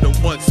contender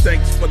once.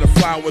 Thanks for the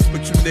flowers,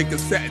 but you niggas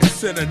sat and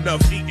said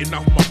enough. Eating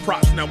off my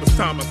props, now it's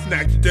time I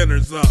snatch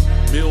dinners up.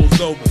 Meal's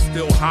over,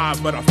 still high,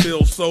 but I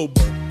feel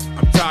sober.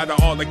 I'm tired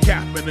of all the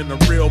capping in a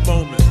real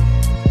moment.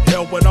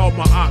 Hell with all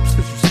my ops,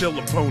 cause you still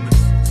opponents.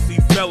 See,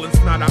 felons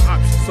not an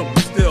option, so I'm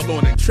still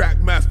on it.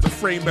 Trackmaster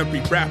frame every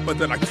rapper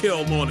that I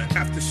kill on it.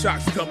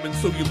 Aftershocks coming,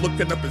 so you're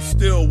looking up and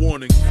still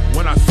warning.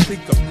 When I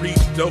speak, I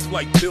breathe dope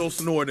like Bill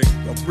snorting.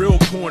 I'm real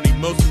corny,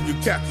 most of you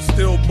cats are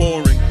still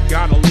boring.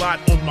 Got a lot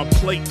on my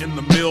plate and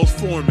the meal's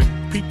forming.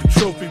 Peep the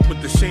trophy,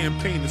 but the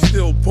champagne is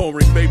still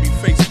pouring. Baby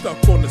face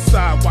stuck on the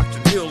side,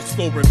 watching hills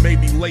scoring.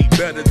 Maybe late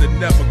better than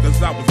never,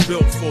 cause I was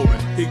built for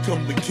it. Here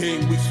come the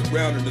king, we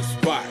surrounding the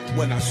spot.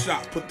 When I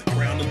shot, put the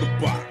crown in the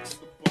box.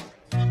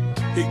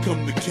 Here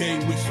come the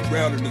king, we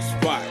surrounding the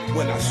spot.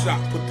 When I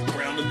shot, put the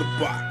crown in the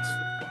box.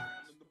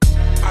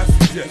 I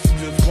suggest you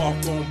just walk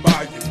on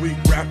by you. Weak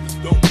rappers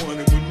don't want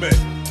it with me.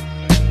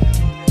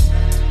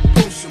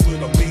 Post your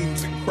little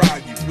memes and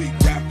cry. You weak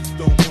rappers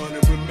don't want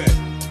it with me.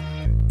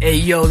 Hey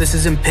yo, this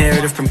is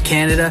Imperative from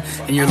Canada,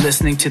 and you're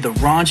listening to the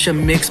Rancha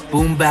Mix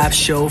Boom Bap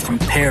Show from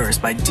Paris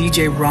by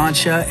DJ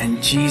Rancha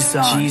and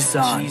G-Zon.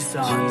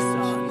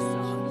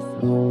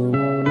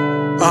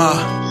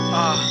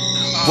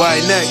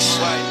 Right next.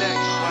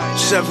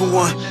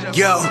 7-1,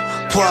 yo,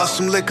 Pour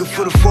some liquor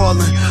for the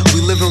fallen.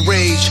 We live in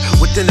rage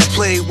within the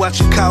play.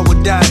 Watch a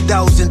coward die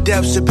 1,000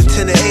 deaths at the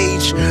tender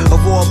age. Of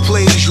all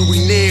plays, you we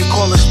near.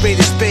 Call a spade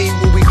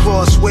when we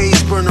cross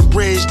ways. Burn a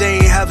bridge, they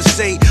ain't have a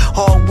say.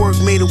 Hard work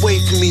made a way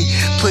for me.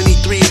 Plenty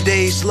 3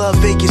 days, love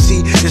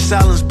vacancy. The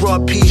silence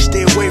brought peace,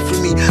 stay away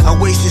from me. I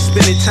wasted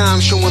spending time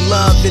showing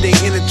love, it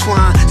ain't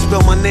intertwined.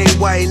 Spell my name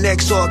white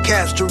next, all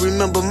caps to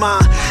remember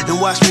mine.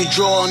 And watch me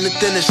draw on the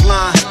thinnest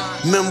line.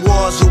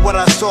 Memoirs of what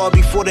I saw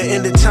before the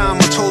end of time.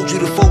 I told you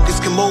the focus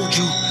can mold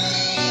you.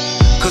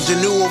 Cause the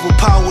new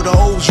overpower the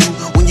old you.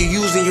 When you're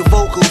using your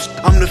vocals,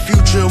 I'm the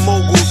future of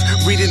moguls.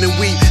 Read it and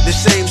weep, the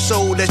same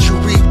soul that you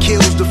reap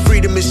kills the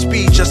freedom of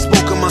speech. I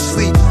spoke in my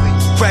sleep.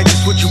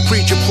 Practice what you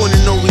preach, a point of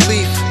no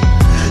relief.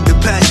 The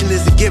passion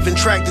is a given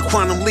track, the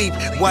quantum leap.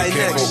 Why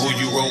careful who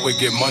you roll with,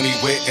 get money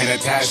with, and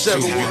attached to.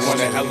 You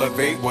wanna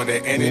elevate, well the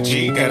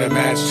energy gotta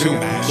match too.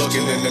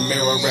 Looking in the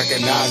mirror,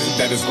 recognizing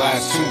that it's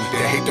last two.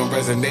 They hate to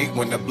resonate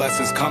when the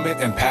blessings coming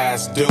and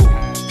pass due.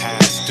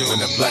 When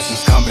the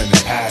blessings coming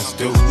and pass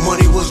due.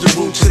 Money was the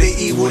root to the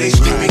evil, they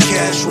screaming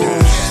cash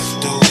rules.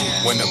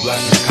 When the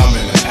blessings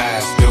coming and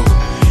pass due.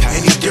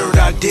 Any dirt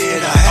I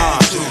did, I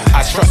had to.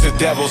 I trusted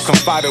devils,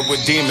 confided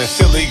with demons,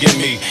 silly in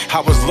me.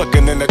 I was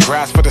looking in the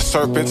grass for the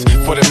serpents,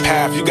 for the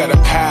path. You gotta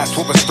pass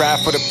what was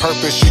strapped for the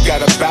purpose. You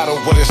gotta battle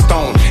with a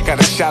stone.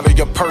 Gotta shadow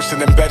your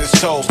person, embedded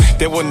souls.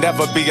 There will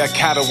never be a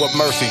cattle of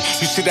mercy.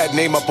 You see that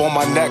name up on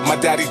my neck, my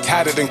daddy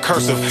tatted in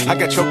cursive. I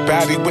got your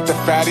baddie with the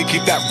fatty,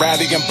 keep that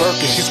ratty and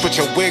Birkin. She switch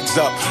her wigs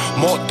up,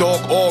 more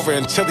dog aura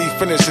until he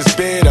finishes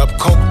bid up.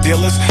 Coke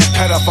dealers,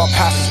 cut off our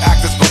pastors,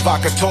 actors,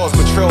 provocateurs.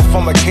 Betrayal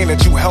from a king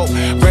that you help,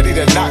 ready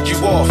to knock you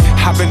off.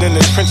 I've been in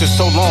the trenches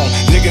so long,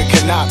 nigga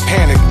cannot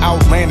panic.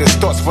 Outlandish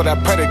thoughts for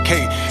that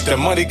predicate. The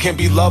money can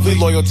be lovely,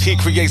 loyalty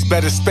creates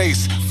better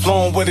space.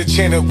 Flowing with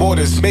enchanted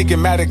waters,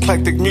 making mad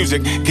eclectic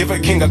music. Give a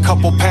king a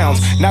couple pounds,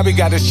 now we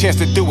got a chance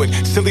to do it.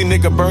 Silly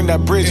nigga burned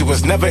that bridge, it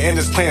was never in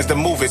his plans to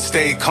move it.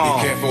 Stay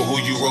calm. Be careful who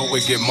you roll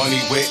with, get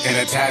money with, and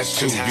attached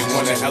to. You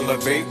wanna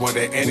elevate, well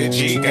the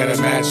energy gotta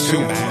match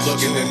too.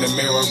 Looking in the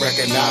mirror,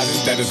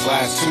 recognizing that it's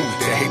last two.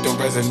 They hate to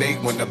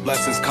resonate when the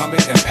blessings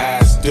coming and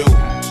pass due.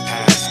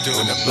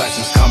 When the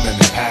blessings coming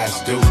and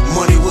pass due.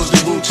 Money was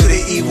the root to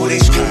the evil, they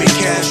screaming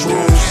cash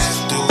rules.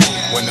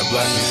 When the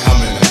blessings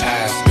coming and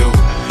pass due.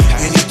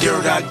 Any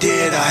dirt I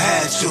did, I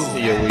had to.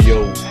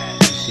 Yo,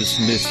 this is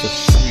Mr.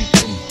 Sweet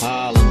from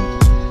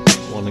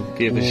Holland. Wanna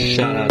give a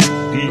shout out to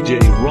DJ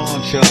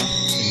Ronsha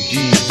and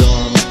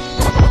G-Zon,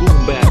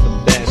 Boom Bap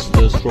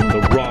ambassadors from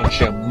the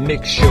Ronsha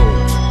Mix Show.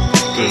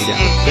 Straight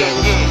out of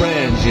Paris,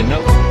 France, you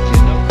know.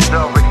 You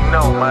already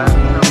know,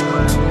 man.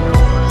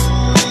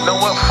 Know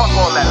what? Fuck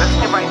all that. Let's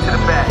get right to the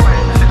back.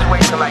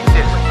 Situation like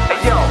this.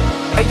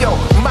 Hey yo,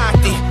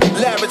 Maki,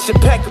 lavish,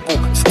 impeccable,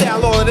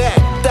 style, all of that.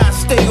 I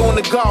stay on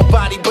the guard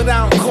body, but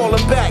I don't call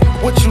him back.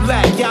 What you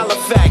lack, y'all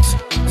are facts.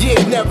 Yeah,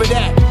 never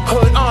that.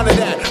 Hood honor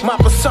that. My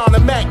persona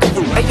Mac.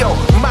 Hey yo,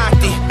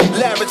 Maki,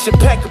 lavish,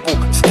 impeccable,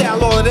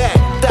 style, all of that.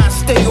 I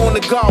stay on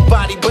the guard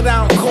body, but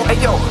I don't call.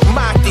 Hey yo,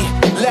 Maki,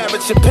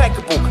 lavish,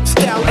 impeccable,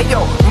 style. Hey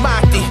yo,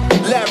 Maki,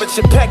 lavish,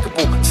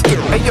 impeccable,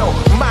 still. Hey yo,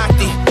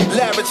 Maki,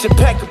 lavish,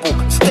 impeccable,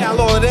 style,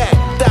 all of that.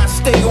 I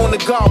stay on the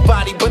guard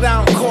body, but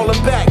I don't call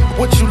him back.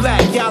 What you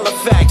lack, y'all are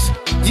facts.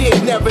 Yeah,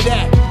 never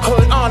that.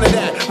 Hood honor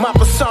that. My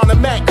persona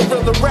Mac,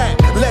 gorilla rap.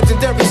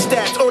 Legendary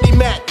stats, Odie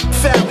Mac.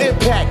 Foul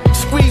impact.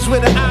 Squeeze where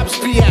the ops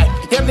be at.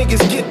 Y'all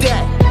niggas get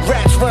that.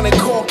 Rats running,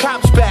 call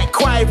cops back.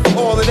 Quiet for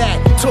all of that.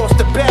 Toss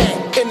the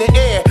bag in the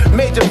air.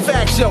 Major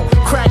facts, yo.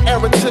 Crack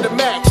error to the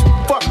max.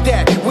 Fuck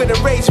that. Where the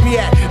raise me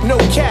at? No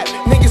cap.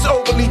 Niggas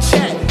overly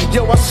chat.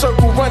 Yo, I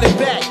circle running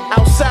back.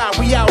 Outside,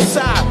 we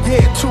outside.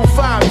 Yeah,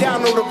 2-5. Y'all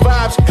know the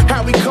vibes.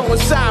 How we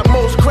coincide.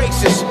 Most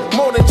gracious.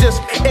 More than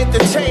just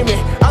entertainment.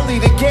 I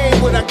lead the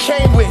game what I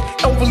came with.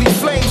 Overly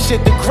flame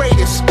shit, the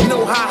greatest.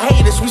 No high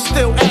haters, we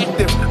still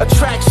active.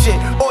 Attract shit,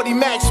 Audi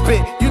Max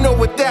spit. You know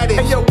what that is.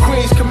 Hey yo,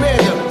 Queen's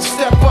Commander,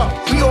 step up.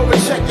 We over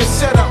check your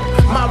setup.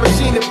 My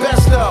machine the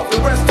best of. The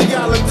rest of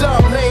y'all are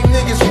dumb. Lame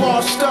niggas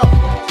washed up.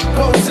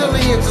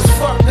 Bozillions is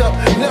fucked up.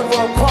 Never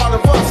a part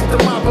of us. The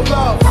my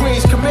beloved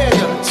Queen's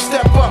Commander,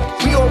 step up.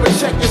 We over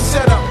check your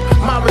setup.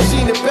 My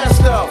machine the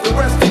best of. The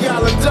rest of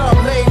y'all are dumb.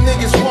 Lame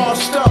niggas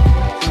washed up.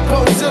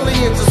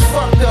 Bozillions is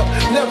fucked up,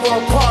 never a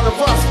part of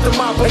us, the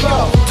my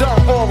beloved.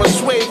 Dumb aura,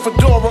 suede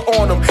fedora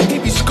on him, he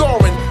be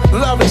scoring.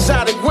 Love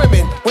exotic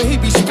women, when he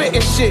be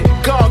spitting shit,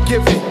 God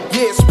given.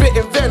 Yeah,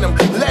 spitting venom,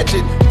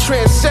 legend,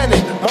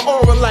 transcendent. My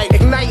aura light,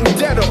 igniting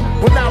denim.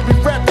 When I be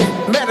repping,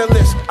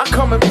 medalist, I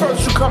come in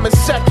first, you come in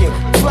second.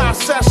 Fly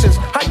sessions,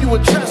 how you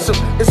address them?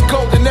 It's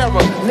golden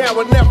era, now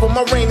or never,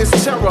 my reign is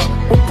terror.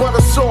 With butter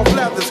soft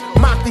leathers,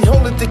 Motley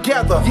hold it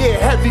together. Yeah,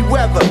 heavy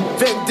weather,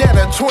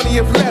 vendetta,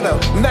 20th letter.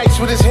 Nice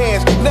with his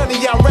hands, none of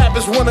y'all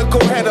rappers wanna go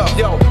head up.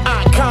 Yo,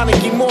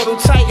 iconic, immortal,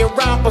 titan,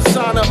 rhyme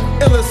persona.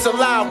 Illest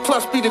alive,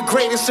 plus be the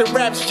greatest in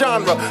rap's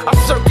genre. I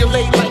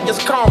circulate like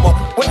it's karma,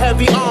 with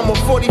heavy armor,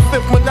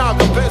 45th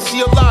Monaga,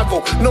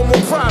 Balenciaga, no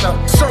more Prada.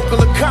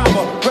 Circle of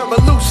comma,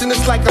 revolution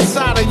is like a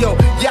saga, yo.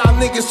 Y'all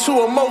niggas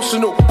too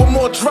emotional, with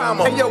more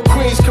drama. Hey yo,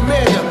 Queen's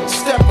Commander,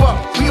 step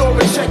up, we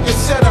overcheck your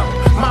setup.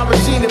 My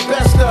regime the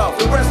best of,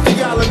 the rest of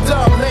y'all are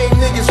dumb. Lame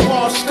niggas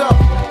washed up,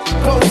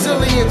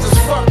 Bozillions is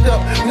fucked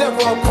up.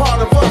 Never a part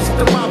of us,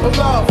 the my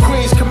beloved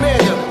Queen's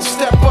Commander,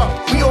 step up,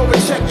 we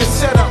overcheck your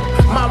setup.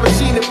 My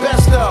regime the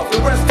best of, the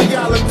rest of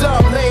y'all are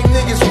dumb. Lame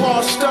niggas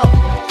washed up,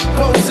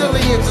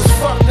 Bozillions is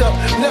fucked up.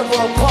 Never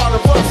a part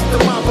of us, the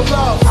my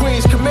beloved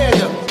Queen's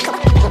Commander.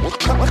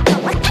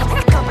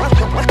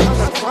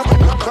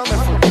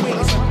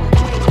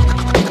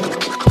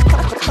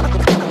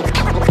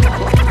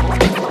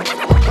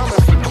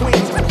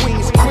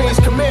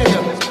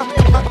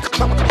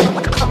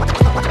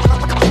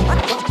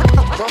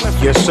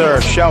 Yes, sir.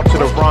 Shout to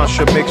the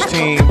Ransha Mix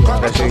team.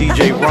 That's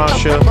DJ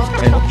Ransha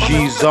and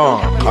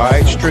G-Zon.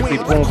 Alright, strictly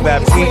boom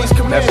bap beat.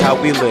 That's how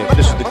we live.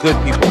 This is the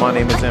good people. My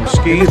name is M.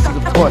 Ski. This is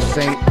the boss,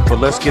 Saint. But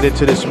let's get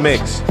into this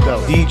mix.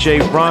 DJ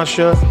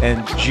Ransha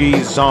and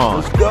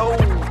G-Zon. Let's go.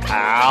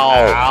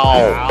 Ow.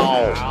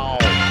 Ow. Ow.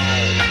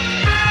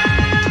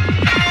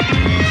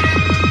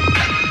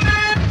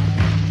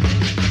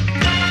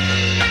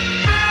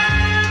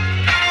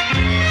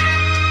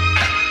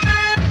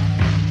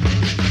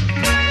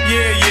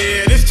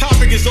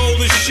 Is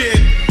old as shit,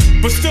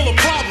 but still a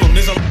problem.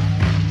 There's a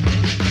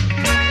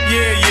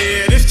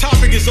this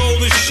topic is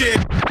old as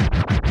shit.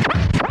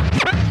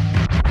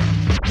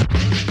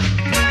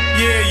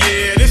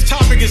 This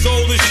topic is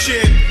old as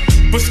shit,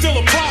 but still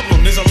a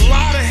problem. There's a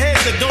lot of heads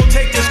that don't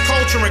take this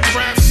culture and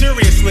craft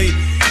seriously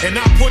and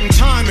not putting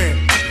time in,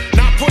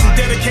 not putting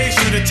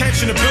dedication and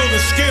attention to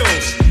building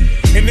skills.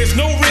 And there's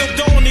no real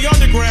dough in the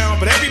underground,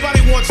 but everybody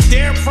wants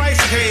their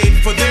price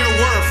paid for their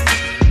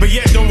worth, but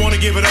yet don't want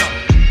to give it up.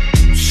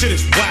 Shit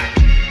is whack.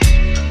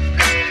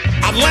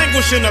 I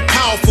languish in a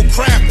powerful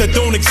craft that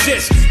don't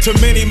exist to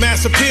many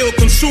mass appeal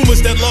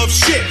consumers that love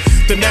shit.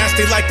 The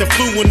nasty like the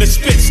flu and the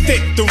spit stick,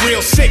 the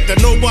real sick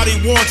that nobody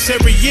wants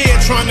every year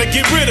trying to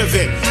get rid of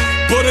it.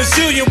 But a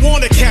zillion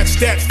wanna catch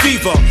that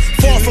fever.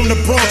 Far from the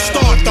Bronx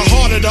start, the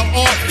heart of the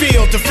art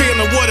field. The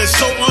feeling what is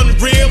so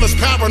unreal is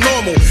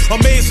paranormal. A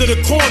maze of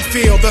the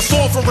cornfield that's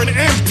offering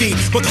empty,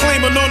 but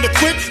claiming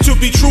unequipped to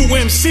be true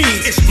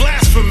MCs. It's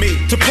blasphemy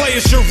to play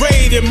a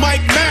charade and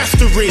mic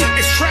mastery.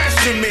 It's trash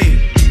to me.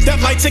 That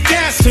lights a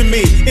gas to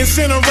me,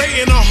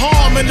 incinerating a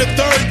harm in the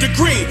third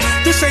degree.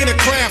 This ain't a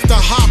craft to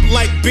hop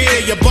like beer.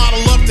 You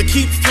bottle up to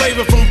keep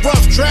flavor from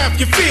rough draft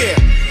your fear.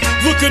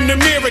 Look in the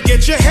mirror,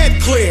 get your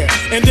head clear,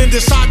 and then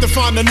decide to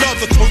find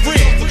another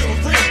career.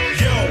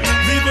 Yo,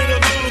 leave it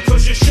alone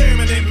cause you're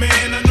shaming it,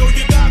 man. I know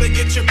you gotta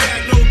get your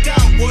bag, no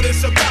doubt what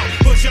it's about.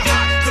 But you're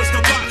hot cause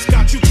the box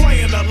got you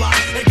playing a lot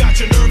and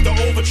got your nerve to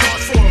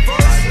overcharge for a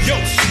verse. Yo,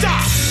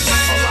 stop!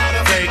 A lot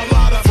of fake, a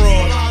lot of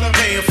fraud, a lot of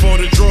paying for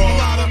the draw,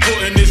 a lot of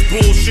putting this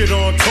bullshit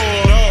on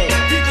tour. Oh,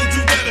 people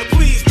do better,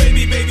 please,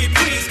 baby,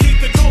 please keep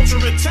the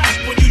culture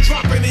intact when you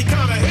drop any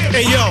kind of hip.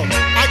 Hey yo,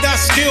 I got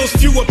skills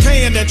few are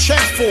paying their check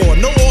for.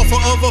 No offer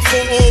of a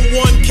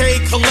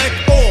 401k collect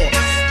or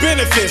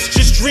benefits,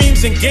 just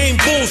dreams and game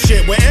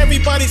bullshit where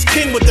everybody's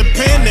king with the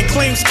pen and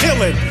claims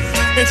killing.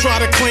 And try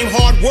to claim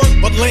hard work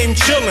but lame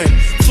chillin',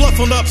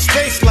 fluffing up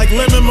space like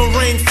lemon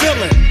meringue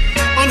filling.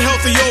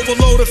 Unhealthy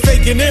overload of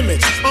faking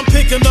image. I'm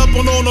picking up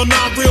on a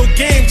non-real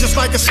game just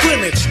like a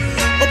scrimmage.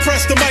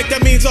 Oppress the mic,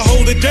 that means I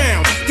hold it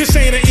down. This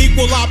ain't an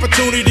equal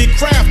opportunity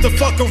craft to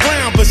fuck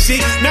around. But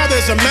see, now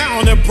there's a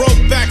mountain of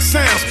broke back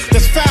sounds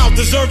that's foul,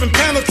 deserving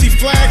penalty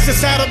flags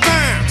that's out of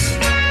bounds.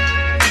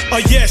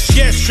 Yes,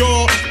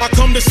 y'all. I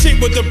come to sit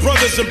with the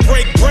brothers and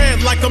break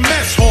bread like a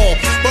mess hall.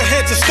 But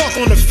heads are stuck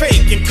on the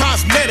fake and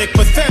cosmetic,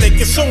 pathetic.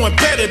 It's so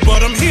embedded,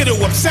 but I'm here to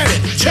upset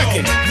it. Check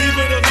it. Leave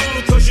it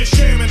alone cause you're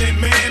shaming it,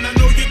 man. I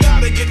know you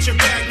gotta get your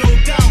bag, no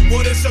doubt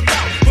what it's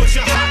about. But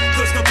you're hot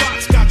cause the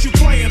box got you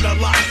playing a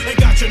lot and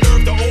got your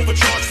nerve to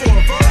overcharge for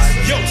a verse.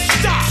 Yo,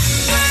 stop!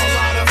 A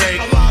lot of fake,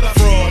 a lot of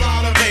fraud, a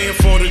lot of paying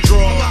for the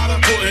draw, a lot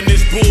of putting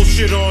this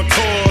bullshit on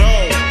tour.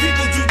 Oh,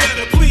 people do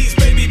better, please,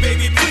 baby,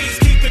 please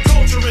keep the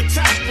culture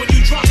intact when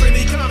you drop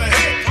any kind of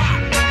hip hop.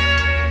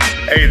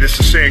 Hey, this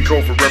is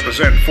Sankofa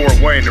representing Fort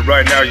Wayne, and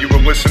right now you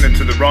were listening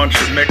to the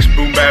Ransha Mix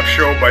Boom Bap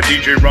Show by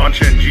DJ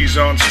Ransha and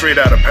G-Zon straight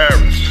out of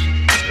Paris.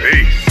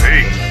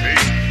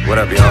 Peace. What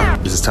up, y'all?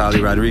 This is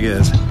Tali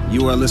Rodriguez.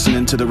 You are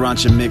listening to the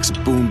Ransha Mix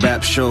Boom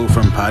Bap Show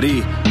from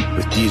Paris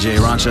with DJ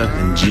Ransha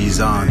and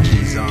G-Zon.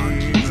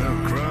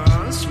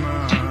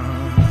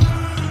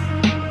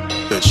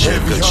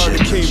 Heavy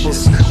hearted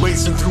cables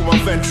lacing through my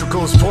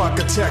ventricles, block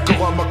a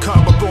tackle on my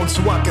collarbone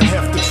so I can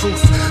have the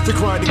truth. The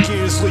grinding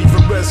gears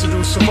leaving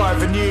residue,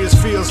 surviving years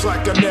feels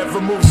like I never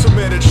moved.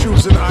 Cemented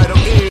shoes and idle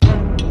ears.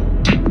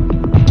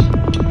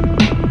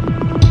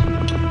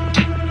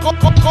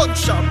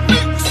 Gunshot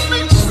mix.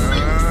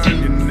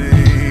 Sign your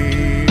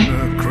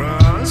name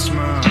across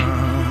my.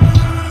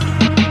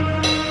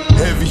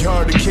 Heavy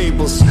hearted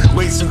cables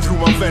lacing through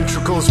my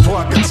ventricles,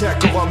 block a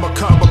tackle on my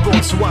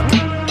collarbone so I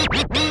can.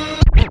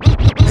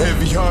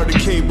 Heavy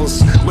hearted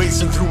cables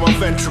lacing through my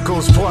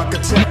ventricles, block a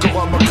tackle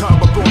on my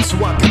collarbone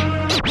so I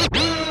can.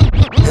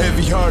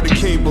 Heavy hearted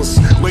cables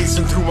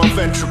lacing through my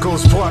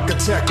ventricles, block a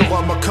tackle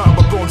on my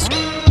collarbones.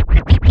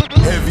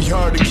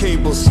 Heavy-hearted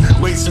cables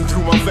racing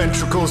through my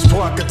ventricles,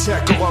 block a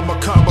tackle on my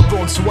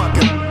collarbone so I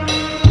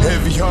can.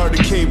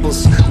 Heavy-hearted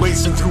cables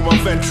racing through my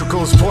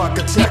ventricles, block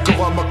a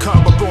tackle on my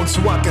collarbone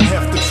so I can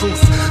have the truth.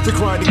 The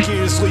grinding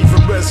gears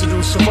leaving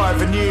residue,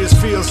 surviving years.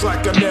 Feels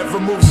like I never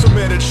moved,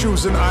 cemented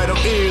shoes and idle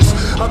ears.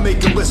 I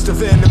make a list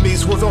of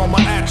enemies with all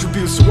my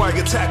attributes, so I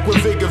attack with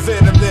vigor,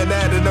 venom, then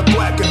add in a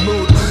blackened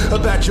mood. A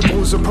batch of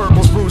blues and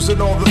purples,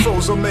 bruising all the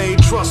foes I made.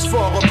 Trust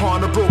fall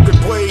upon a broken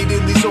blade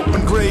in these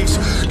open graves.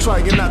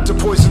 Trying not to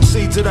poison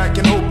seeds that I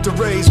can hope to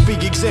raise.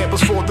 Big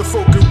examples for the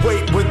folk who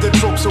wait when the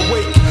tropes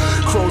awake.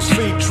 Crow's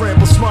feet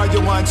trample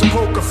smile lines, a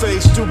poker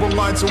face, dual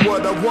lines of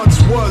what I once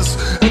was.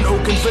 An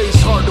oaken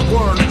face, hard to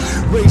learn.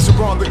 Razor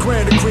on the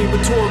grand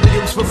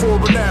crematoriums, before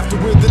and after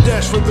with the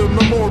dash for the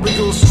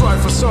memorials.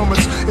 Strive for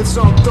summits, and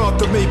some thought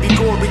that maybe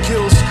glory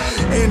kills.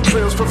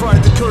 Entrails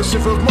provide the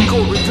cursive of my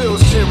gory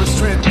pills. Terrorist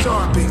Trent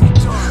Darby,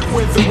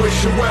 with the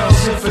wish of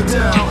wells,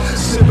 infidel.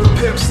 Sipping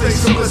pimps, they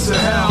solicit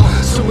how.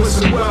 So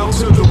listen well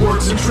to the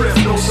words and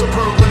drift. No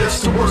superlatives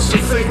to worse than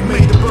fate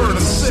made to burn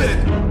and sit.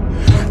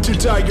 To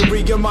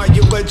diarrhea, my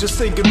alleges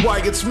thinking why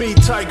it's me.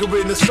 Tiger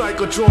in the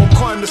cyclodrome,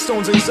 climb the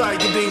stones,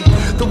 anxiety.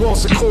 The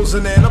walls are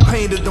closing and I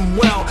painted them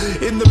well.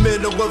 In the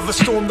middle of a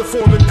storm, the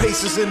foreman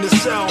paces in the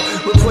cell,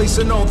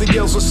 replacing all the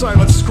yells with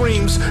silent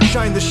screams.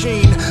 Shine the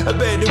sheen, a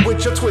bed in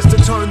which I twist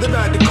and turn, then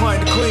I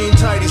decline to clean.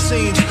 Tidy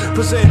scenes,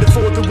 presented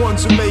for the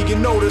ones who may get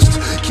noticed.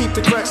 Keep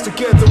the cracks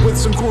together with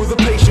some glue, the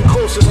patient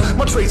closest.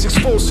 My trade's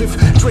explosive,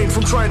 drained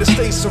from trying to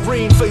stay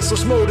serene.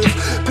 Faceless motive,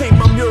 paint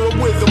my mural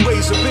with a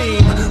laser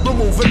beam.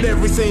 Removing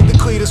everything, the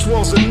cleanest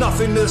walls of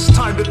nothingness.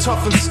 Time to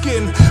toughen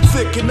skin,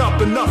 thicken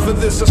up, enough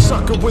of this. A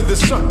sucker with a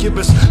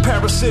succubus,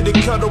 parasitic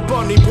cuddle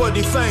bunny,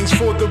 bloody fangs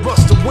for the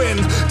rust to win.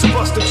 To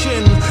bust a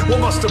chin, what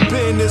must have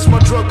been is my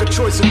drug of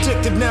choice.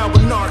 Addicted now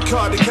with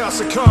narcotic,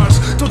 house of cards.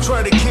 Don't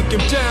try to kick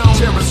him down.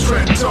 Terrorist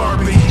Trent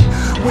Darby,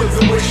 with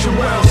the wish of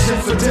wells,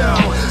 infidel.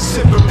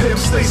 Sipping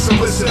pimps, they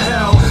solicit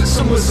hell.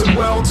 Some listen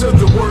well to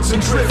the words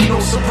and drift. No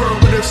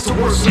superlatives to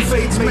worse than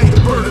fates made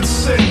the burden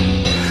sit.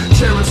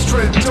 Terrence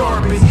Trent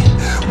Darby,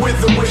 with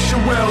the wish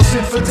of wells,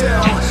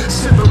 infidel.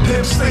 Sipping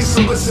pimps, they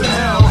solicit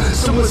hell.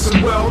 Some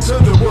listen well to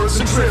the words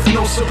and drift.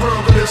 No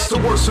superlatives to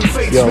worse than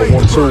fates made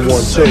the burden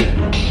sit. 1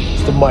 2 1 2.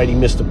 It's the mighty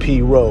Mr.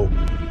 P. Rowe,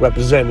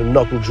 representing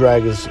Knuckle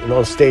Draggers and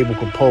Unstable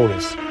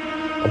Components.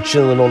 I'm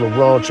chilling on the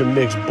Rancher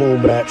Mix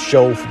Boom Bap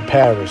show from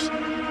Paris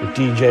with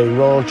DJ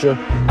Rancher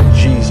and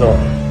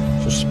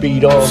G-Zone. So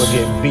speed on or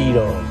get beat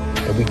on,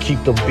 and we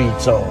keep them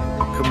beats on.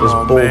 It's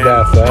Boom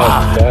Bap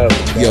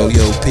forever. Yo,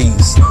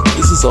 peace.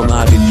 This is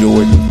Olave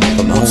Jordan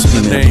from the Home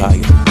Team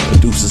Empire,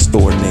 producer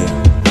store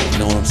now. You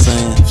know what I'm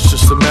saying? It's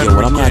just a matter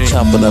when I'm not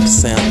chopping up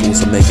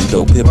samples or making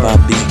dope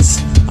hip-hop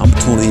beats, I'm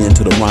tuning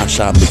into the Ron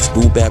Shaw Mix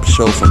Boom Bap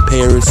show from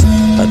Paris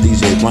by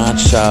DJ Ron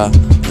Shaw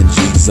and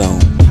G-Zone.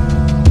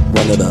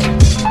 Run it up.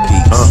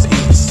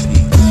 Peace.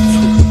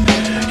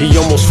 He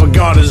almost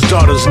forgot his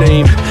daughter's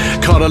name.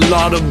 Caught a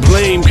lot of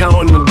blame,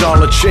 counting the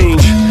dollar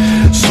change.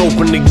 Just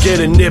hoping to get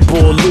a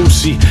nipple or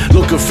Lucy.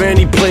 Looking for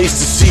any place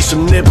to see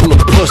some nipple or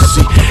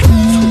pussy.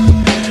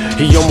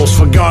 He almost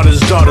forgot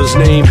his daughter's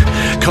name.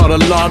 Caught a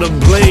lot of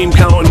blame,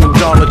 counting the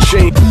dollar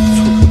change.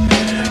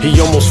 He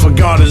almost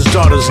forgot his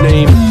daughter's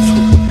name.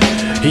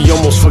 He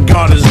almost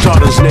forgot his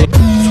daughter's name.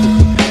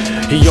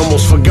 He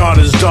almost forgot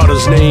his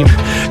daughter's name.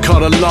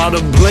 Caught a lot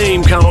of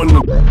blame, counting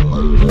the...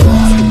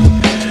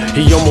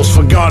 He almost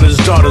forgot his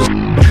daughter's.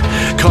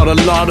 Caught a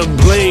lot of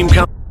blame,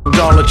 counting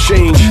dollar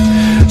change.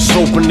 Just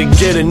hoping to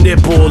get a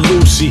nipple or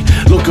Lucy.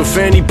 Looking for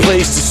any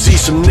place to see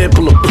some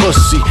nipple or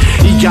pussy.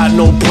 He got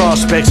no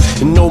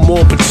prospects and no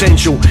more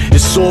potential.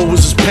 His sword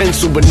was his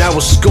pencil, but now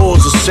his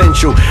score's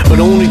essential. But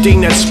the only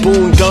thing that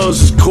spoon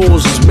does is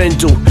cause his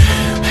mental.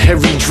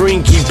 Every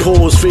drink he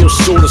pours feels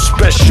sorta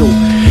special.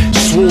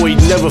 Swore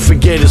he'd never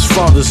forget his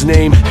father's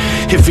name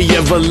if he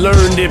ever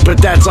learned it,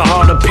 but that's a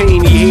harder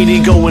pain. He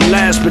hated going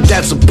last, but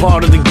that's a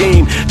part of the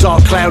game.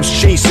 Dark clouds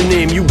chasing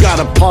him, you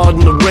gotta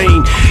pardon the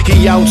rain.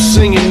 He out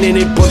singing in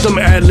it, but them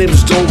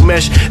ad-libs don't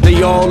mesh.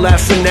 They all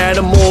laughing at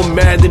him, all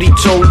mad that he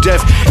tone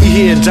deaf. He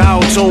hear a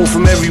dial tone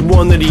from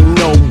everyone that he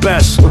know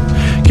best.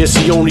 Guess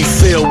he only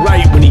feel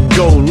right when he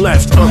go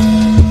left.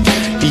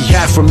 He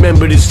half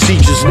remembered his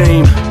teacher's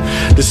name,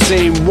 the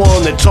same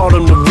one that taught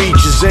him to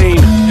reach his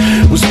aim.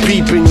 Was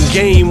peeping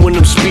game when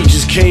them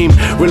speeches came,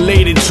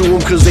 related to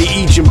him cause they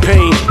each in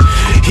pain.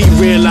 He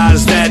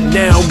realized that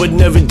now but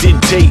never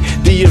did take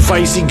the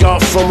advice he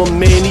got from a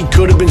man. He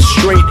could have been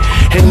straight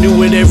and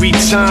knew it every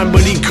time,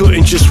 but he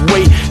couldn't just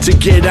wait to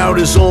get out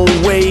his own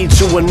way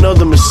to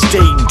another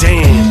mistake.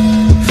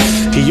 Damn.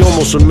 He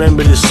almost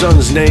remembered his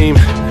son's name,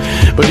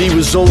 but he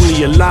was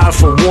only alive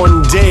for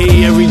one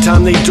day. Every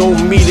time they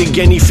don't meet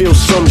again, he feels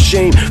some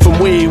shame. From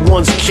where he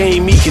once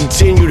came, he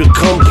continued to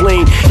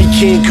complain. He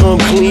can't come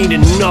clean,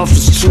 enough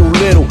is too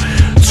little.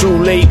 Too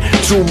late,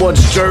 too much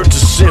dirt to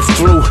sift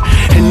through,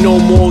 and no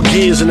more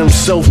gears in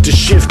himself to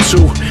shift to.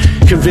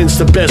 Convinced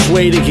the best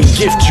way they can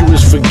gift you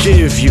is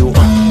forgive you.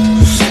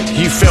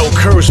 He felt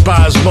cursed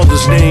by his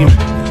mother's name.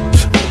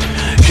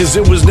 cause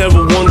it was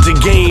never one to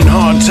gain.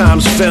 Hard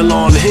times fell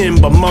on him,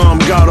 but mom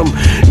got him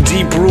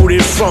deep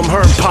rooted from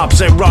her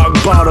pops at rock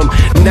bottom.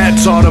 And that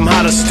taught him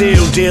how to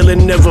steal, deal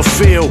and never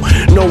fail.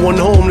 No one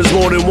home, there's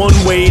more than one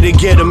way to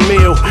get a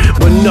meal.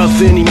 But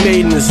nothing he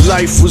made in his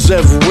life was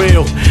ever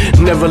real.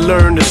 Never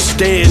learned to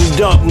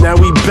stand up, now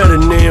he better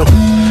kneel.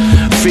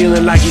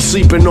 Feeling like he's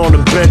sleeping on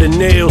a bed of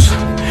nails.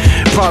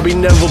 Probably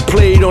never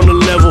played on a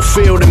level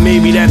field, and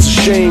maybe that's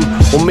a shame,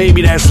 or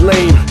maybe that's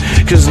lame.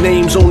 Cause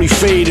names only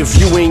fade if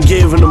you ain't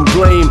giving them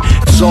blame.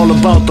 It's all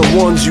about the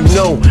ones you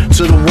know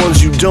to the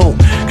ones you don't.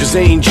 Cause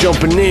they ain't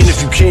jumping in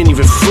if you can't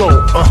even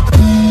float.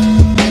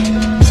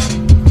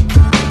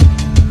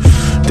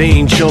 They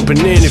ain't jumping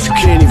in if you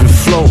can't even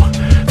float.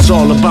 It's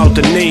all about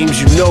the names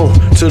you know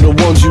to the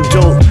ones you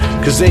don't.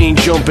 Cause they ain't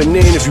jumping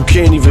in if you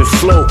can't even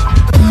float.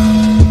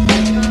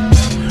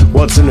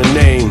 What's in the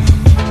name?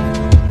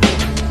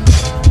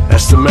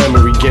 That's the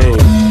memory game.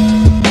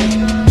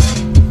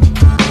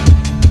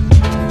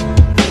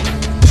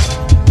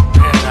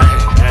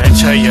 Man, I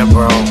tell you,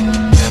 bro,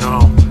 you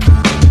know,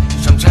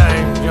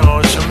 sometimes, you know,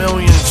 it's a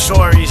million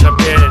stories up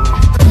there,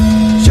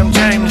 and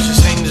sometimes the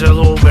things are a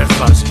little bit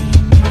fuzzy, you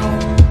know.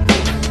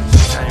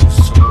 Sometimes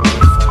it's a little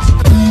bit fuzzy,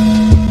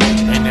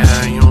 and,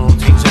 you know,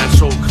 things aren't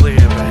so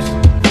clear, but...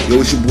 Yo,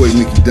 it's your boy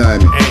Nicky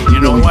Diamond. Hey, you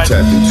know what?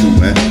 Tapped into,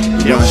 man.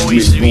 The Ron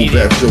Mix Boom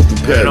Bap Show from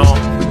Paris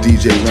with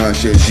DJ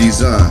Ransha and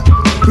G-Zon.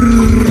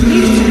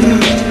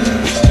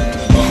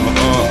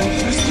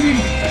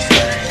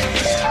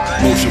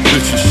 Motion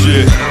picture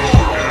shit.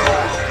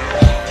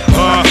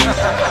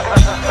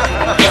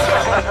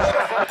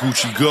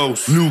 Gucci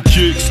Ghost. New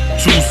kicks,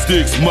 2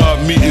 sticks, mob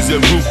meetings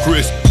at Roof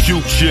Chris.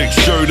 Cute chick,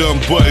 shirt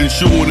unbuttoned,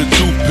 shoe on a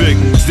toothpick.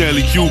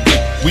 Stanley Kubrick.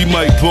 We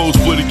might pose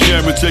for the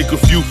camera, take a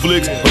few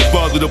flicks. Her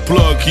father the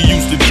plug, he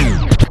used to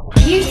do.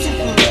 Beautiful.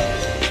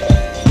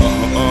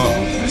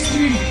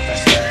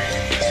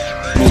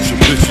 Motion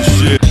picture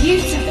shit.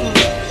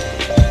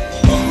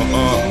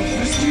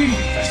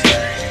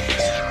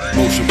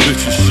 Motion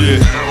picture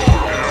shit.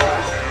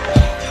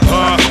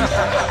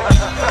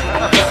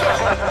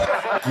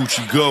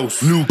 Gucci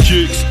Ghost. New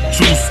kicks,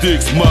 2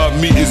 sticks, mob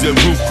meetings at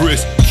Roof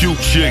Chris. Cute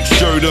chick,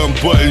 shirt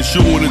unbuttoned, shoe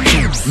on a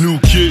tooth. New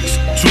kicks,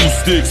 2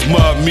 sticks,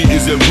 mob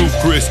meetings at Roof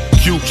Chris.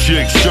 Cute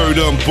chick, shirt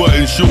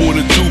unbuttoned, shoe on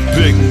a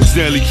toothpick.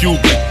 Stanley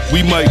Kubrick.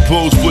 We might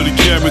pose for the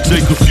camera,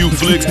 take a few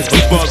flicks. Her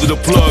father the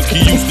plug, he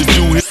used to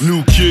do his.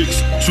 New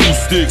kicks, 2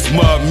 sticks,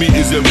 mob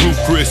meetings at Roof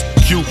Chris.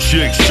 Cute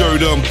chick,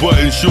 shirt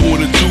unbuttoned, shoe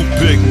on a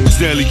toothpick.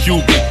 Stanley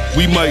Kubrick.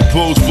 We might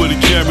pose for the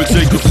camera,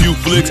 take a few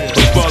flicks.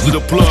 Her father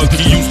the plug,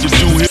 he used to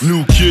do his.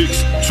 New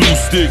kicks, 2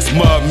 sticks,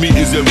 mob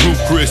meetings at Roof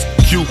Chris.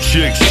 Cute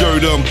chick,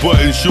 shirt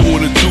unbuttoned, shoe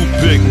on a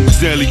toothpick.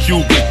 Stanley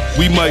Kubrick.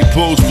 We might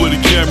pose for the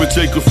camera,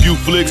 take a few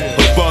flicks.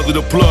 Her father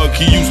the plug,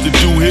 he used to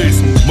do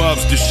his.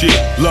 Mobster shit,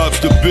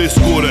 lobster bisque,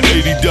 order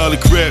 $80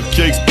 crab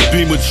cakes.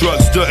 Beamer truck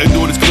stunting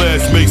on his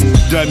classmates.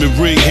 Diamond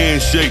ring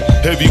handshake,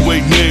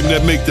 heavyweight name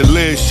that make the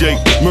land shake.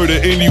 Murder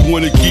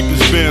anyone to keep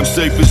his fam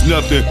safe is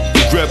nothing.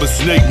 Grab a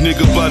snake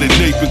nigga by the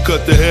nape and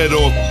cut the head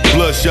off.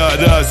 Bloodshot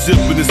eyes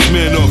zipping this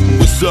man off.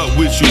 What's up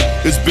with you?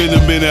 It's been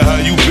a minute, how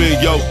you been,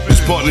 yo?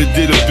 His partner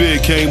did a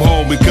bid, came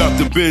home and copped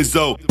the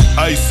Benzo.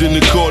 Ice in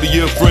the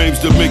Cartier frames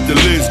to make the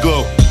lens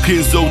glow.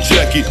 Kenzo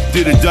jacket,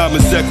 did a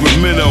diamond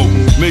Sacramento.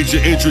 Major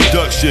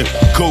introduction,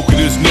 coke in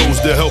his nose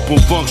to help him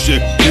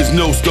function. His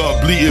nose start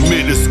bleeding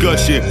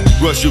mid-discussion.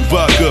 Russian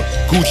vodka,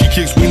 Gucci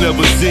kicks, we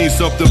never seen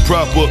something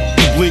proper.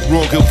 You blink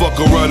wrong and fuck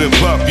around and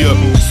pop ya.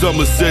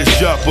 Somerset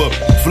shopper,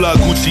 fly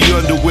Gucci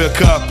underwear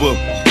copper.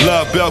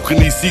 Live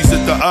balcony seats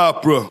at the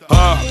opera.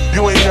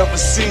 You ain't never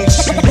seen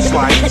shoes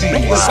like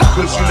these,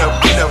 cause you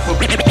never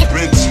been to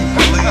Belize.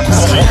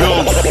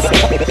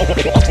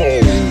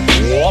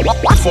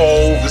 For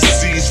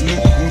overseas, new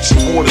Gucci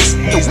order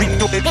sneeze.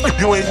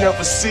 You ain't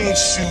never seen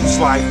shoes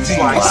like these,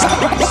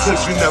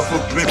 cause you never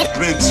been to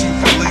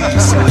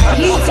Belize.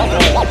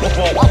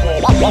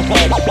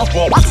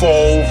 For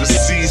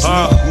overseas,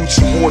 new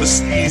Gucci order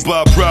sneeze.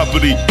 Buy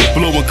property,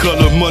 blowing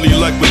color money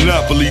like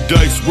Monopoly,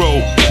 dice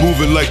roll.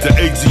 Moving like the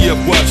ATF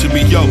watching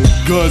me, yo.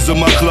 Guns in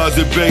my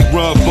closet, bank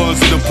run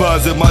funds and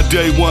deposit. My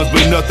day ones,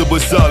 but nothing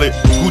but solid.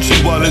 Gucci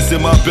wallets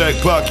in my back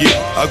pocket.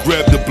 I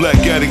grab the black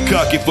at and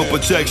cock it for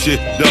protection.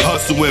 The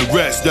hustle and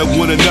rats that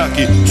wanna knock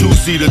it.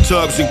 2-seater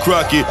Tubbs and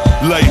Crockett.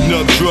 Lighting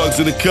up drugs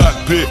in the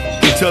cockpit.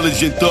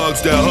 Intelligent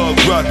thugs that hug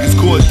rockets,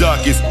 court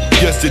dockets.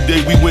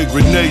 Yesterday we went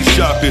grenade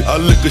shopping. I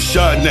lick a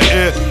shot in the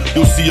air,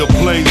 you'll see a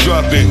plane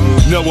dropping.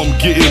 Now I'm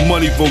getting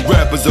money from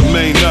rappers, a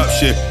main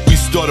option. We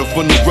started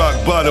from the rock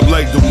bottom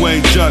like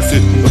Dwayne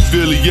Johnson.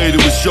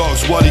 Affiliated with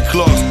Sharks, Waddy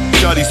Clarks,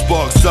 Shotty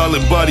Sparks,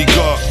 Solid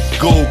Bodyguard.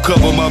 Gold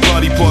cover my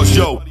body parts,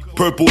 yo.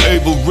 Purple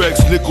Ava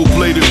Rex, nickel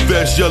plated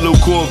vest, yellow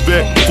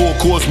Corvette,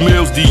 4-course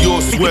meals, Dior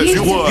sweats.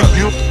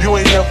 You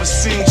ain't never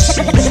seen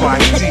shoes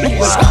like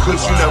these,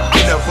 cause you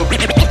never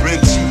been to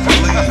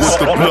Belize. What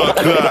the blood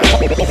clot?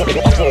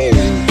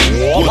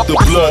 What the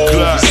blood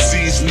clot?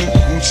 Overseas, new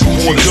Gucci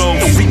order.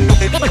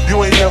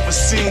 You ain't never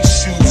seen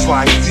shoes shoes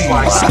like these.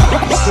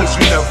 Because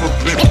you never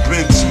been to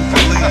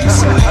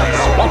Belize.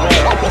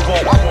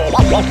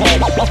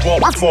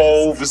 For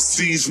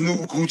overseas, new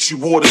Gucci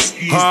water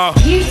skis.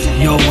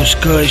 Yo, what's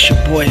good? It's your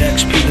boy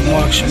XP the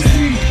Marksman,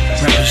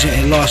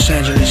 representing Los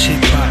Angeles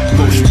hip hop.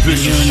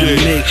 You're in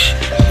the mix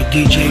with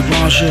DJ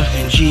Ranja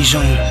and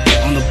G-Zone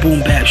on the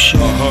Boom Bap Show.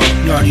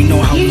 You already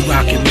know how we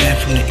rock it, man.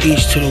 From the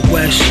east to the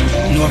west,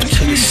 north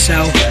to the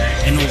south,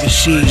 and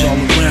overseas all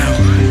around.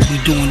 We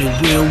doing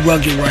it real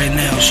rugged right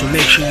now, so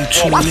make sure you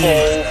tune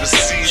in.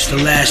 It's the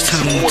last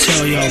time I'm gonna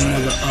tell y'all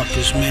mother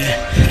uppers, man.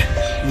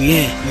 We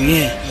in.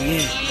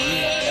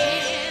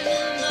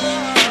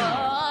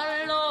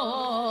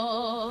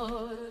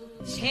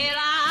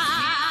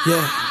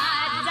 Yeah.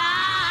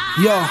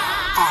 Yo.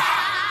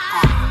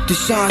 The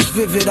signs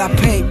vivid, I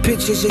paint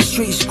pictures of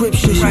street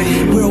scriptures.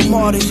 Real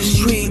martyrs of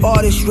street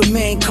artists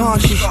remain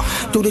conscious.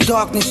 Through the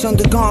darkness,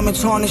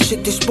 undergarments harness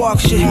shit to spark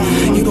shit.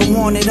 You don't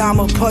want it, I'm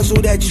a puzzle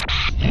that just.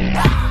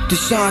 The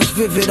signs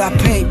vivid, I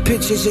paint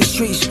pictures of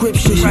street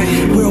scriptures.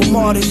 Real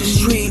martyrs of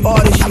street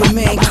artists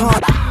remain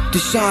conscious. The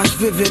signs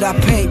vivid, I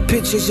paint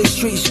pictures of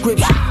street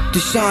scriptures. The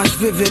signs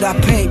vivid, I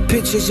paint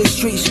pictures of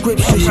street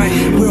scriptures.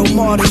 Real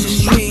martyrs of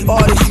street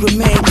artists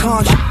remain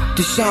conscious.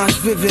 The signs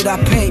vivid, I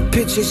paint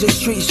pictures of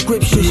street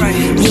scriptures.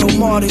 Real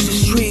martyrs of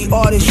street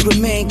artists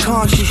remain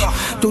conscious.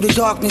 Through the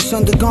darkness,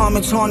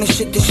 undergarments harness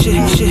shit to shit.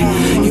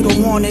 You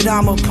don't want it,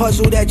 I'm a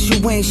puzzle that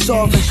you ain't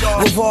solving.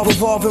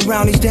 Revolve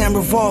around these damn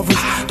revolvers.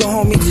 The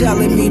homie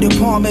telling me the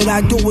palm it,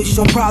 I do it,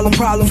 so problem.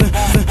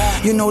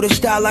 You know the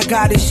style I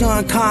got is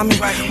uncommon.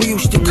 We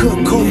used to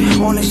cook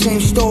on the same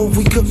stove,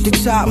 we cooked the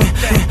top.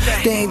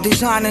 They ain't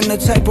designing the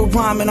type of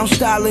rhyming I'm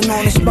styling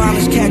on the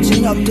spineless,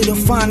 catching up to the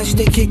finest.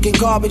 They kicking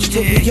garbage,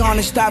 to be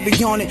honest, I be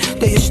on it.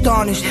 They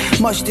astonished,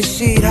 mustard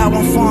seed how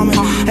I'm farming.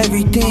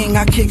 Everything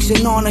I kicks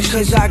in on it,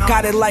 cause I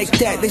got it like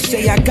that. They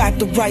say I got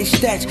the right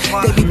stats,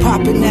 they be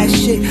popping that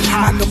shit,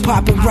 I can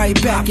pop it right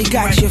back. You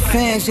got your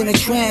fans in a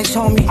trance,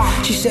 homie.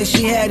 She said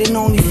she had an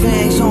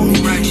OnlyFans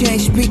only. She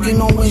ain't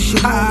speaking on when she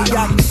on me.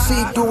 I can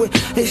see through it,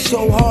 it's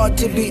so hard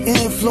to be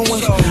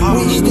influenced.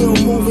 We still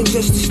moving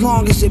just as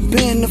long as it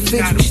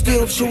benefits. We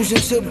still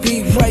choosing to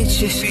be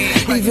righteous,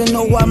 even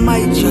though I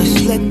might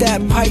just let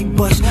that pipe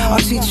bust. I'll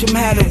teach them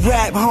how to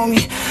rap,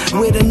 homie,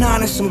 with a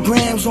 9 and some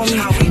grams on me.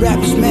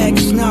 Rappers mad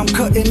cause now I'm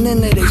cutting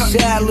into their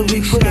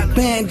salary. Put a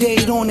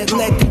band-aid on it,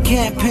 let the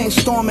campaign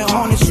storming,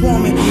 hornets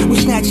swarming. We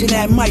snatching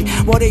that mic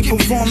while they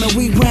performing,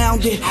 we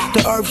rounded.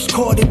 The earth's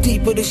core, the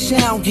deeper the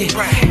sound get.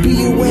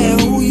 Be aware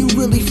who you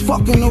really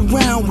fucking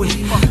around with.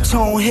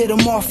 Tone hit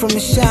them off from the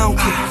sound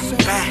kit.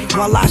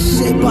 While I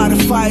sit by the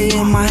fire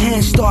and my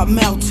hands start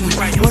melting.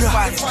 What up?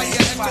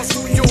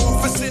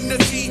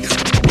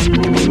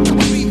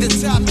 Be the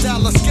top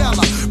dollar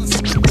scholar.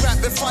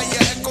 Rapid fire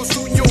echoes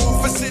through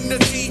your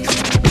vicinity.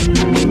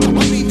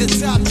 Be the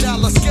top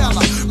dollar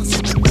scholar.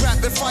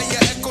 Rapid fire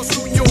echoes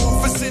through your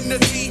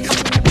vicinity.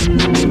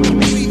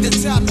 Be the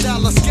top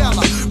dollar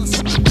scholar.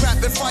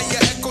 Rapid fire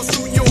echoes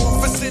through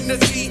your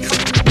vicinity.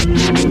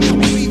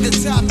 Be the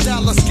top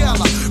dollar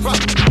scholar.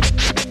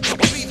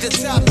 Be the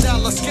top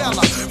dollar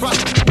scholar.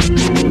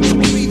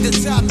 Be the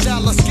top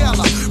dollar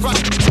scholar.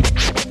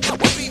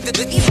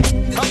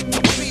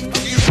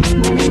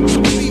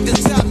 Be the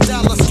top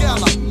dollar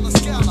scholar.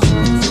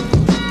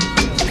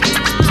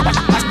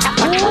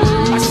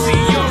 I see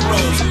your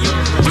rose.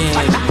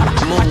 Yeah,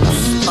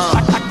 moves,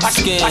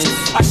 skins.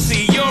 I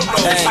see your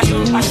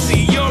rose. I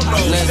see your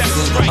rose.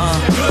 That's right.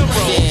 Good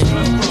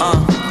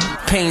rose.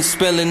 Paint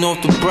spilling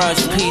off the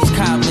brush, peach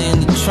cobbler in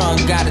the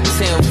trunk. Got a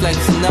tail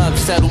flexing up,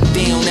 settle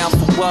down, out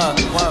for what?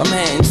 I'm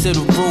heading to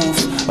the roof,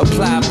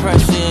 apply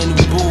pressure in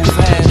the booth.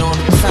 Had all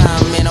the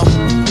time, man.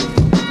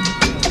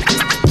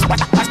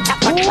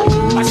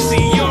 I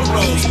see your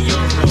rose.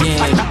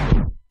 Yeah.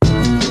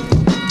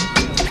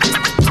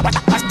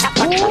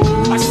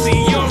 I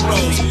see your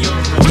rose.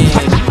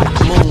 Yeah.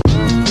 Move.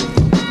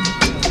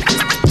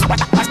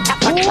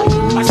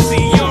 I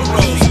see your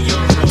rose.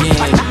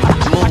 Yeah.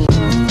 Move.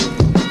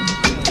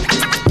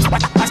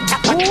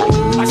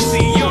 I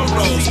see your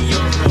rose.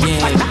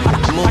 Yeah.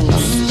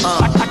 Moves.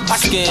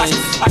 Skins.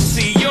 I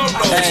see your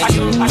rose.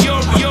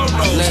 Your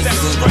rose.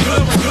 That's right.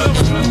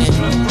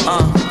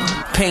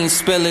 Paint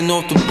spilling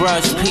off the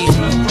brush, peach.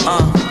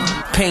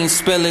 Paint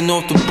spilling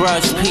off the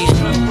brush, peach.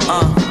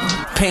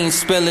 Paint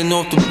spilling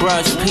off the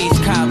brush, peach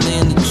cobbler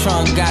in the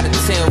trunk. Got a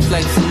tail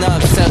flexing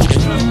up, settle.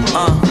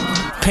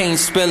 Paint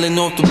spilling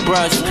off the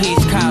brush, peach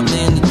cobbler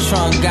in the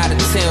trunk. Got a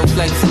tail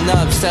flexing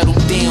up, settle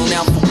down,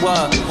 out for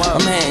what?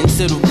 I'm heading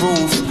to the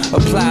roof,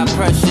 apply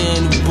pressure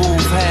in the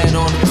booth. Had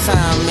all the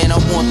time, man,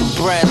 I want the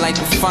bread like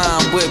a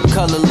fine whip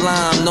color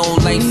lime. No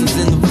laces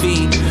in the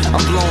V, I'm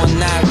blowing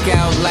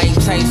knockout like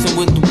Tyson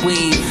with the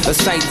weed. A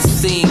sight to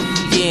see,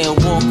 yeah,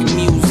 walking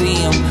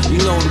museum. You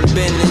know the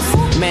business,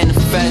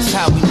 manifest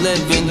how we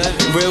living.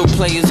 Real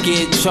players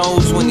get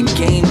chose when the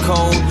game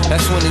cold.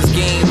 That's when it's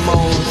game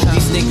mode.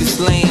 These niggas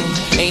lame,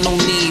 ain't no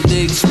need to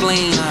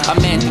explain.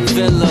 I'm at the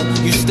villa,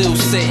 you still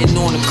sitting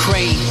on the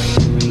crate.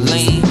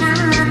 Lane.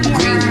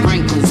 Green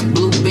sprinkles,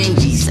 blue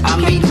Benjis, I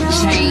made the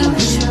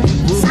change.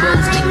 Blue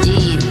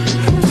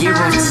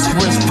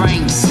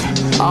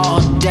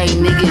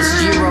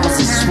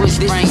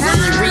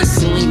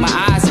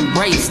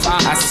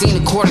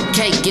pour the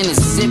cake in a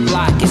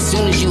Ziploc. As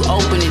soon as you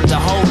open it, the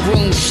whole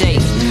room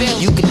shakes.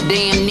 You could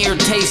damn near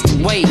taste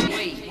the weight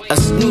a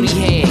snooty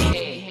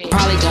head.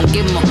 Probably gon'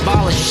 give him a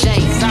ball of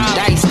shake.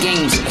 Dice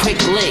games, quick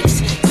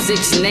licks.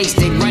 6 and 8,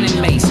 they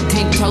running mates.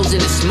 10 toes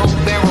in a smoke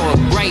barrel of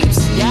grapes.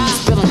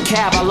 Spilling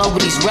cab all over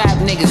these rap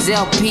niggas.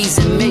 LPs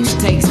and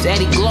mixtapes.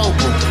 Eddie Global.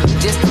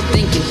 Just to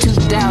think in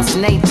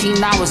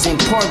 2018 I was in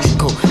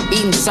Portugal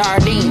eating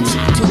sardines.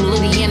 Too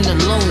litty in the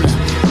Luna.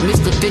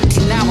 Missed a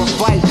 15-hour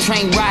flight,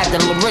 train ride to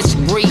Larissa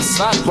Greece.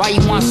 Why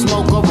you want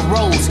smoke over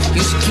roads?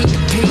 You should keep the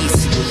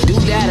peace. Do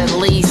that at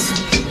least.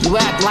 You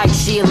act like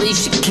she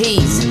Alicia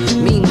Keys.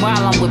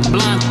 Meanwhile I'm with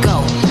Blanco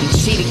and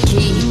Cheetah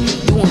Key.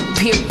 Doing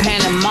Pier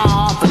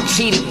Panama off a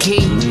Cheetah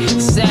Key.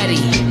 Seti,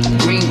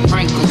 green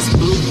Franklin's,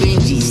 blue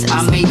Benjis.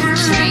 I made the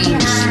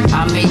change.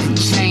 I made the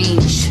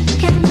change.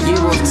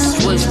 Euros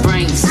and Swiss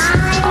francs.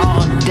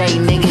 All day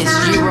niggas,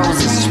 euros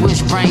and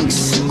Swiss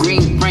francs.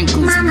 Green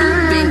Franklin's, blue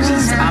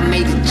Benjis. I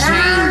made the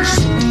change.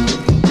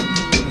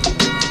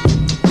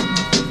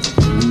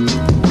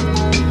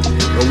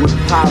 Yo, what's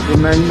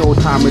poppin', man? You know what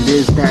time it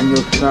is.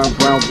 Daniel Son,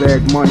 Brown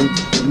Bag Money.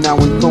 Now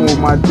in tune with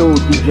my dude,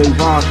 DJ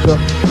Ronsha,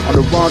 on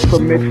the Ronsha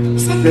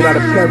mix, straight out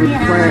of Paris,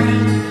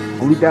 France.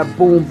 Only that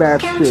boom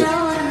bap shit.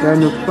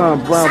 Daniel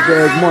Son, Brown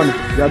Bag Money.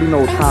 Y'all already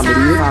know what time it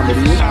is.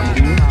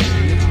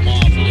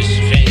 Marvelous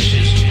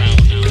ventures around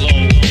the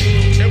globe.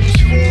 It was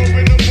 4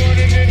 in the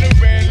morning in the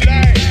red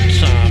light.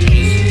 Time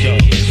is yo,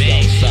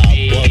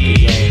 Southside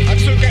Buggy, yo. I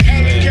took an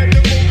L and kept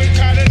it moving,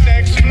 caught the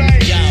next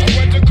flight. I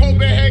went to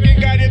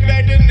Copenhagen, got it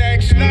back the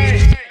next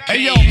night. Hey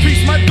yo,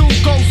 peace my dude,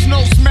 Ghost,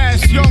 no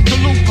smash, young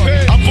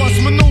DeLuca. I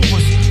bust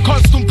maneuvers,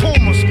 custom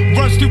Pumas,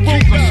 rusty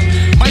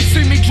Rugers. Might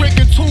see me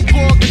drinking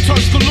Tuborg and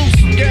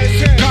Tuscaloosa.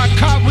 Got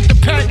caught with the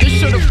pack, they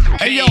should've.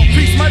 Hey yo,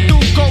 peace my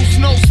dude, Ghost,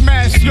 no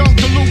smash, young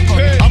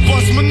DeLuca. I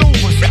bust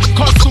maneuvers,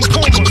 custom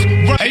Pumas.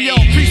 Hey yo,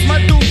 peace my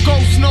dude,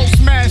 Ghost, no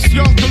smash,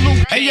 young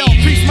DeLuca. Hey yo,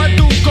 peace my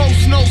dude,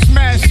 Ghost, no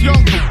smash,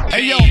 young DeLuca.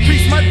 Hey yo,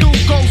 peace my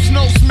dude, Ghost,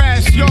 no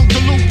smash, young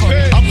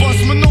DeLuca. I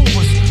bust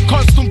maneuvers,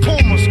 custom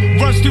Pumas,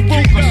 rusty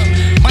Rugers.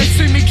 Might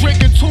see me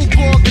drinking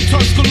Tuborg and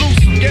Tuscaloosa.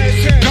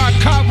 Got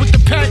caught with the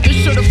pack, they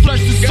should've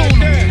flushed it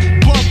sooner.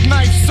 Buck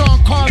knife, son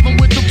carving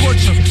with the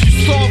butcher.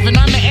 You solving,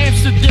 I'm in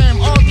Amsterdam,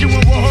 arguing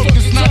with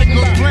hookers, not a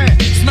good plan.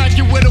 Smack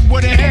you with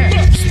a hand.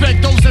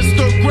 Respect those that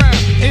stood ground.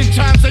 In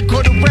times they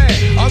could've ran.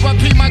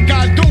 R.I.P. my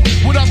guy Duke,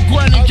 what up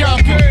Gwen and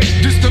Yamba?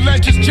 This the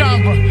legends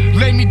genre,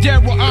 lay me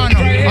dead with honor.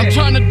 I'm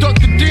trying to duck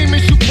the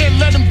demons, you can't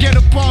let them get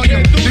up on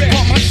you. They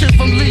bought my shit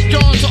from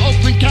Leon to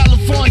Oakland,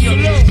 California.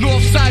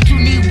 Northside, you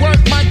need work,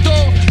 my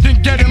dog,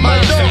 then get in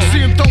my door. See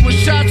him throwing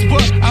shots,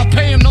 but I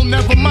pay him, no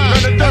never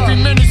mind. Every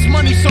minute's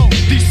money, so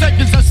these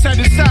seconds I set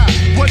aside.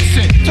 What's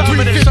it?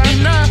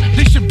 3:59,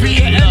 they should be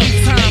at any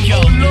time. Yo,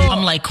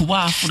 I'm like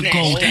Kawhi for the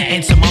gold.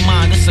 Enter my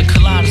mind, it's a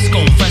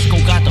kaleidoscope. Fresco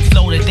got the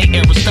flow that they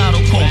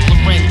Aristotle quote.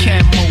 Loren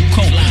Camo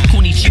coat,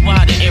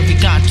 Kunichiwa to every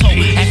gato.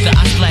 After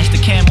I splashed the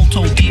camel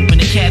toe deep in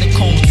the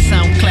catacombs, the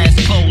sound class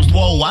closed.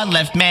 Whoa, I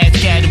left mad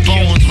scattered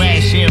bones.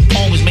 Last year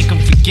poems make them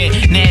forget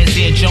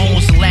Nazir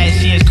Jones and last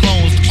year's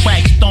clones. The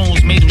cracked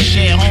stones made them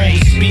share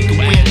homes. Speaker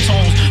weird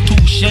tones,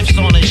 2 chefs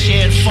on a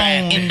shared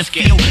phone. In the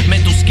field,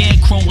 mental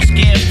scarecrows,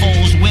 scare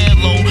foes. Wear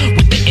low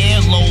with the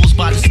air lows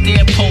by the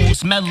stair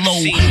poles.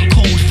 Mellow,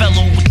 cold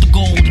fellow with the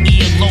gold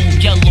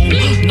earlobe. Yellow,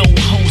 no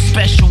hoe,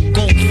 special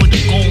gold for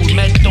the gold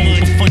medal.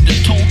 But for the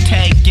toe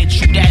tag, get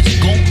you that's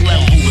gold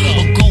level.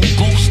 A gold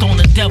ghost on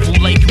the devil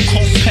like you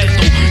cold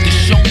pedal. The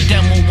show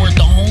demo worth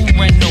the home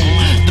rental.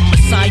 The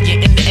Messiah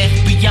in the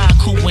FBI,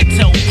 cool and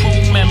tell pro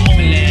memo.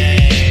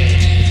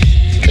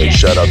 Hey,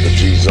 shout out to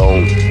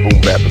G-Zone, Boom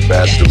Bap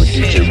Ambassador with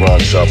DJ Ron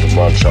Shop and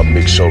Ron Shop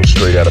Mix Show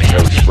straight out of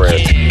Paris,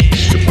 France.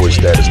 It's your boy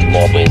Status, the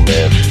Marlboro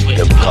Man,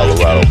 Denver,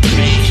 Colorado.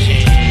 Peace.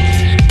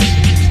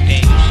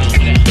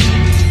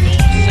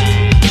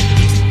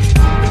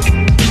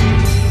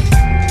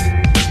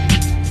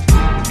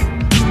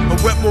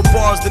 I wet more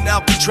bars than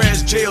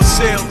Alcatraz jail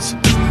cells.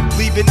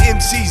 Leaving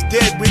MCs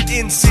dead with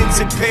incense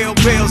and pale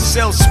bales.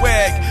 Sell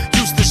swag,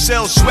 used to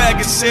sell swag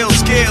and sell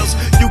scales.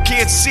 You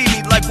can't see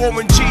me like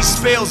Warren G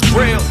spells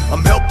Braille.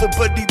 I'm helpful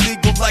but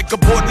illegal like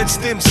aborted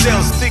stem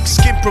cells. Thick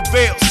skin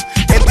prevails,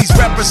 and these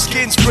rappers'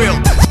 skins grill.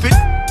 Spit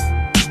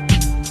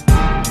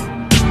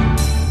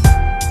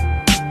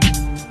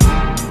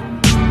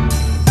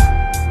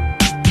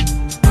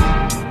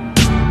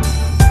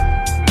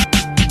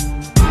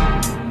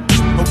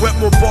I wet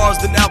more bars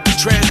than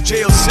Alcatraz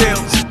jail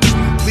cells.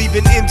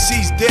 Leaving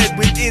MCs dead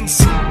with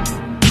incense.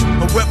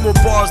 I wet more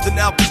bars than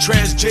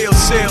Alcatraz jail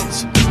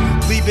cells.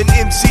 Leaving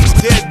MCs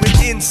dead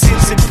with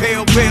incense and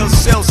pale bales.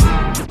 Cells.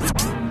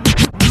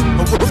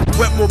 I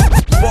wet more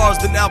bars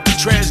than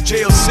Alcatraz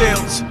jail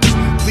cells.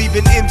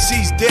 Leaving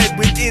MCs dead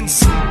with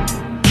incense.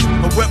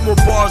 I wet more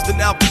bars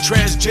than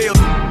Alcatraz jail.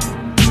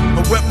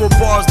 I wet more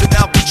bars than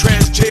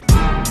Alcatraz jail.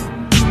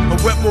 I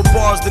wet more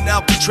bars than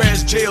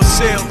Alcatraz jail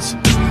cells.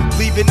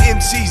 Leaving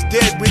MCs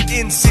dead with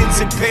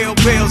incense and pale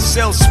bales.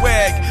 Sell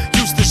swag,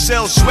 used to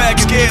sell swag.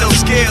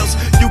 Scales,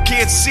 you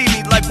can't see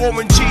me like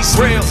Warren G.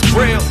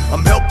 Braille.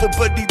 I'm helpful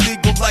but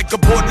illegal like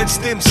aborted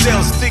stem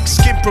cells. Thick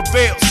skin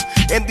prevails,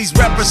 and these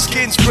rappers'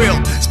 skins real.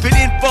 Spit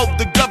info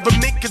the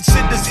government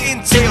considers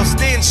intel.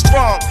 Stand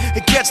strong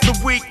and catch the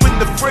weak when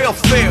the frail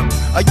fail.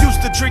 I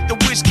used to drink the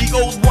whiskey,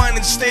 old wine,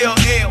 and stale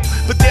ale,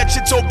 but that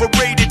shit's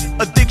overrated.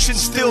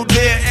 Addiction's still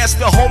there. Ask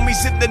the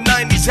homies in the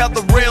 90s how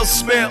the rails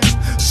smell.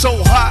 So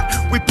hot,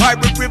 we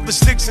pirate river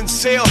sticks and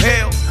sail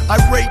hell. I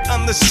rate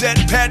on the set,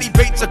 Patty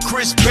Bates or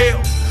Chris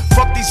Bale.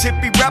 Fuck these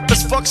hippie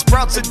rappers, fuck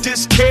Sprouts and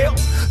Discale.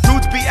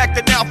 Dudes be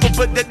acting alpha,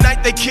 but at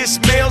night they kiss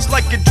males.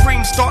 Like a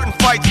dream, starting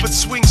fights, but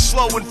swing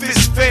slow and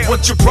fist fail.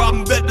 What's your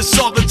problem? Better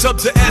solve it.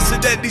 Tubs of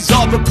acid and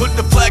dissolve it. Put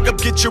the flag up,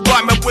 get your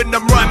rhyme up when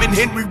I'm rhyming.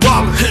 Henry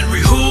Rollins.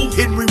 Henry who?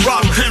 Henry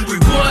Rollins. Henry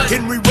what?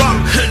 Henry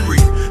Rollins.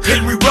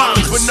 Henry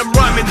Rollins. When I'm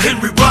rhyming,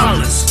 Henry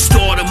Rollins.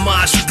 Start a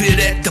mosh pit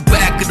at the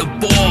back of the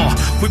bar.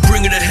 We're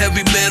bringing the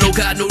heavy metal,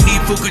 got no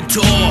need for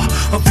guitar.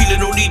 I'm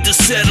feeling no need to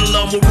settle,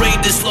 I'ma raid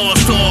this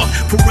lost art.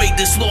 Parade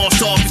this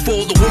lost art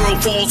before the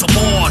world falls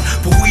apart.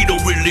 But we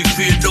don't really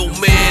fear no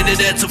man, and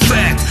that's a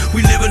fact.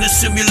 We live in a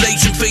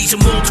simulation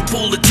facing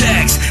multiple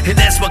attacks, and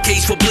that's my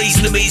case for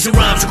blazing amazing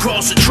rhymes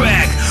across the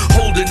track.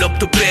 Holding up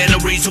the banner,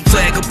 raise a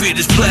flag, a bit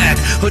is black.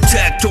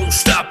 Attack don't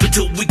stop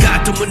until we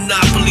got the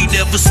monopoly.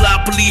 Never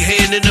sloppily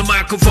handing the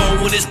microphone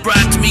when it's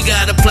brought to me.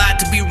 Got a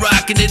plot to be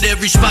rocking at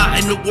every spot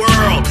in the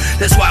world.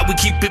 That's why we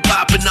keep it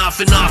popping off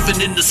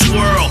and in the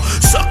swirl.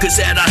 Suckers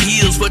at our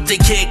heels, but they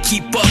can't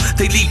keep up.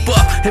 They leap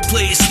up and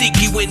play it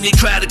sneaky when they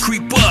try to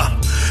creep up.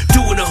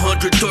 Doing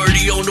 130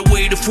 on the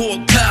way to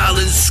Fort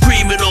Collins,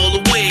 screaming all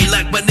the way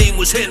like my name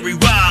was Henry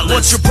Rollins.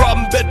 What's your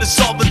problem? Better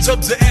solve it.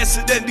 Tubs of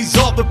acid and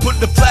dissolve it. Put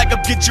the flag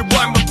up, get your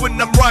rhyme up when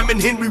I'm rhyming.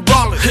 Henry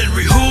Rollins.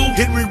 Henry who?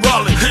 Henry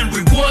Rollins.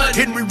 Henry what?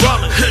 Henry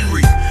Rollins.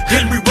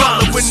 Henry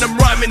Rollins. When I'm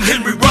rhyming,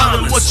 Henry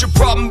Rollins. What's your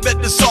problem?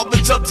 Better solve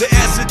it. Tubs of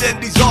acid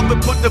and dissolve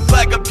it. Put the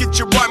flag up, get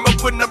your rhyme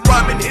up when I'm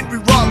rhyming. Henry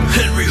Rollins.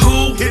 Henry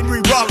who?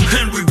 Henry Rollins.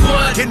 Henry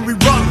what? Henry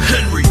Rollins.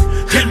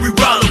 Henry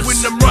Rollins. When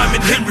I'm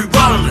rhyming, Henry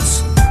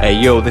Rollins. Hey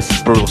yo, this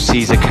is Brutal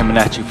Caesar coming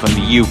at you from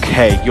the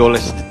UK. You're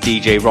listening to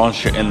DJ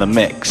Ronsha in the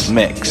mix.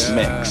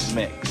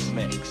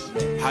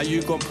 How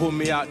you gon' pull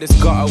me out this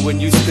gutter when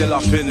you still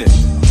up in it?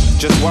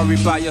 Just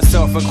worry about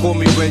yourself and call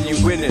me when you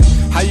winning.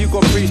 How you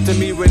gon' preach to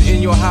me when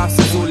in your house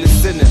is all is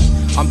sinning?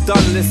 I'm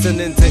done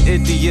listening to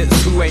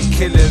idiots who ain't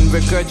killing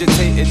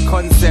regurgitated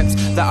concepts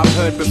that I've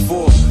heard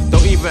before.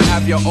 Don't even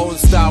have your own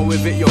style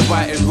with it, you're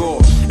writing raw.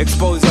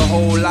 Expose your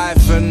whole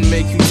life and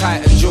make you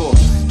tighten jaw.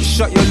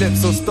 Shut your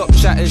lips or stop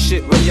chatting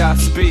shit when y'all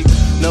speak.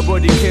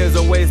 Nobody cares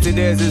or wasted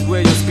theirs is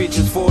where your speech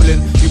is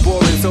falling. You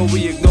boring so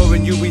we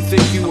ignoring you, we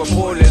think you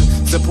appalling.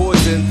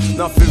 Supporting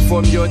nothing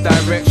from your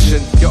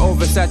direction. You're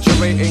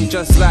oversaturating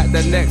just like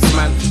the next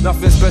man.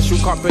 Nothing special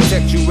can't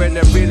protect you when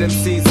the real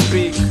MCs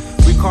speak.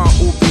 We can't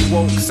all be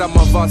woke, some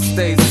of us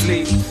stay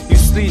asleep. You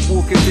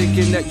sleepwalking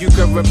thinking that you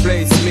can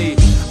replace me.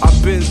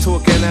 I've been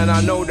talking and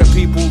I know the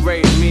people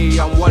rate me.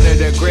 I'm one of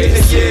the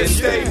greatest. Yeah,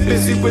 stay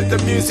busy with the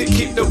music,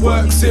 keep the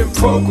works in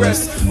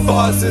progress.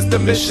 Bars is the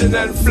mission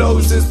and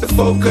flows is the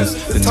focus.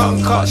 The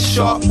tongue cuts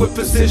sharp with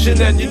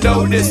precision and you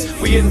know this.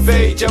 We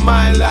invade your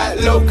mind like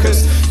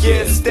locusts.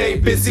 Yeah, stay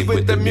busy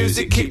with the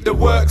music, keep the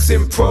works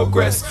in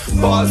progress.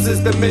 Bars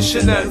is the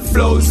mission and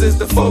flows is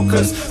the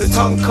focus. The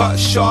tongue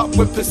cuts sharp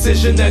with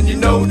precision and you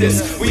know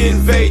this. We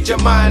invade your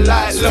mind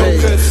like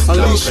locusts.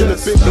 Unleashing a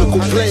biblical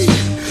plague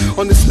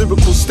on this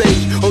lyrical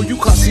stage. Oh, you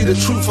can't see the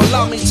truth,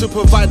 allow me to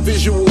provide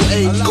visual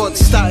aid. God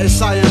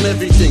status, I am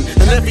everything,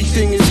 and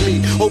everything is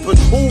me. Open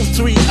all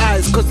three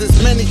eyes, cause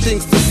there's many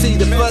things to see.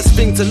 The first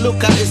thing to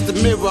look at is the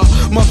mirror.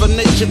 Mother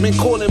Nature been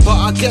calling, but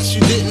I guess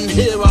you didn't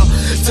hear her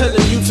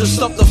telling you to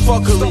stop the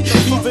fuckery.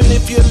 Even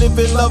if you're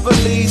living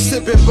lovely,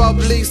 sipping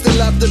bubbly, still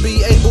have to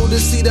be able to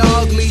see the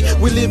ugly.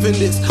 We live in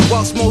this,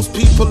 whilst most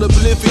people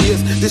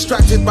oblivious,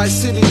 distracted by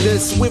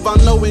silliness with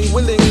unknowing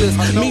willingness.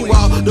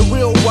 Meanwhile, the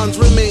real ones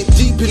remain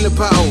deep in the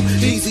battle.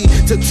 Easy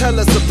to tell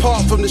us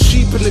apart from the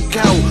sheep and the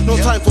cow. No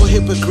time for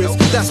hypocrites,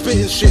 that's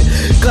spitting shit,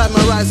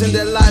 glamorizing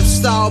their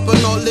lifestyle but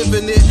not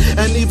living it.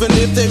 And even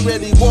if they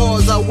really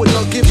was, I would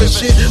not give a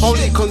shit.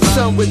 Only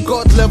concerned with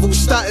God level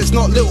status,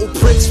 not little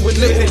pricks with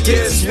little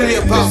gifts. We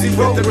about busy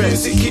with the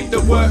music, keep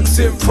the works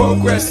in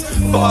progress.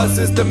 Bars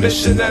is the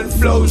mission and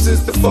flows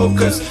is the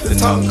focus. The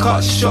tongue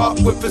cuts sharp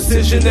with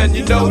precision and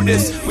you know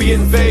this. We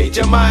invade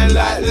your mind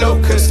like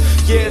locusts.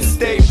 Yeah,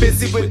 stay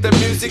busy with the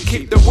music,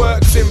 keep the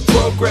works in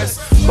progress.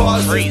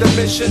 Bars is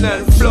the mission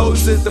and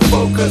flows is the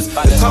focus.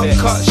 The tongue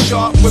cuts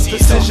sharp with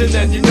precision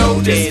and you know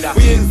this.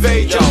 We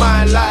invade your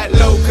mind like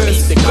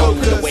locusts. The gold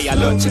the way I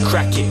learned to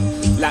crack it.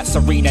 Like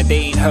Serena, they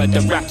ain't heard the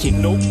racket.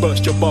 No,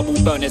 burst your bubble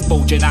burners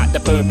bulging out the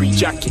Burberry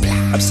jacket.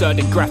 Absurd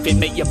and graphic,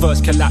 make your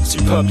verse collapse,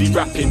 superbly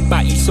rapping.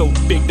 Batty so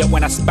big that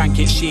when I spank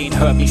it, she ain't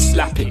heard me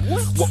slap it.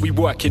 What we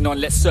working on,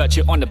 let's search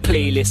it on the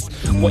playlist.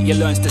 What you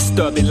learn's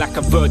disturbing, like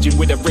a virgin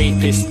with a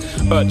rapist.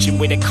 Urchin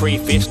with a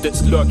crayfish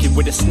that's lurking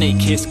with a snake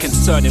hiss.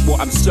 Concerning what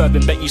I'm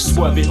serving, bet you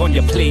swerve it on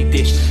your play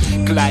dish.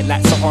 Glide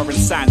like Saharan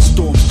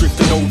sandstorms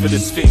drifting over the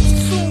Sphinx.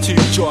 Two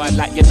joy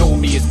like you know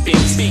me as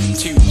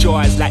Vince. Two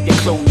joys like you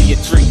clone me your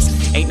drinks.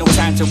 Ain't no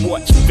time to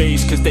watch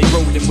phase, cause they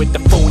rolling with the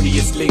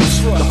phoniest links.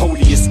 The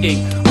holiest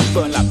ink, I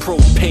burn like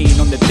propane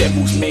on the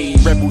devil's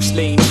main. Rebel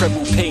slain,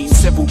 treble pain,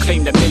 several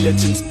claim the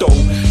militants though.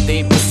 They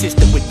ain't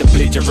persistent with the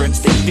belligerence,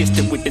 they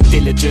distant with the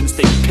diligence.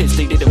 They pissed,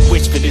 they didn't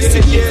wish for this.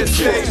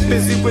 Stay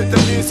busy with the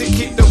music,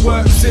 keep the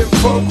works in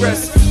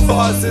progress.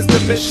 Bars is the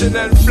mission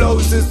and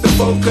flows is the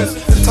focus.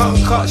 The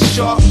tongue cut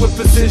sharp with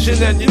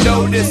precision and you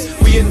know this.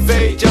 We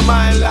invade your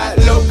mind like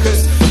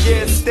locusts.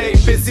 Yeah, stay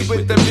busy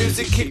with the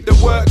music, keep the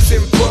works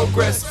in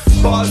progress.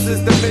 Bars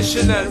is the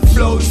mission and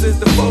flows is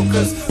the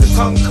focus. The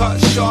tongue cut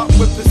sharp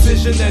with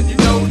precision and you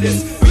know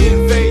this. We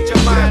invade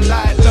your mind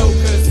like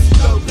locusts.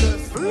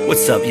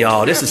 What's up,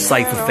 y'all? This is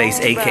Cypherface,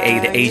 aka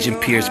the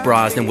Agent Pierce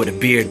Brosnan with a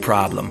beard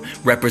problem,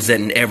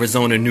 representing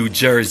Arizona, New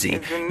Jersey.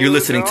 You're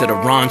listening to the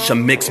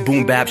Ransha Mix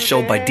Boom Bap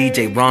Show by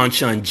DJ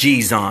Ransha and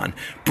G-Zon,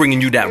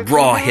 bringing you that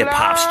raw hip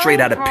hop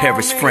straight out of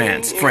Paris,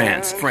 France.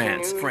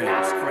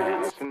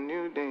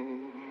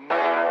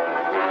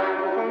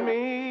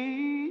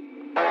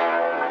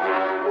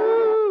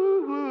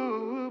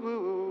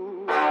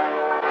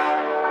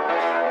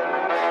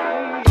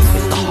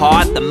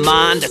 Heart, the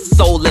mind, the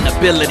soul, and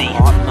ability.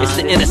 It's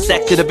the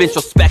intersection of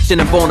introspection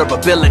and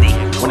vulnerability.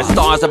 When the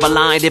stars are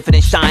aligned,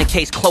 infinite shine,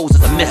 case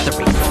closes a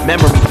mystery.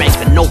 Memory banks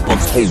and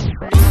notebooks. It's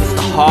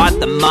the heart,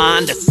 the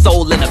mind, the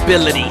soul, and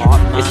ability.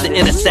 It's the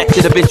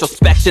intersection of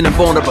introspection and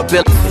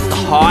vulnerability. It's the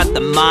heart,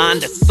 the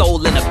mind, the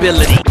soul, and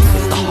ability.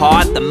 It's the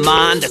heart, the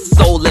mind, the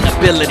soul, and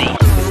ability.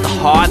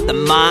 Heart, the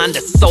mind,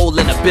 the soul,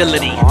 and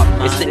ability.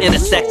 It's the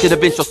intersection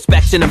of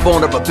introspection and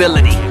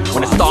vulnerability.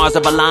 When the stars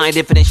are aligned,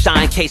 infinite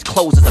shine, case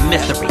closes a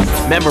mystery.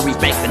 Memories,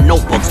 banks, and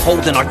notebooks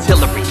holding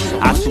artillery.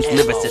 I choose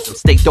lyricism,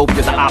 stay dope,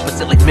 you're the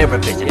opposite like mirror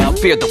vision.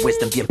 Fear the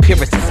wisdom, the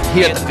empiricism,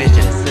 hear the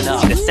vision.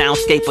 See the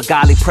soundscape of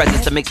godly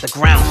presence that makes the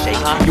ground shake.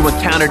 You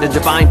encounter the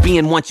divine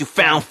being once you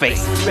found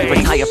face. Your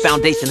entire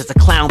foundation is a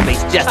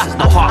clown-based gestures,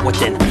 no heart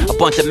within. A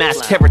bunch of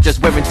masked characters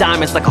wearing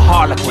diamonds like a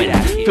harlequin.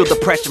 Feel the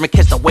pressure and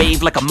catch the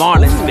wave like a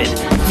marlin spin.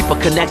 Keep a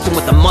connection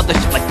with the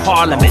mothership like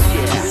Parliament.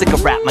 I'm sick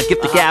of rap, my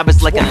gift of gab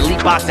is like an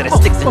elite boxer that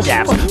sticks and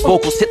jabs.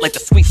 Vocals hit like the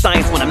sweet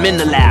science when I'm in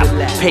the lab.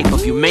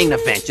 Pay-per-view main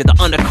event, you're the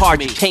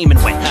undercard you came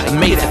and went. A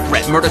major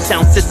threat, murder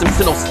sound systems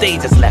to no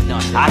stages left.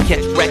 I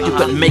catch wreck, you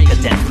couldn't make a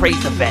dent,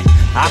 praise the vet.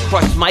 I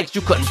crush mics,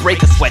 you couldn't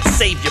break a sweat,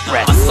 save your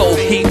breath. My soul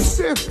keeps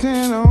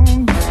sifting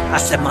on. I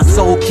said my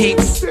soul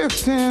keeps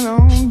sifting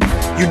on.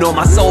 You know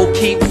my soul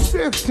keeps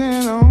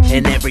sifting on.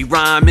 And every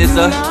rhyme is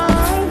a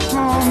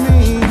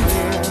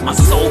my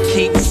soul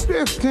keeps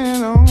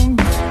sifting on.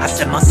 I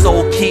said my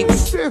soul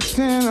keeps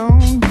sifting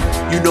on.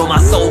 You know my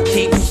soul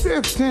keeps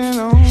sifting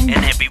on.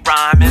 And every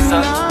rhyme is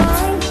a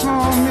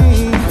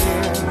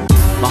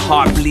my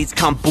heart bleeds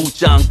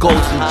kombucha and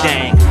goju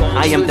gang.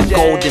 I am the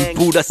golden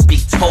Buddha,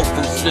 speak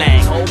tofu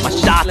slang. My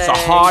shots are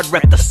hard,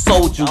 rep the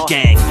soju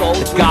gang.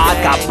 The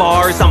God got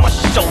bars, I'ma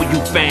show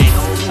you fangs.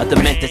 A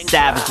demented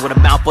savage with a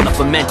mouthful of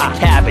fermented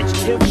cabbage.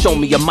 Show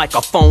me a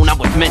microphone, I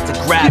was meant to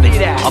grab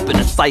it. Up in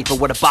a cypher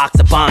with a box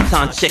of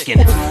Bonton chicken.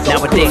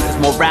 Nowadays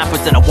there's more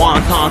rappers in a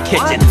wonton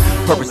kitchen.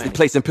 Purposely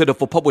placing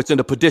pitiful poets in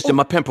a perdition.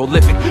 My pen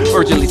prolific,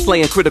 urgently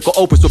slaying critical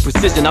opus with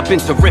precision. I've been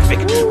terrific.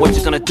 What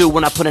you gonna do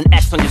when I put an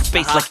X on your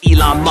space like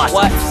Elon Musk?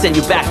 Send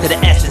you back to the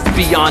essence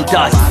beyond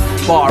dust.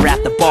 Bar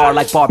after bar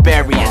like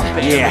barbarian.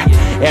 Yeah,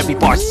 every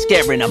bar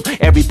scaring them,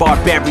 every bar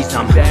buries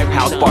them.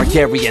 House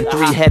Bargarian,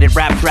 three-headed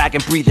rap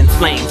dragon breathing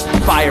flames.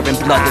 Fire and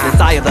blood, the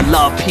desire, the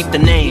love, peep the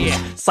names.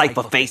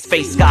 Cypherface,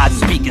 face God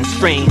speaking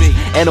strange.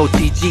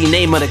 NOTG,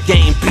 name of the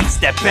game, beats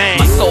that bang.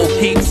 My soul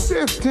keeps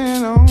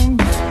sifting on.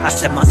 I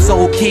said my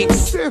soul keeps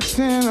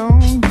sifting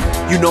on.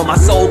 You know my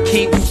soul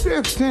keeps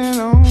sifting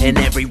on. And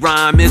every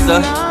rhyme is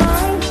a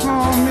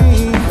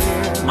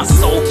my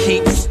soul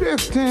keeps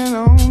sifting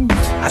on.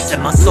 I said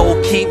my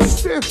soul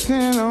keeps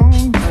sifting on.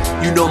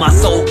 You know my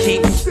soul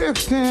keeps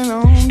sifting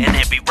on. And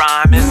every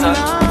rhyme is a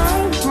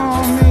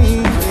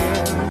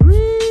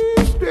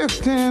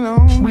sifting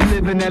on. We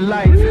live in that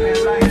life.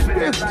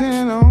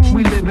 Sifting on.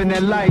 We live in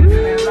that life.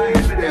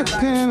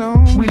 Sifting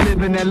on. We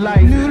live in that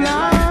life. New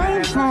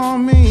life for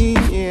me.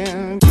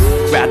 Yeah.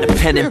 Grab the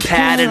pen and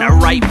pad and I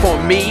write for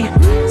me.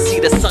 See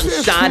the sun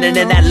shining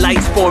and that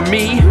light's for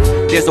me.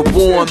 There's a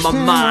war in my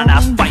mind,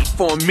 I fight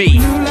for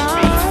me.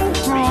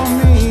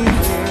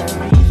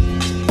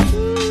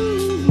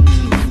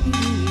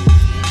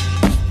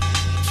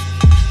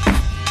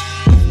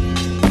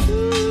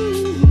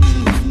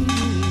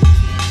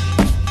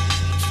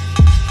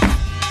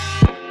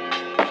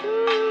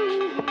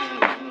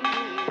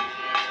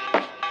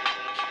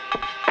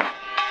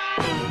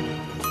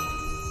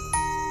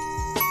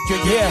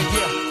 Yeah.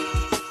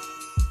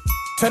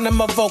 Turning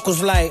my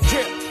vocals like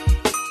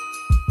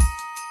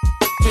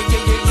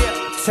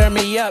turn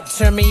me up,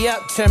 turn me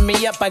up, turn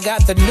me up. I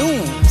got the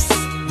news.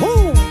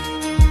 Woo.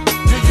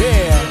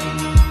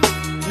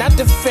 Yeah. Not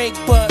the fake,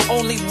 but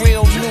only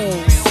real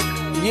news.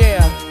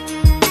 Yeah.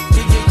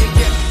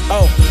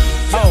 Oh.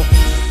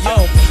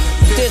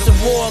 There's a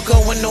war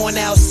going on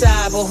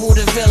outside, but who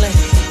the villain?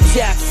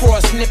 Jack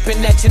Frost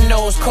nipping at your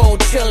nose, cold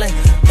chillin'.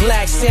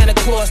 Black Santa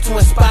Claus to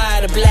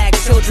inspire the black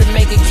children,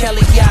 making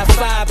Kelly got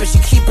 5, but she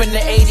keeping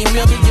the 80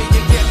 million.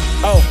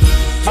 Oh,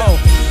 oh,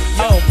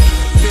 oh.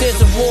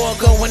 There's a war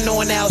going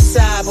on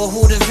outside, but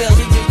who the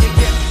villain?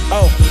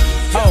 Oh,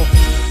 oh,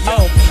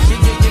 oh,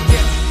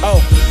 oh,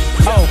 oh,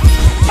 oh,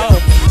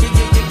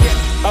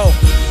 oh,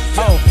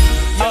 oh,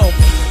 oh.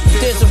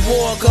 There's a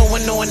war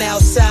going on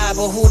outside,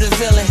 but who the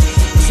villain?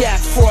 Jack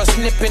Frost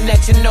nipping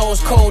at your nose,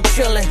 cold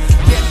chillin'.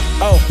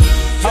 Oh,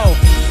 oh,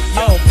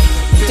 oh.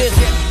 There's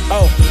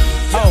oh,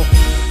 oh,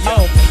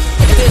 oh.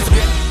 There's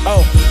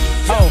oh,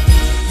 oh,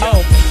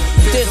 oh.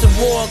 There's a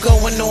war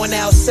going on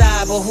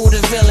outside, but who the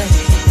villain?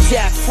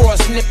 Jack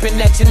Frost nipping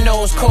at your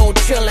nose, cold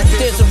chillin'.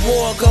 There's a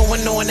war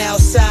going on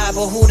outside,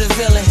 but who the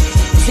villain?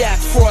 Jack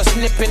Frost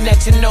nipping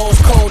at your nose,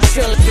 cold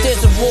chillin'.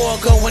 There's a war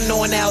going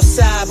on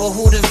outside, but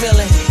who the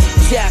villain?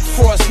 Jack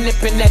Frost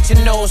nipping at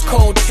your nose,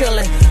 cold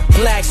chillin'.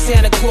 Black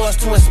Santa Claus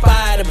to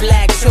inspire the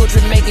black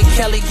children, making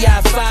Kelly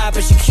got 5,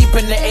 but she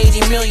keeping the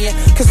 80 million.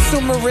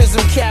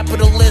 Consumerism,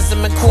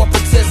 capitalism, and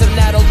corporatism.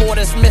 Now the Lord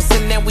is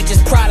missing, and we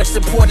just products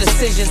and poor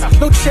decisions.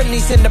 No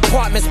chimneys in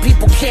apartments,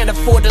 people can't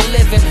afford to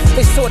live in.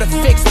 They sort of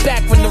fixed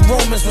back when the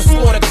Romans would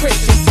slaughter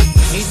Christians.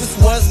 Jesus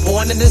was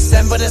born in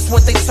December, that's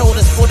what they told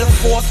us. For the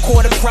fourth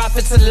quarter,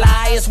 prophets and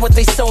liars, what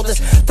they sold us.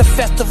 The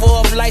festival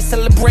of light,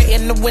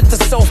 celebrating the winter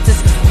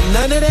solstice.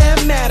 None of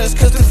that matters,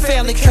 cause the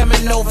family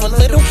coming over.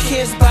 Little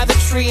kids by the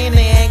tree and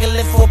they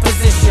angling for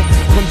position.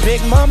 When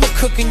Big Mama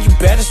cooking, you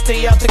better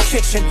stay out the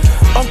kitchen.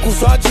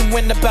 Uncles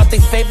arguing about their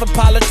favorite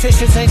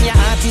politicians, and your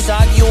aunties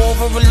argue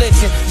over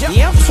religion.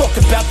 Yeah, I'm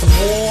talking about the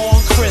war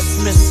on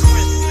Christmas.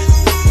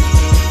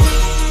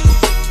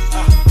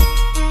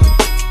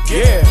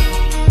 Yeah.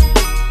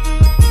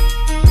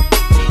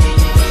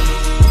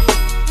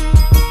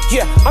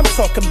 Yeah, I'm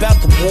talking about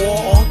the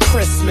war on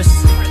Christmas.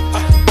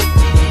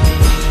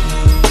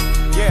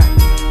 Yeah.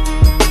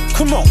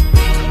 Come on.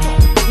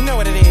 You know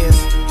what it is.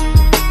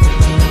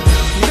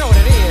 You know what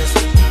it is.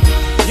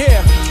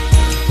 Yeah.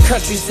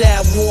 Countries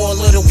at war,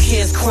 little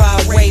kids cry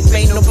rape.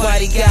 Ain't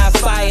nobody got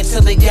fired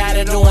till they got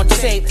it on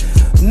tape.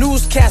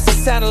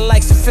 Newscasters sounding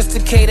like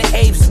sophisticated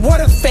apes.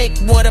 What a fake,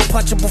 what a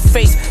punchable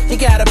face. You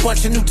got a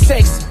bunch of new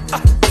takes,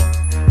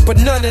 but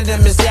none of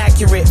them is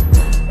accurate.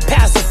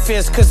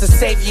 Pacifist, cause the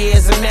savior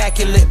is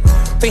immaculate.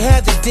 They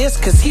had the diss,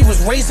 cause he was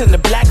raising the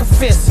black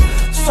fist.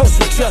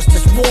 Social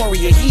justice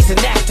warrior, he's an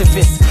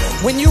activist.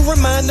 When you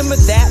remind them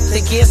of that, they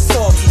get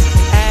salty.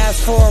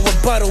 Asked for a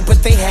rebuttal,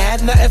 but they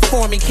had nothing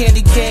for me.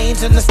 Candy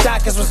canes and the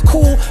stockings was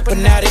cool, but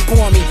now they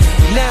bore me.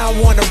 Now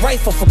I want a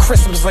rifle for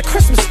Christmas, like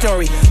Christmas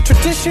Story.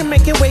 Tradition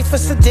making way for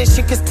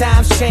sedition, cause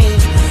times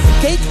change.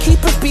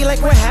 Gatekeepers be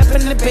like what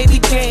happened to Baby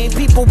Jane.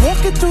 People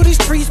walking through these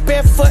streets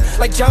barefoot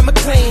like John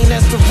McClane.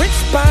 As the rich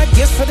buy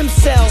gifts for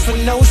themselves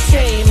with no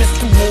shame. It's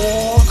the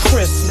war on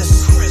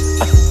Christmas.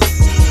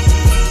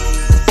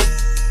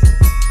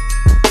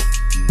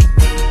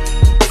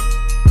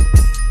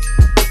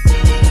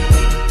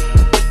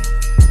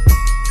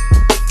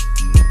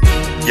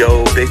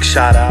 Yo, big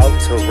shout out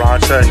to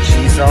Rancha and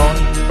G-Zone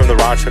from the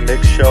Rancha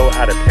Mix Show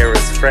out of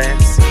Paris,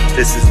 France.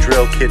 This is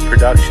Drill Kid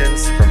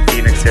Productions from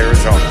Phoenix,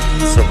 Arizona.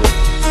 Salute.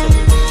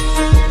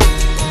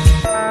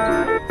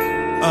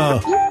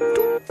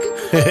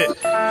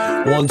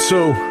 One,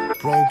 two.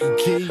 Broken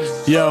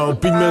keys. Yo,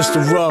 be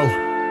Mr. Rowe.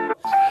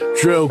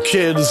 Drill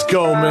Kid, let's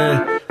go,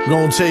 man.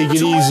 Gonna take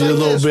it easy a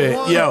little bit.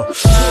 Yo,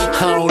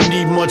 I don't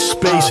need much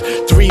space.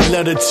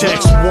 3-letter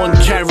text, 1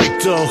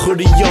 character.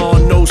 Hoodie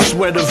on, no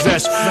sweater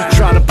vest.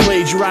 Try to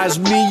plagiarize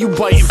me, you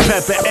biting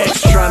Pepper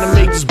X. Trying to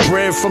make this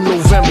bread from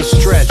November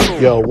stretch.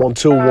 Yo, 1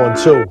 2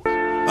 1 2.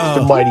 It's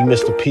the mighty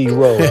Mr. P.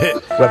 Rowe,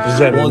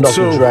 representing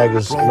Knuckle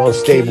Draggers and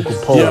Unstable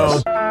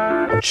Components.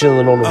 I'm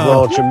chilling on the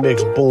Rancha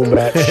Mix Boom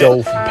Bap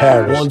Show from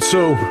Paris. 1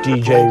 2. With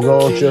DJ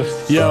Rancha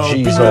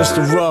and G-Zone.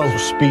 So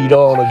speed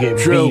on or get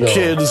Drill beat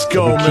Kid, on. let's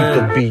go, we man.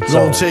 keep the beats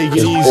Gonna on. take it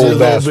It's easy a Boom little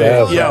Bap bit.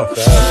 forever. Yo,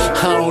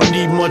 I don't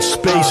need much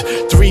space.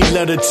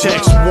 3-letter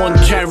text, 1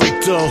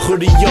 character.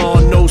 Hoodie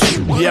on, no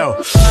yo.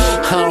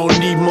 I don't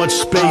need much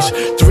space.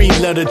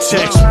 3-letter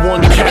text,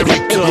 1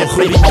 character.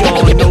 Hoodie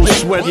on, no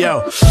sweat.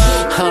 Yo,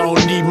 I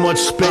don't need much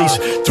space.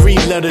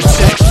 3-letter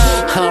text.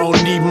 I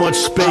don't need much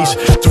space.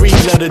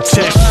 3-letter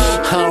text.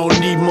 I don't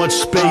need much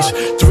space.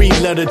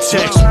 3-letter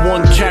text,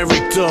 1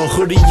 character.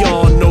 Hoodie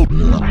on, no.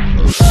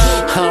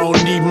 I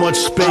don't need much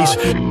space.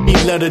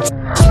 3-letter text,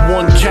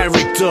 1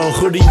 character.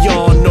 Hoodie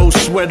on, no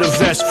sweater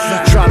vest.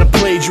 Try to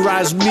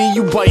plagiarize me,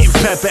 you biting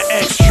Pepper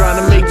X.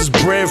 Trying to make this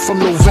bread from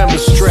November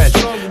stretch.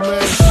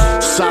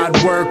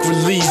 Side work,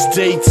 release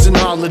dates and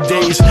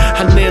holidays.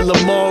 I nail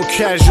them all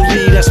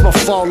casually, that's my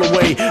fall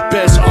away.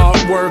 Best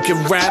artwork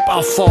and rap,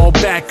 I'll fall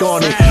back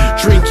on it.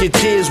 Drink your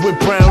tears with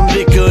brown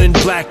liquor and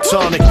black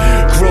tonic.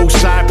 Gross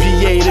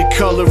IPA, the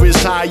color is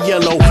high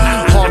yellow.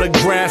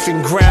 Autograph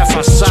and graph,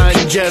 I sign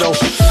ghetto.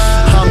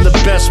 I'm the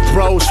best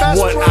bros,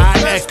 what I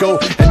echo.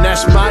 And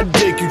that's my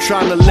dick you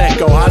trying to let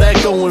go. How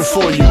that going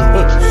for you?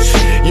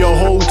 Your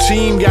whole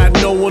team got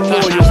no one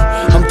loyal.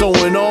 I'm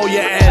throwing all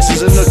your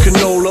asses in the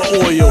canola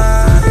oil.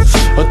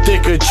 A thick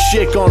pick a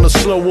chick on a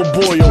slower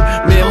boil.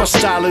 Man, my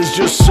style is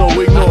just so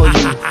ignore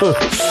you.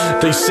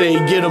 They say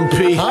get 'em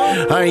P,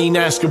 I ain't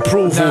ask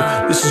approval.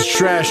 This is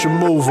trash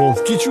removal.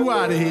 Get you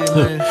out of here,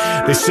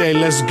 man. They say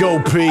let's go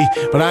P,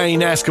 but I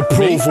ain't ask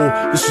approval.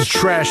 This is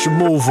trash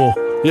removal.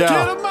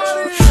 Yeah.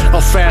 How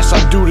fast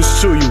I do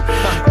this to you.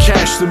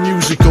 Cash the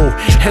musical.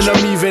 And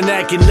I'm even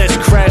acting less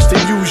crash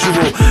than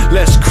usual.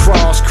 Let's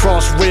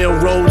cross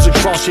railroads and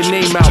cross your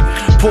name out.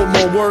 Put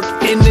more work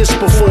in this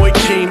before it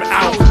came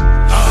out.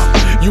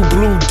 You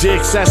blue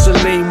dicks, that's a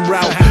lame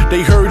route.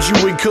 They heard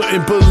you and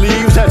couldn't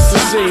believe that's the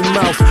same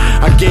mouth.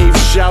 I gave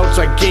shouts,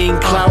 I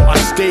gained clout. I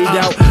stayed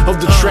out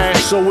of the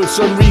trash, so it's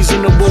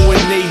unreasonable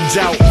when they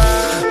doubt.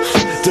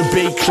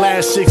 Debate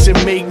classics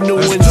and make new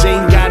ones.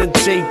 Ain't gotta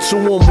take two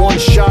on one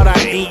shot, I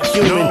ain't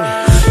human.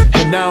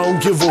 And I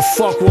don't give a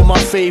fuck what my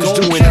faves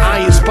doing.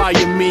 I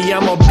inspire me,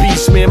 I'm a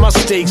beast, man, my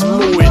stakes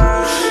moving.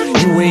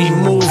 You ain't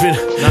moving,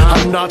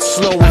 I'm not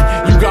slowing.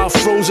 You got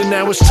frozen,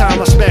 now it's time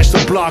I smash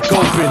the block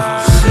open.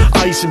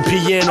 Ice and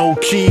piano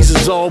keys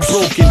is all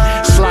broken.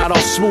 Slide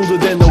off smoother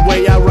than the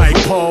way I write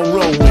Paul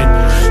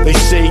Rowan. They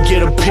say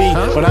get a P,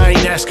 but I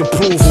ain't ask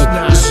approval.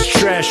 This is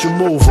trash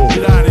removal.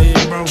 Get out of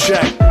here, bro.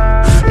 Check.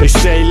 They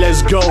say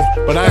let's go,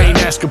 but I ain't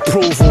ask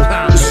approval.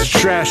 This is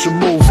trash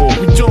removal.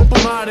 We jump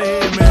them out of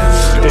here,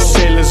 man. They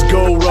say let's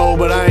go, roll,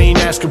 but I ain't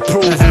ask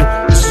approval.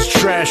 This is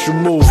trash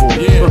removal.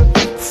 Yeah,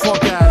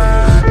 fuck out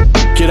of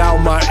here. Get out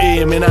my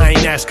ear, man, I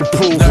ain't ask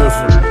approval.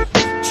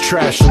 It's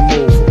trash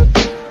removal.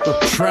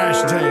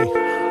 Trash day.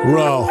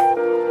 Raw.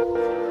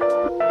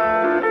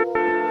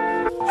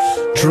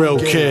 Drill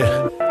Kid.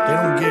 They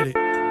don't get it.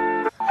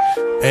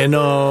 And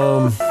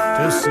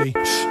they'll see.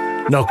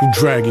 Knuckle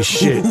dragon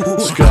shit.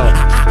 Let's go.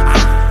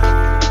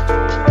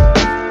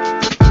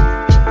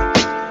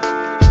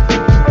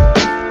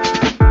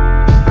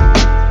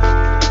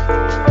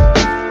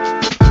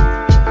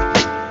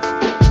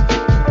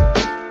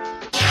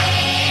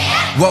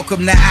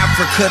 Welcome to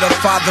Africa, the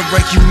father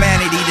of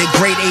humanity. The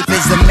great ape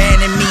is the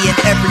man in me, and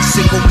every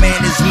single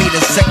man is me.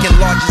 The second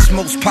largest,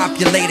 most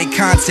populated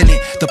continent.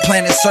 The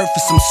planet's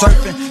surface, I'm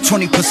surfing.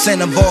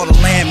 20% of all the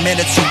land,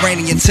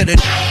 Mediterranean to the...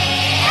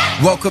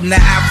 Welcome to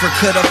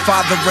Africa, the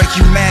father of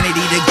humanity.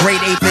 The great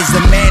ape is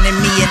the man in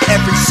me, and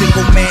every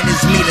single man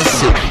is me.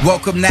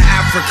 Welcome to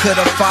Africa,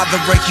 the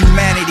father of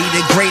humanity.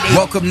 The great ape.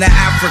 Welcome to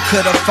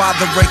Africa, the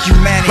father of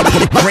humanity.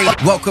 The great.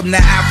 Welcome to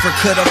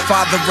Africa, the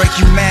father of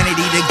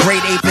humanity. The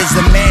great ape is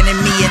the man in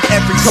me, and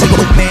every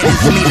single man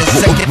is me. The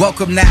second.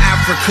 Welcome to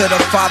Africa,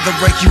 the father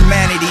of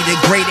humanity. The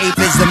great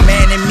ape is the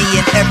man in me,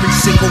 and every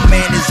single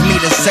man is me.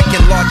 The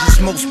second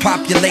largest, most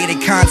populated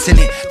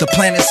continent. The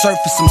planet's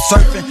surface, I'm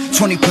surfing.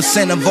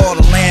 20% of all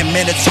the land,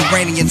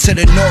 Mediterranean to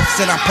the north,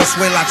 Sinai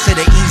Paswela to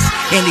the east,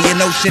 Indian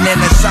Ocean in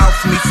the south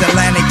meets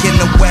Atlantic in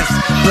the west.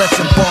 Bless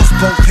and boss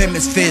both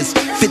hemispheres.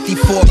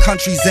 54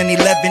 countries and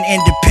 11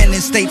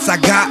 independent states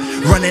I got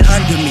running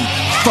under me.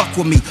 Fuck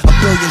with me, 1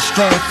 billion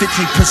strong, 15%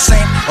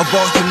 of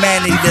all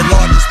humanity. The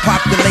largest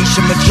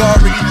population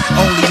majority,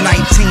 only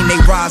 19. They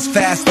rise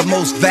fast, the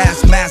most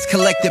vast mass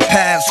collected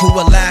past. Who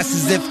will last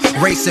as if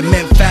racing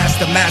meant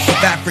fast. The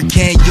massive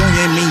African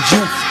Union means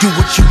you do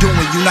what you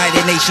doing.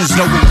 United Nations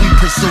know what we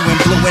pursue.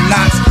 Blue and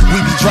knots,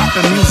 we be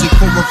dropping music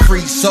for a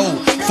free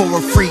soul, for a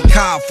free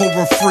car, for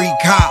a free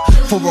car,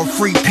 for a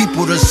free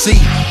people to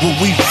see where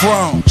we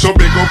from. So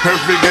big up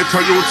every ghetto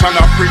youth and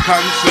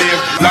African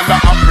slave. Land of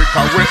Africa,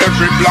 where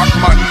every black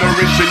man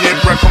originate.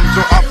 Welcome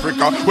to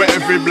Africa, where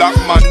every black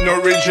man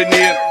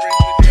originate.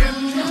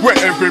 Where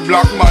every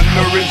black man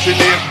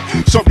originate.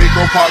 So big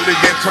up all the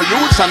ghetto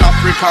youths and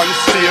African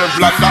slave.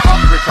 Land of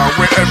Africa,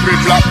 where every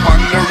black man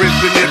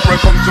originate.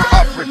 Welcome to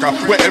Africa,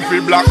 where every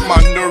black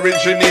man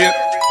originate.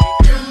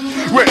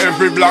 Where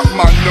every black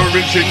man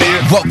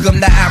originate.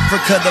 Welcome to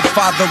Africa, the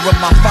father of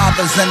my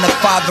fathers and the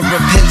father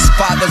of his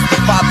fathers,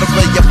 the father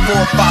of your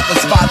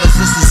forefathers' fathers.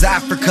 This is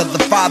Africa,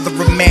 the father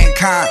of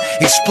mankind,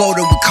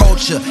 exploded with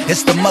culture.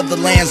 It's the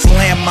motherland's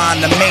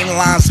landmine, the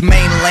mainline's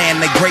mainland.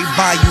 The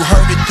grapevine you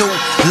heard it through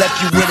left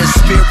you with a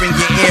spear in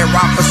your ear,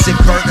 opposite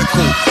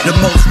vertical. The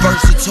most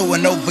versatile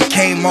and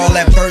overcame all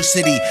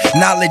adversity.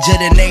 Knowledge of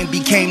the name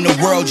became the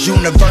world's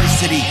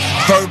university.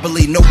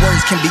 Verbally, no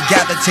words can be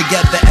gathered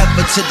together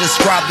ever to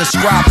describe the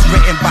scribes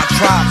written by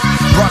tribes,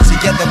 brought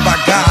together by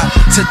God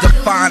to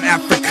define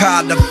Africa,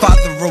 the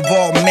father of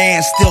all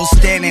man. Still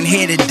standing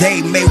here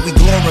today, may we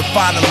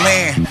glorify the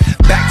land.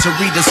 Back to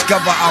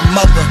rediscover our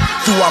mother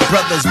through our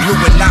brothers, blue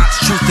and knots.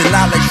 Truth and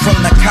knowledge from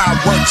the Kai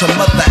word to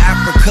mother.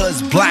 Africa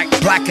is black,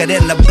 blacker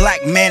than the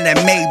black man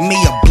that made me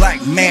a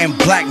black man.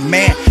 Black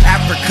man,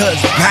 Africa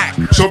is back.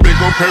 So big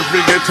up every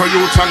ghetto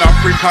youth and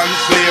African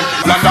slave.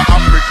 Land of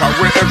Africa,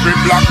 where every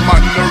black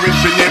man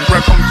originate.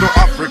 Welcome to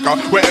Africa,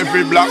 where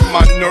every black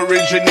man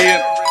originate.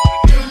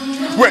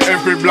 Where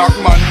every black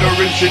man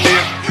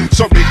originate.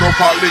 So big up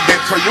all the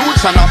ghetto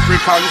youths and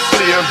African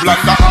slave.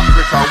 Land of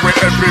Africa, where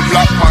every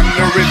black man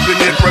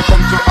originate.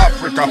 Welcome to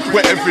Africa,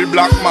 where every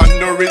black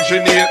man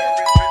originate.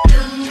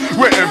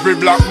 Where every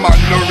black man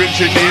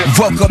originate.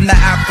 Welcome to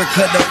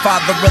Africa, the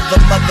father of the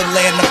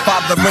motherland, the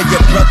father of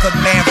your brother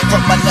man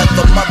from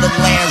another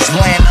motherland's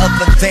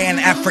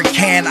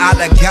African,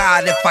 out of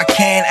God, if I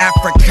can,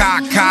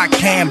 Africa, ka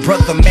can,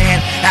 brother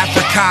man,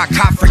 Africa,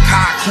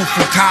 Kafrika,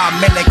 Kufuka,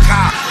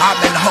 Meleka, I'm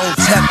in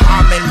Hotep,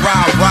 I'm in Ra,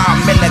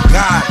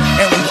 Menegad,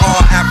 and we all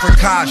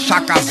Africa,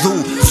 Shaka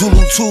Zulu, Zulu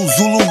 2,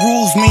 Zulu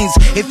rules means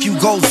if you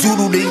go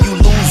Zulu then you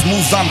lose,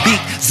 Mozambique,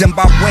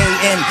 Zimbabwe,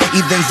 and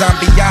even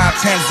Zambia,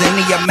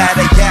 Tanzania,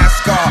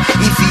 Madagascar,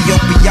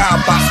 Ethiopia,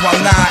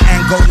 Botswana,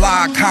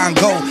 Angola,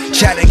 Congo,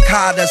 Chad and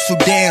Kada,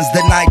 Sudan's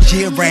the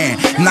Nigerian,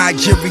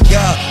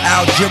 Nigeria,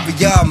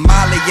 Algeria,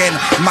 Mali and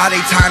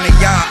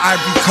Mauritania,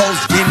 Ivory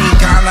Coast, Guinea,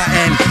 Ghana,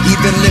 and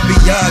even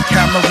Libya,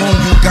 Cameroon,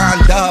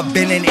 Uganda,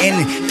 Benin,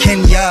 in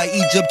Kenya,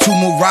 Egypt to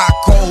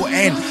Morocco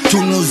and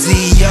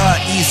Tunisia,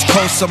 East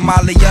Coast,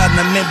 Somalia,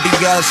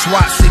 Namibia,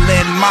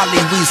 Swaziland, Mali,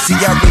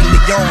 Sierra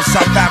Leone,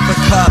 South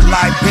Africa,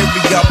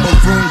 Liberia,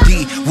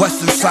 Burundi,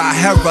 Western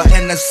Sahara,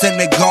 and the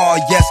Senegal.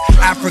 Yes,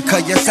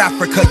 Africa, yes,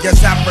 Africa,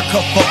 yes,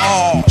 Africa for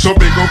all. So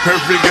big up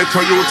every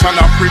ghetto youth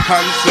and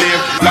African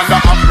slave. Land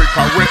of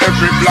Africa, where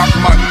every black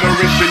man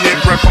originate.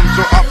 Welcome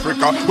to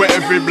Africa, where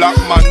every black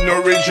man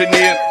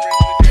originate.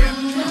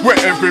 Where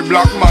every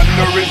black man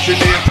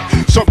originate.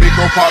 So big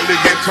up all the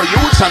ghetto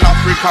youths and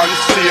African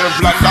slave.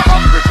 Land of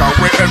Africa,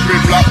 where every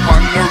black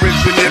man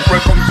originate.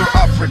 Welcome to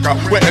Africa,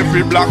 where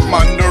every black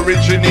man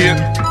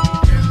originate.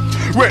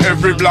 Where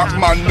every black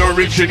man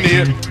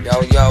originate.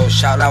 Yo,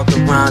 shout out to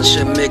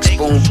Ransha Mix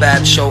Boom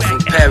Bap Show from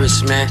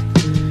Paris, man.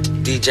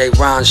 DJ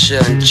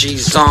Ransha and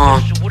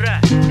G-Zon.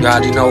 You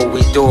already know what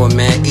we doing,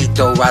 man.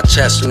 Ito,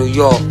 Rochester, New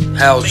York.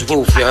 Hell's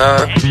Roof, you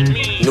heard?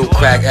 New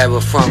crack era,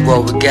 front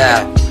row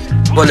regal.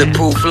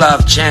 Bulletproof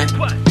love, champ.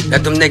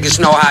 Let them niggas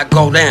know how it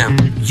go down.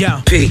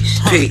 Yo, peace.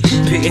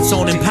 It's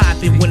on and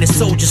poppin' when the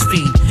soldiers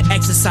feed.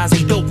 Exercise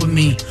ain't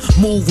dopamine.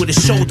 Move with a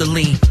shoulder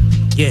lean.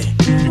 Yeah,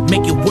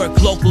 make it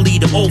work locally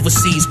to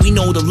overseas. We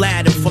know the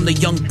ladder from the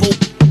young bull.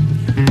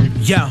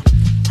 Yo,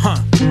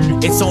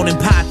 it's on and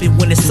poppin'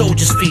 when the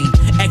soldiers feed.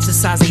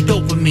 Exercise ain't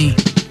dopamine.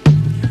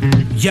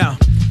 Yo,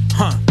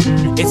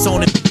 it's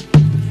on and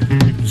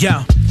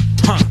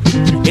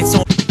it's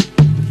on.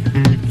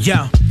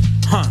 Yo,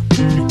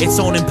 it's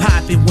on and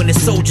poppin' when the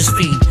soldiers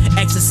feed.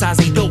 Exercise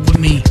ain't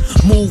dopamine.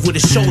 Move with a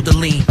shoulder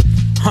lean.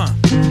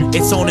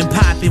 It's on and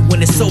poppin' when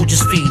the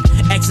soldiers feed.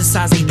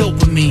 Exercise ain't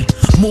dopamine.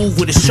 Move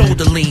with a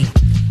shoulder lean.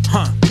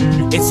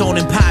 It's on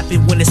and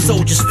poppin' when the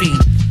soldiers feed.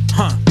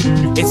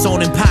 It's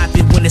on and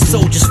poppin' when the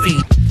soldiers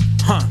feed.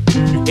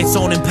 It's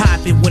on and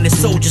poppin' when the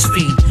soldiers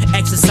feed.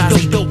 Exercise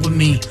ain't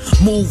dopamine.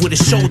 Move with a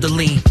shoulder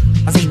lean.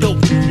 I say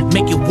dope,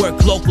 make it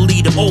work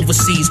locally to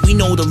overseas. We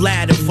know the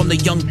ladder from the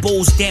young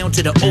bulls down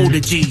to the older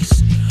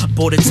G's.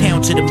 Border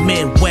town to the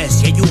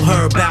Midwest, yeah, you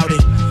heard about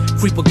it.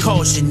 Free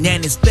precaution,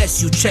 and it's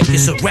best you check your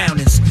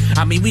surroundings.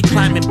 I mean, we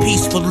climbing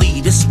peacefully,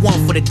 this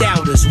one for the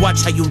doubters.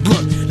 Watch how you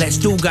look,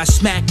 last dude got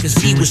smacked cause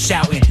he was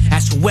shouting.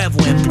 Ask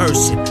whoever in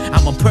person,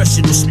 I'm a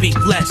person who speak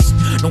less.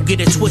 Don't get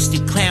it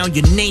twisted, clown,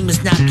 your name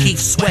is not Keith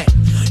Sweat.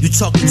 You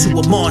talking to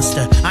a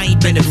monster, I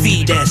ain't been a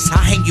V-Des. I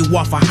hang you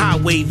off a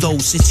highway though,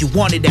 since you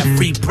wanted that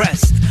free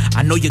press.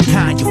 I know you're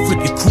kind, you flip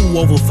your crew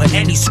over for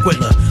any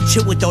squiller.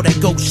 Chill with all that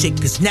ghost shit,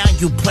 cause now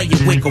you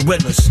playin' with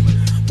gorillas.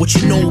 What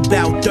you know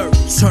about dirt,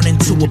 turn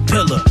into a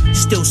pillar.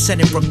 Still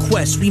sending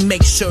requests, we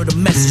make sure the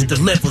message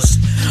delivers.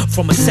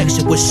 From a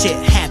section where shit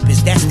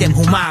happens, that's them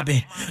who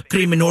mobbing.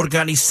 Crimen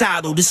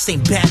organizado, this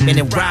ain't Batman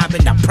and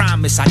Robin. I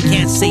promise I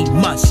can't say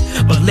much,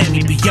 but let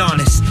me be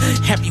honest.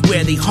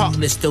 Everywhere they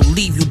heartless, they'll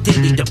leave you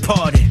deadly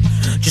departed.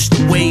 Just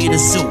the way of the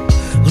zoo,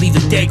 leave a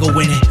dago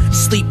in it.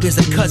 Sleep is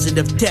a cousin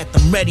of death,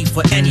 I'm ready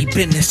for any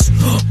business.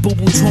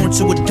 Boo-boo torn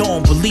to a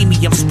dome, believe me,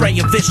 I'm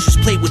spraying vicious.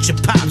 Play with your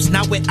pops,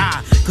 not with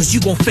I, cause you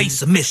gon'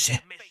 face a mission.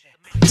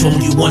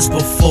 Told you once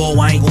before,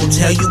 I ain't gon'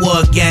 tell you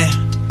again.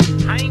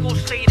 I ain't gon'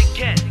 say it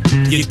again.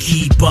 You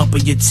keep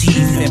bumping your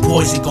teeth and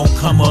poison gon'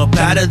 come up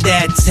out of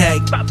that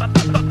tech.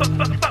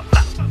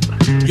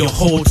 Your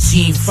whole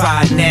team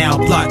fried now,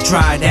 block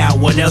dried out,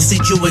 what else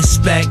did you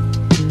expect?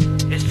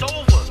 It's over.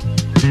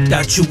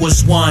 Thought you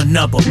was one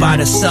up, but by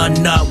the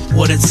sun up,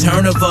 what a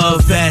turn of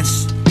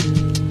events.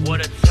 What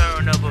a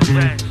turn of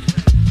events.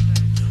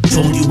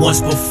 Told you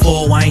once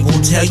before, I ain't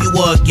gon' tell you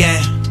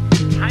again.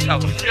 I ain't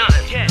gon' say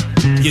it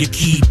again. You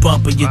keep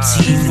bumping your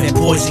teeth and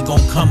poison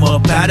gon' come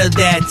up out of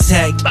that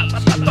tech.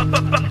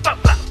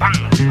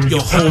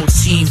 Your whole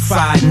team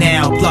fried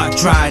now, block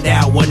dried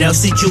out, what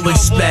else did you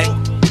expect?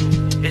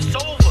 It's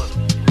over.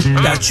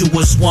 Thought you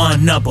was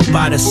one up, but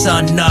by the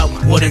sun up,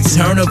 what a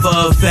turn of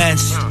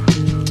events.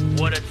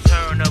 What a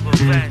turn of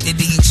events. Did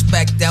he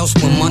expect else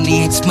when money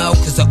ain't smell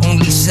cause I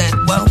only sent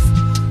wealth?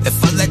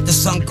 If I let the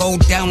sun go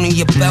down and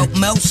your belt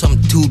melts,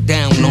 I'm too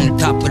down on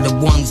top of the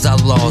ones I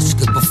lost.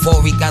 Cause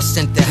before we got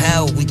sent to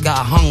hell, we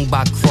got hung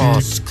by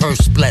cross.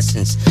 Cursed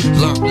blessings,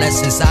 learned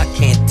lessons I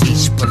can't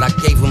teach, but I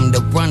gave them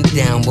the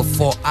rundown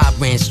before I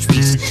ran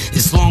streets.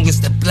 As long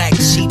as the black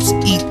sheeps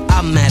eat,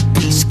 I'm at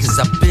peace. Cause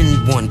I've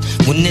been one,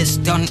 when this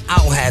done,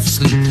 I'll have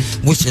sleep.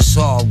 Wish us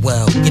all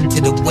well, get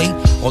to the weight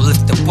or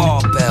lift the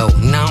barbell.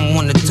 Now I don't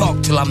wanna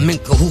talk till I'm in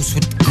cahoots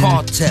with the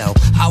cartel.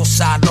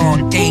 Outside all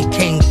day,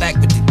 came back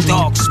with the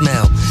dog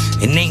smell.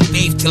 And ain't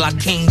bathed till I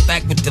came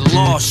back with the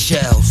lost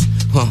shells.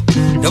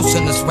 They'll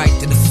send us right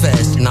to the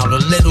feds. Now the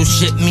little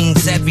shit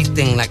means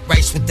everything, like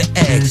rice with the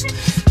eggs.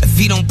 If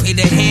he don't pay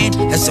the hand,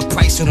 that's a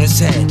price on his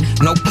head.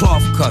 No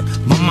cloth cut,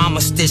 my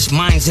mama stitched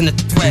mine's in a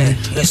thread.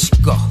 Let's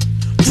go.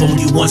 Told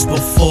you once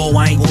before,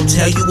 I ain't gon'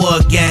 tell you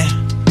again.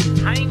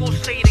 I ain't gon'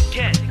 say it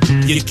again.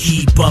 You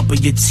keep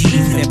bumping your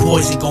teeth and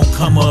poison gon'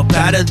 come up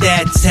out of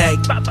that tag.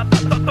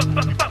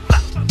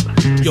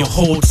 Your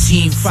whole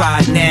team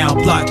fried now,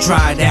 block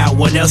dried out.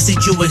 What else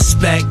did you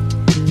expect?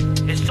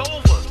 It's over.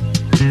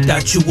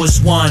 Thought you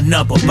was one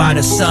up, about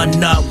to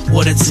sun up.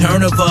 What a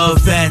turn of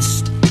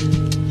events.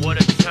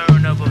 What a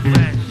turn of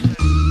events.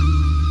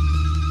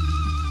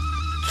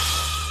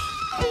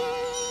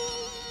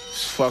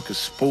 It's fucking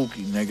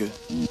spooky, nigga.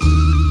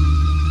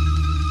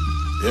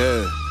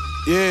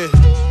 Yeah.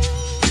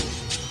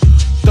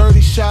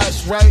 30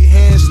 shots, right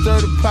hand,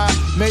 stir the pot.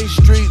 Main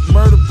Street,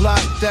 murder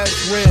block,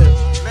 that's real.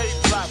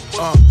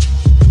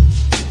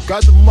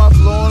 Got the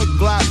muffler on the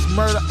Glocks,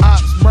 murder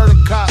ops, murder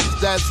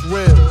cops, that's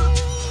real.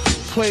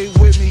 Play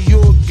with me,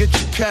 you'll get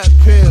your cat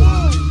peeled.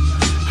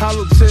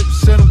 Hollow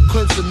tips, send them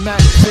clips of Mac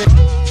tip.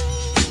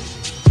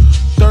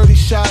 30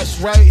 shots,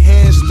 right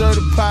hand, stir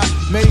the pot.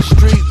 Main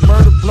Street,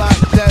 murder block,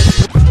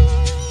 that's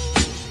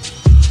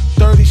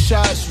 30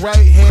 shots, right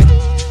hand.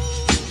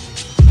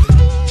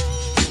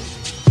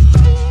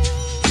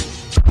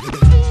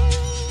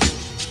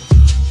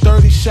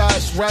 30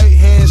 shots, right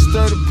hand,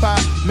 stir the pot.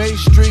 Main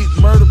Street,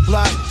 murder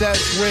block,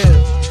 that's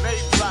real.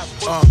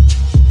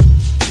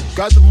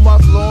 Got the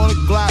muffler on the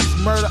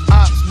Glocks, murder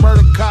ops,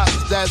 murder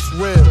cops, that's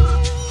real.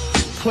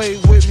 Play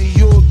with me,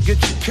 you'll get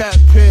your cat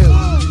peeled.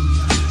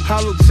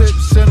 Hollow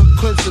tips, send them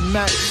clips of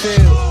Mac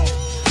Field.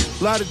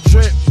 Lot of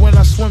drip when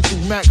I swim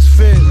through Max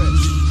Field.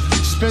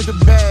 Spent the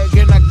bag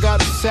and I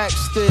got a sack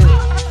still.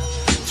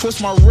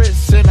 Twist my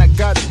wrists and I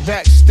got it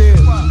back still.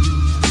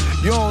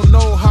 You don't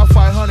know how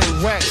 500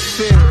 racks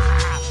feel.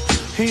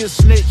 He a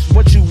snitch,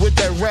 but you with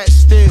that rat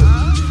still.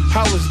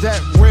 How is that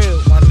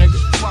real, my nigga?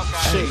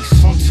 Shit,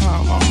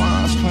 sometimes my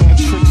mind's playing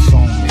tricks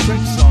on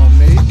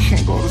me. I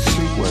can't go to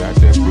sleep without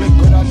that blick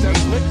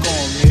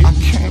on me. I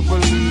can't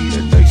believe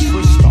that they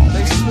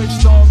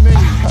switched on me.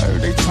 I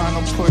heard they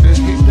tryna put a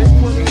hit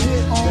on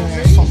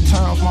me.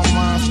 Sometimes my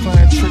mind's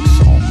playing tricks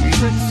on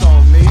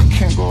me. I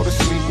can't go to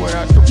sleep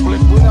without the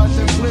blick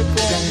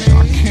on me.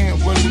 I can't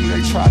believe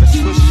they try to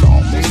switch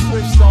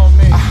on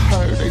me. I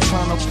heard they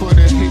tryna put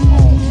a hit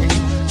on me.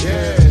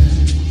 Yeah.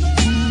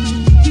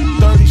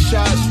 30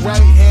 shots,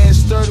 right hand,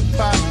 stir the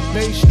pot.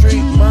 Main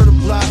Street, murder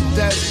block,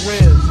 that's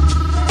real.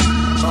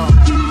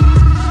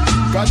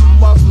 Got the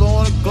muffler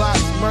on the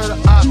Glocks, murder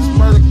ops,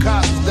 murder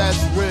cops, that's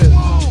real.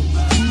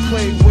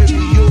 Play with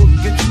me, you'll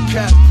get your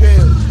cat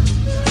peeled.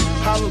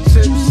 Hollow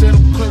tips, send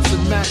them clips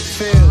of Mac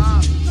Field.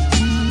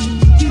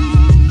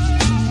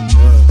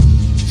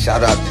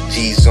 Shout out to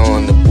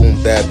G-Zone, the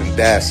Boom Bap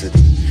Ambassador,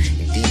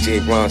 and DJ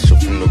Ransha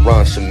from the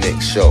Ransha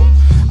Mix Show.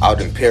 Out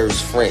in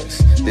Paris, France,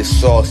 this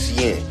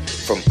Saucien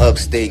from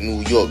upstate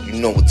New York. You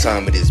know what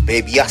time it is,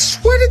 baby. I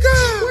swear to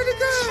God.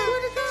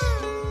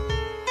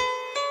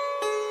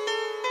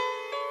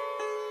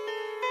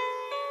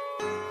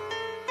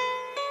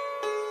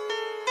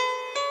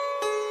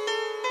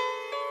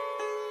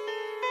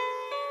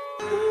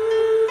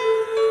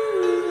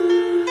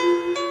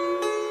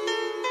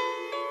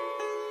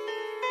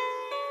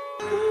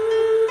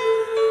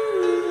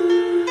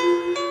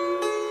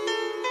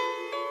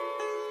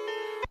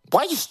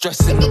 Why you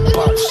stressing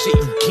about shit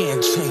you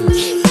can't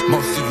change?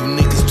 Most of you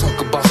niggas talk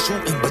about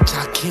shooting, but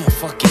y'all can't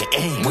fucking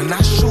aim. When I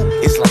shoot,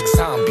 it's like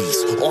zombies.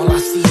 All I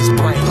see is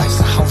brain. Like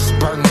a house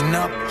burning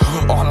up,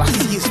 all I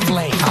see is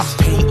flames. I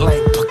paint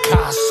like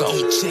Picasso,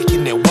 eat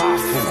chicken and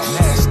waffles.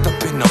 Masked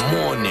up in the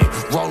morning,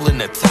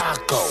 rolling a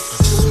taco.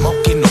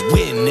 Smoking the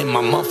wind in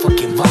my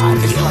motherfucking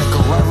body. It's like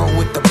Guerrero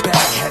with the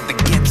bag, had to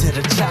get to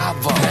the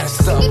Java.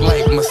 Pass up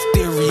like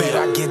Mysterio, bet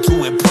I get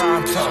to it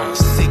pronto.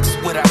 6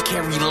 what I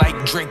carry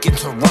like Drake in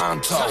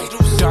Toronto.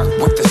 Dark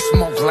with the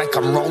smoke like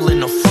I'm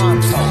rolling a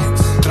Fronto.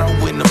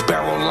 Throw in the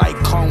barrel like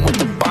Kong with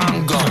the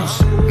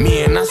bongos.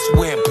 Me and I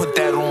swear put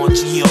that on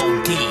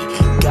G.O.D.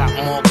 Got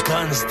more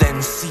guns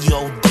than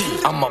C.O.D.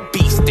 I'm a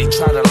beast, they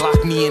try to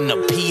lock me in the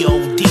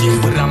P.O.D.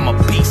 But I'm a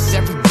beast,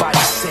 everybody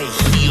say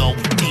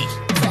he-O.D.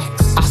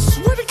 I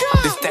swear to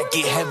God, this that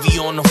get heavy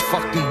on the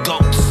fucking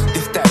goats.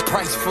 This that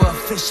price for a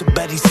fish, I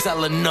bet he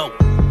sell a note.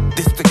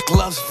 This the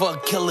gloves for a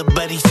killer,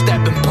 bet he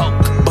stab and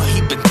poke. But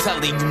he been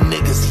telling you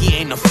niggas he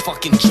ain't a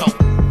fucking joke.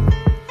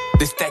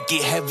 This that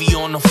get heavy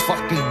on the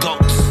fucking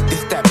goats.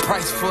 This that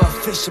price for a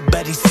fish, I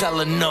bet he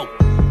sell a note.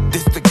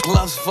 This the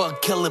gloves for a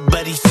killer,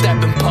 bet he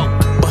stab and poke.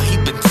 But he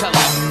been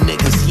telling you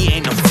niggas he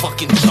ain't a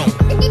fucking joke.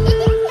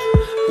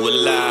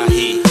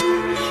 Wallahi,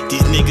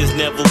 these niggas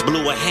never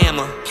blew a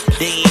hammer.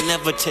 They ain't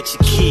never touch a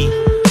key.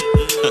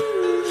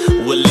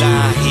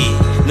 Wallahi,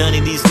 none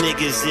of these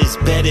niggas is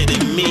better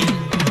than me.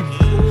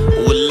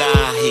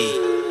 Wallahi,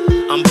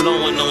 I'm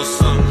blowing on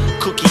some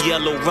cookie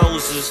yellow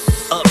roses,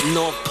 up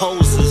north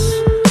poses.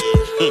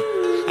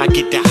 I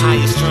get the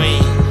highest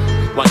strain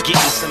while getting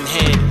some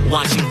head,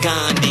 watching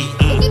Gandhi.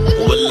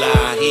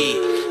 Wallahi,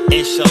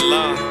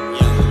 inshallah,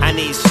 I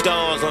need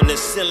stars on the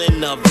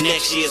ceiling of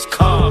next year's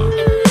car.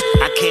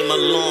 I came a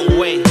long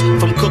way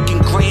from cooking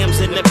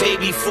grams in the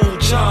baby food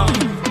jar.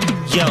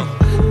 Yo,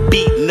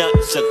 beat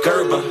nuts, a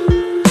Gerber.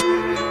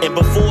 And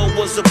before it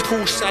was a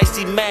Pooh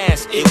Shiesty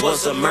mask, it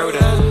was a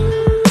murder.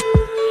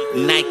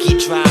 Nike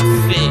dry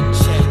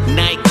fit,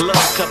 Nike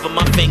gloves cover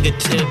my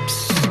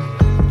fingertips.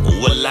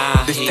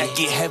 Wallahi, this that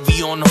get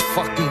heavy on the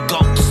fucking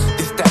goats.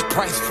 This that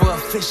price for a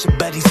fisher,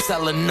 bet he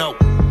sell a note.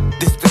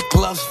 This the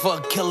gloves for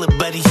a killer,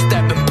 bet he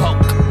stab and poke.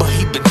 But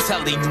he been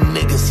telling you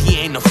niggas he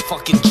ain't a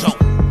fucking joke.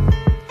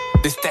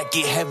 This that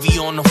get heavy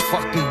on the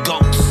fucking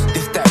goats.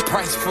 This that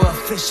price for a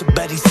fisher,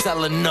 bet he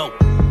sell a note.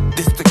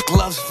 This the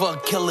gloves for a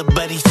killer,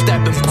 bet he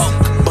stab and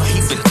poke. But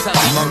he been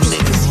telling you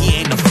niggas he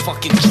ain't a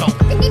fucking joke.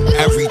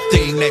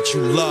 Everything that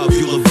you love,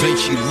 you'll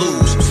eventually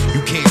lose.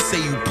 You can't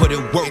say you put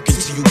in work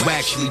until you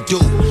actually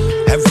do.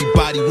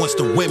 Everybody wants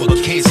to win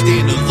but can't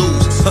stand to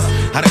lose.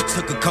 I done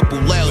took a couple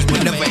L's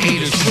but never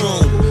ate a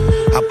shroom.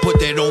 I put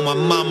that on my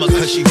mama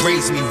cause she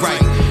raised me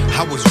right.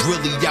 I was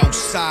really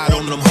outside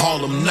on them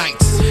Harlem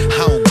nights.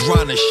 I don't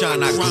grind and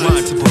shine, I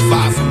grind to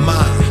provide for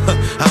mine.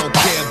 I don't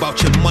care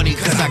about your money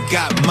cause I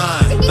got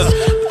mine.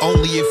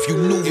 Only if you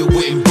knew it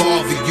wouldn't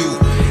bother you.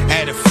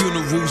 At a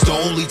funeral's the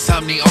only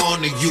time they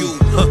honor you.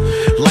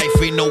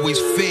 Life ain't always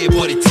fair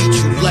but it teach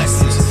you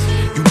lessons.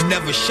 You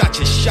never shot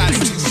your shot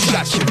until you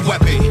shot your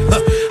weapon.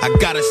 I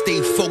gotta stay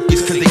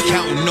focused cause they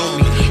counting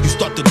on me. You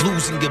start to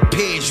losing your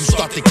peers, you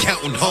start to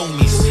counting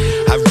homies.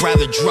 I'd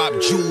rather drop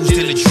jewels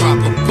than to drop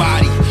a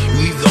body.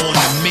 You either on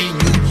the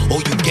menu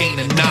or you gain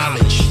the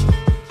knowledge.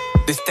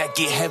 This that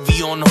get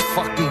heavy on the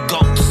fucking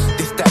goats.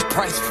 This that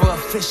price for a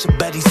fisher,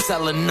 bet he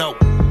sell a note.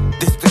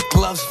 This the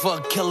gloves for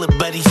a killer,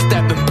 bet he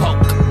stab and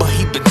poke. But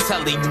he been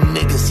telling you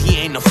niggas he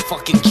ain't a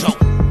fucking joke.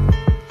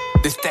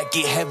 This that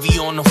get heavy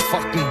on the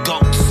fucking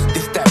goats.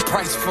 This that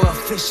price for a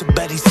fisher,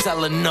 bet he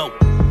sell a note.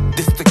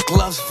 This the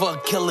gloves for a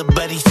killer,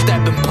 bet he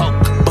stab and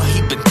poke. But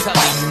he been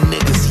telling you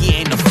niggas he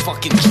ain't a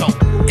fucking joke.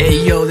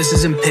 Hey yo, this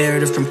is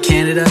Imperative from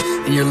Canada,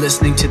 and you're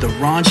listening to the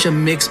Rancha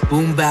Mix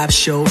Boom Bap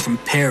Show from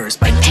Paris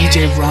by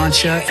DJ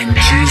Rancha and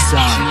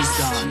G-Zon.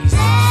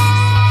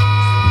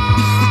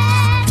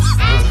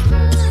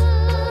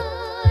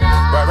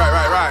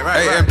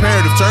 Right. Hey,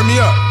 Imperative, turn me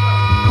up.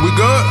 We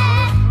good?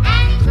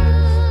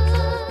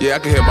 Yeah, I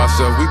can hear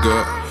myself. We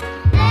good.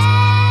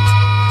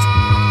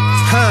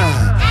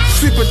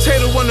 Sweet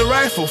potato on the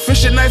rifle,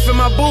 fishing knife in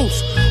my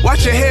boots.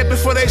 Watch your head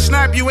before they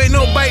snap, you ain't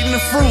no biting the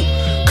fruit.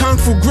 Kung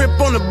Fu grip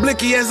on the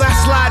blicky as I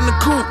slide in the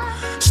coupe.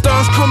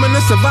 Stars coming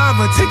to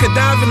survivor, take a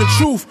dive in the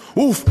truth.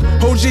 Oof,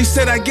 OG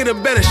said I get a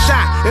better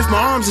shot if my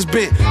arms is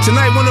bent.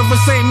 Tonight one of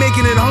us ain't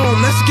making it home,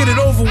 let's get it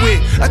over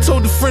with. I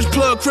told the French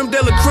plug, creme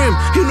de la creme,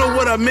 you know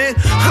what I meant.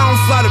 I don't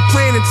fly the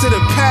plane into the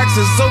packs,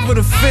 it's over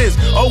the fence.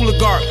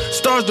 Oligarch,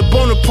 stars the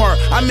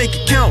Bonaparte, I make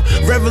it count.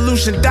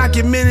 Revolution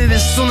documented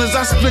as soon as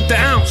I split the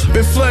ounce.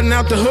 Been flooding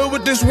out the hood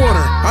with this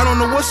water, I don't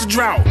know what's the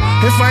drought.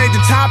 If I ain't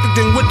the topic,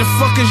 then what the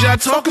fuck is y'all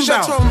talking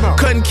about?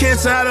 Cutting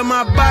cancer out of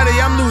my body,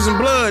 I'm losing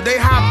blood, they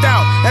hopped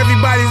out.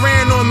 Everybody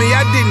ran on me,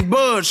 I didn't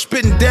budge.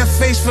 Spitting death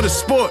face for the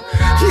sport.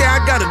 Yeah,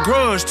 I got a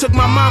grudge. Took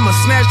my mama,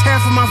 snatched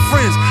half of my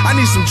friends. I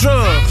need some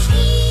drugs.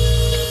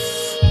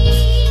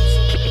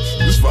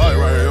 This fire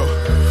right here, yo.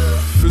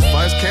 This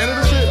fire's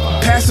Canada shit?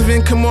 Passive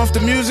income off the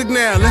music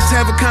now. Let's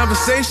have a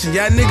conversation.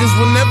 Y'all niggas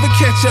will never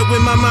catch up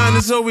when my mind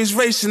is always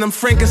racing. I'm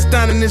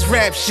Frankenstein in this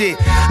rap shit.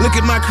 Look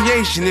at my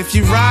creation. If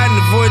you ride and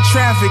avoid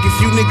traffic,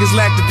 if you niggas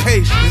lack the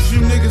patience. If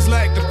you niggas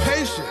lack the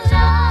patience.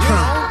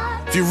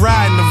 If you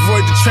ride and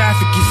avoid the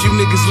traffic, if you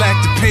niggas lack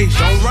the patience.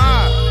 Don't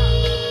ride.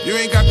 You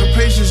ain't got the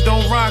patience,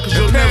 don't ride, cause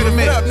you'll never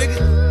make it. What up, nigga?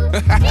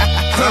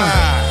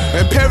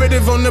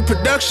 Imperative on the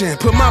production,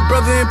 put my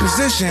brother in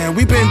position.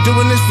 We been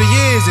doing this for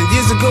years, and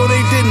years ago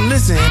they didn't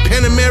listen.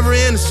 Panamera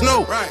in the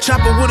snow,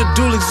 chopper with a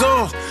dual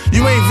exhaust.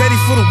 You ain't ready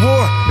for the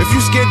war, if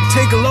you scared to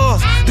take a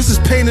loss. This is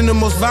pain in the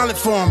most violent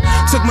form.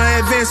 Took my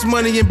advance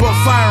money and bought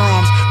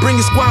firearms. Bring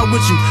a squad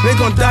with you, they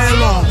gon' die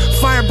alone.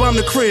 Firebomb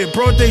the crib,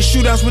 broad day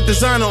shootouts with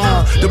designer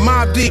on. The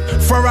Mob Deep,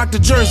 Fur Rock to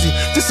Jersey,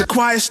 this a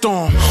quiet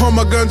storm. All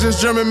my guns is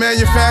German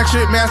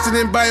manufactured, mastered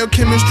in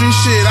biochemistry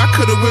shit. I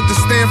could've went to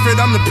Stanford,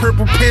 I'm the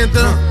Purple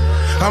Panther.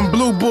 I'm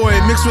Blue Boy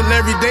mixed with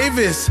Larry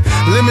Davis.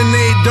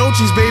 Lemonade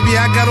Dolces, baby,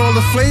 I got all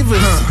the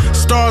flavors.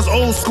 Stars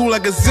old school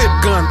like a zip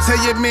gun. Tell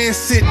your man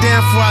sit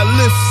down before I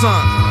lift, son.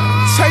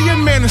 Tell your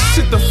man to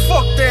sit the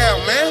fuck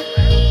down, man.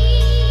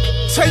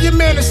 Tell your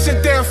man to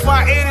sit down before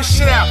I air this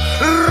shit out.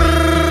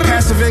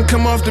 Passive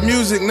income off the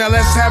music, now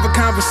let's have a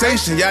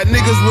conversation. Y'all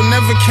niggas will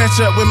never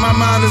catch up when my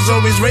mind is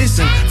always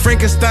racing.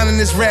 Frankenstein in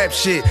this rap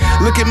shit,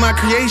 look at my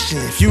creation.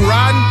 If you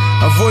riding,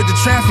 avoid the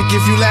traffic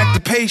if you lack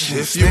the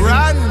patience. If you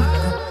riding,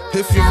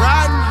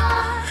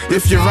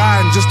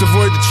 just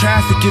avoid the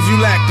traffic if you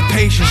lack the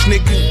patience,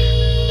 nigga.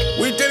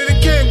 We did it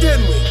again,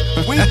 didn't we?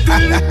 We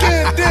did it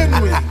again,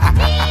 didn't we?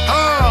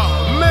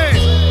 Oh, man.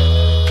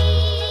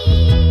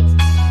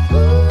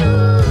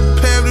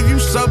 Imperative, you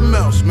something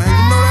else, man. You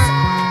know that?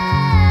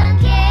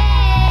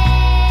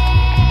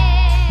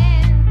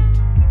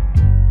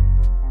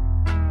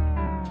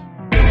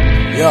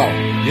 Yo,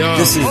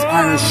 this is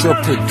Iron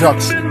Shirt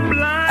Production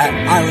at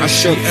Iron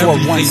Shirt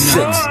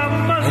 416,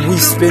 and we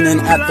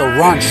spinning at the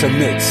Rancha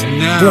Mix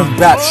Boom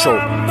Bap Show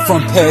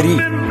from Paris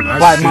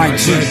by my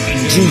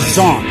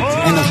G-Zon,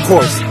 and of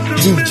course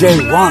DJ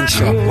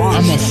Rancha.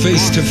 I'm a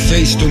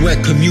face-to-face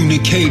direct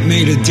communicate,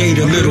 made a date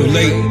a little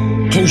late.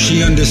 Hope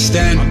she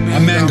understand, a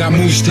man got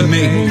moves to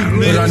make,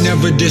 but I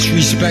never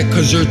disrespect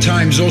cause her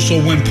time's also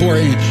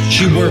important.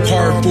 She work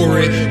hard for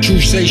it,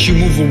 true say she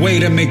move away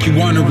to make you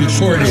wanna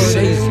record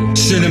it.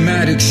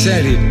 Cinematic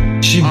said it,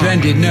 she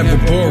bend it, never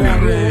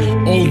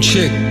boring. Old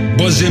chick,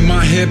 buzz in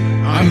my hip,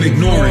 I'm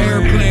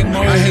ignoring.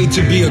 I hate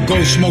to be a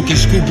ghost smoking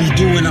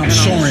Scooby-Doo and I'm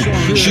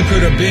soaring. She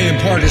could've been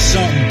part of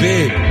something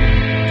big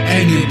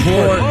and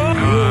important.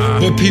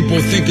 But people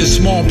think it's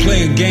small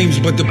playing games,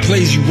 but the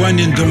plays you run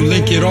in don't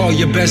link at all.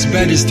 Your best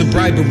bet is to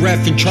bribe a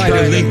ref and try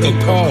to link a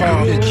call.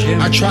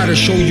 I try to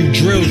show you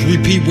drills,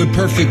 repeat with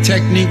perfect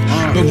technique,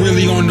 but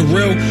really on the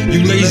real,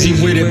 you lazy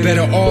with it.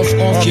 Better off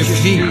your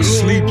feet,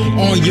 sleep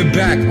on your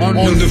back,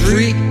 on the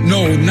free.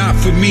 No, not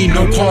for me,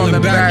 no calling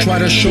back. Try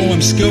to show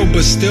them skill,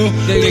 but still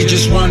they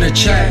just wanna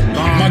chat.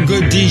 My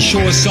good deeds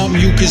show us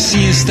something you can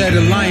see instead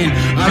of lying.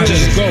 I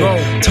just go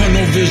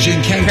tunnel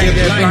vision, can't get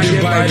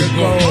blinded by the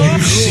gold.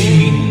 You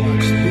see me,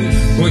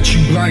 but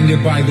you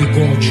blinded by the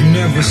gold. You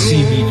never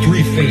see me.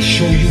 Three-face,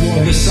 show you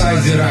all the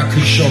sides that I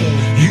could show.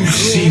 You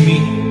see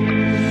me,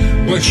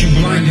 but you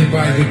blinded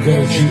by the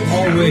gold. You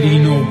already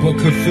know, but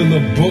could fill a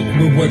book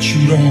with what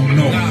you don't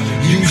know.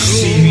 You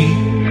see me,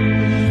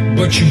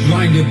 but you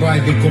blinded by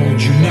the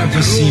gold. You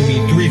never see me.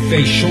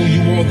 Three-face, show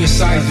you all the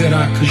sides that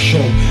I could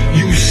show.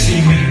 You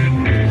see me,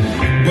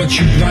 but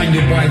you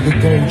blinded by the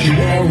gold. You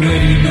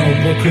already know,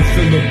 but could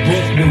fill a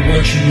book with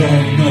what you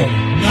don't know.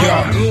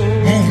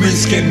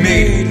 Movements get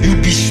made,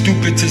 you'd be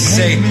stupid to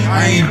say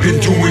I ain't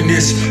been doing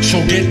this, so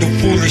get the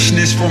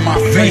foolishness from my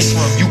face.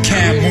 You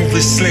can't move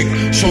it slick,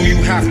 so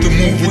you have to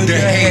move with the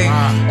head.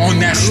 On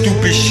that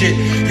stupid shit,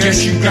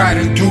 guess you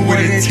gotta do what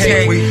it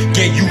takes.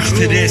 Get used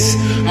to this,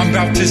 I'm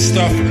about to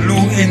stuff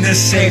loot in the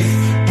safe,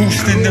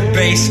 boosting the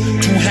bass.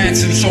 Too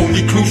handsome, so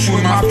recluse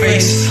with my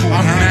face.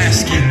 I'm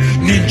masking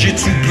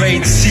ninjutsu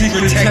blades,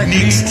 secret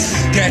techniques,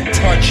 death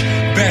touch.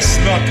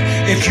 Best luck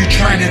if you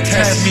trying to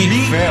test me.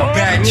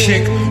 Bad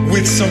chick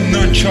with some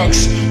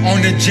nunchucks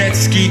on a jet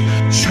ski.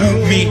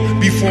 Swoop me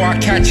before I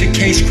catch a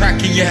case,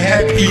 cracking your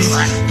headpiece.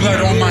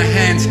 Blood on my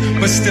hands,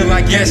 but still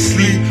I get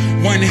sleep.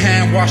 One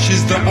hand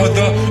washes the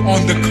other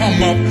on the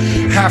come up.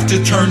 Have to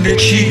turn the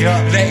cheek,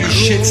 letting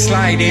shit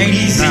slide ain't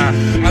easy.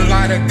 A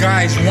lot of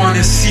guys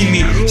wanna see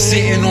me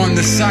sitting on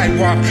the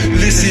sidewalk,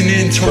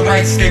 listening to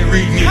rights they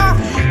read me.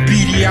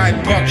 BDI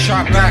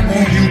buckshot back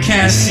on, you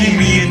can't see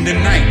me in the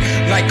night.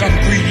 Like I'm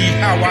greedy,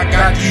 how I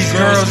got these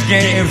girls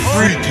getting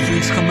freaky.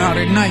 Freaks come out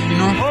at night, you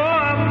know.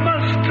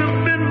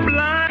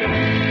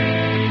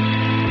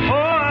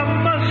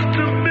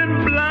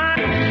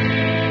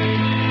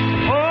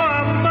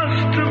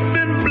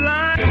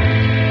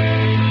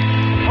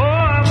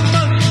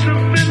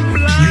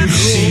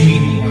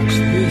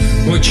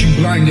 But you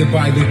blinded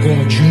by the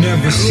gold, you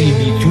never see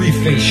me.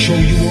 Three-face, show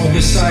you all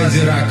the sides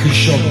that I could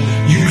show.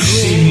 You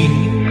see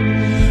me,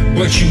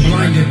 but you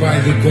blinded by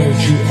the gold.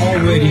 You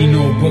already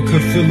know, but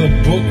could fill a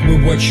book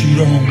with what you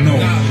don't know.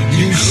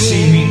 You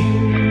see me,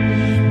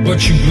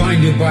 but you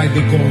blinded by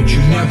the gold.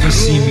 You never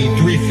see me.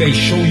 Three-face,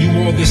 show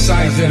you all the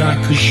sides that I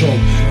could show.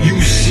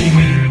 You see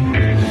me,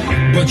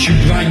 but you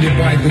blinded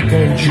by the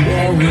gold. You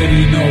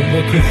already know,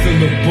 but could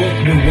fill a book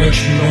with what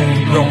you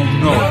don't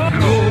know.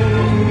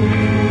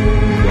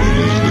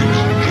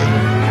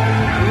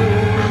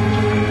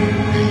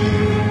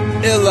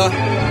 Illa,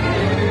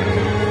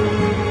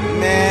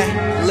 man,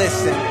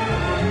 listen. I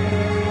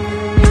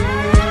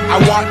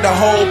want the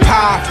whole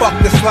pie, fuck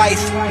the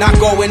slice. Not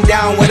going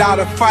down without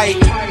a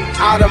fight.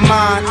 Out of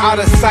mind, out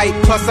of sight.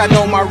 Plus I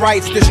know my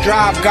rights. This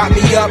drive got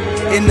me up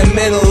in the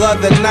middle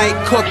of the night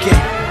cooking.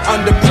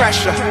 Under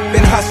pressure,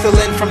 been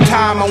hustling from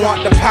time. I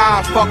want the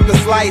pie, fuck the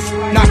slice.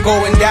 Not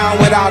going down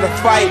without a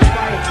fight.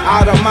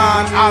 Out of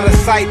mind, out of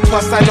sight.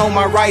 Plus I know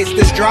my rights.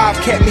 This drive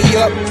kept me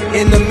up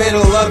in the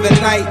middle of the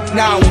night.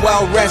 Now I'm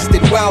well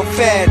rested, well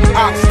fed.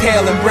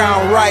 Oxtail and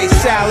brown rice,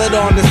 salad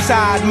on the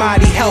side,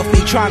 mighty healthy.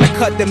 Trying to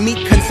cut the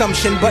meat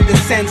consumption, but the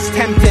scent's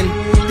tempting.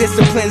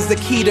 Discipline's the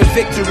key to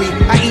victory.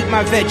 I eat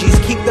my veggies,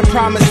 keep the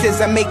promises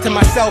I make to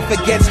myself.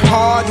 It gets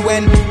hard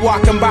when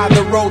walking by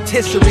the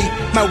rotisserie.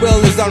 My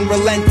will is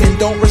unrelenting,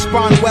 don't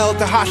respond well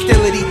to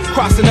hostility.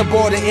 Crossing the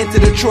border into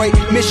Detroit,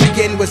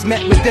 Michigan was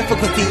met with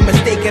difficulty.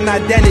 Mistaken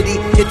identity,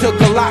 it took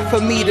a lot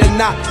for me to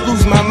not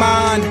lose my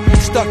mind.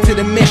 Stuck to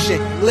the mission,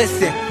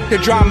 listen, the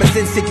drama's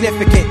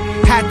insignificant.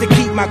 Had to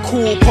keep my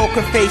cool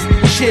poker face,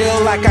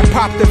 chill like I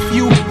popped a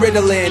few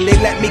Ritalin. They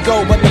let me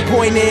go, but the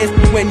point is,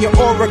 when your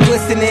aura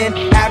glistening,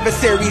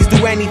 adversaries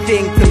do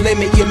anything to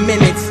limit your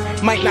minutes.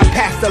 Might not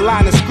pass the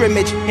line of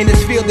scrimmage. In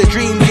this field of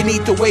dreams you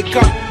need to wake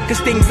up, cause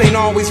things ain't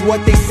always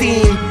what they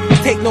seem.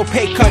 Take no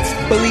pay cuts,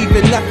 believe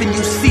in nothing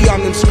you see on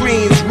them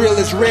screens. Real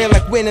is rare,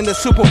 like winning the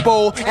Super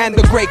Bowl and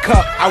the Grey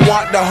Cup. I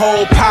want the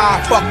whole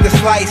pie, fuck the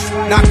slice.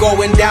 Not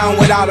going down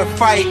without a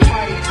fight.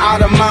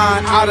 out of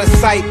mind, out of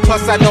sight.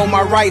 Plus I know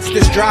my rights.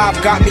 This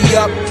drive got me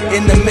up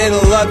in the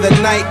middle of the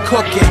night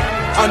cooking.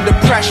 Under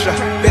pressure,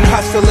 been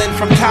hustling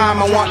from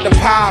time. I want the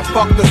pie,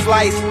 fuck the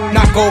slice.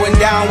 Not going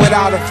down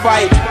without a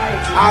fight.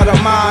 Out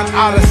of mind,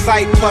 out of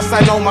sight. Plus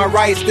I know my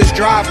rights. This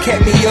drive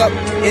kept me up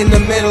in the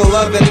middle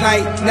of the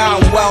night. Now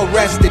I'm well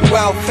rested,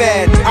 well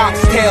fed.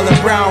 Oxtail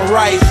and brown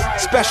rice.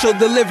 Special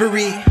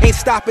delivery, ain't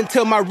stopping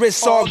till my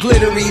wrists all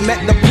glittery.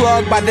 Met the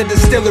plug by the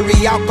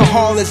distillery.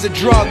 Alcohol is a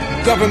drug,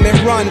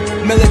 government run.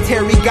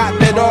 Military got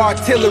that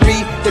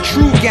artillery. The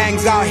true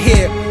gangs out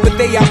here, but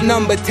they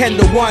outnumber 10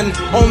 to 1.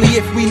 Only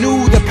if we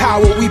knew the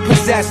power we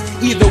possess.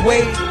 Either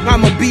way,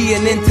 I'ma be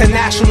an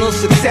international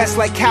success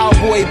like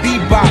Cowboy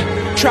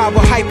Bebop.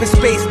 Travel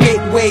hyperspace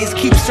gateways,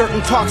 keep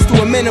certain talks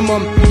to a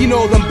minimum. You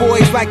know them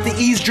boys like to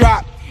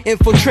eavesdrop.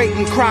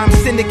 Infiltrating crime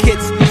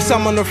syndicates,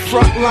 some on the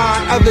front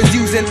line, others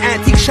using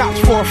antique shops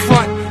for a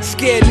front.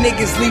 Scared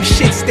niggas leave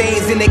shit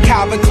stains in their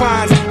Calvin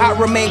Kleins. I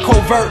remain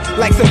covert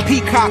like some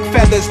peacock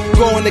feathers,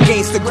 going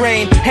against the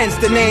grain. Hence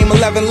the name,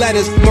 11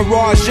 letters,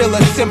 Mirage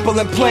Zilla, simple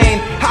and plain.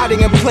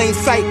 Hiding in plain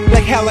sight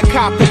like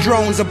helicopter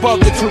drones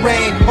above the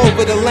terrain.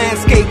 Over the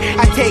landscape,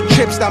 I take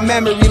trips down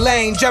memory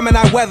lane.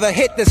 Gemini weather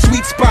hit the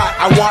sweet spot.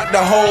 I want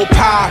the whole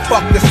pie,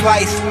 fuck the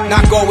slice.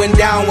 Not going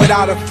down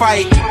without a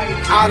fight.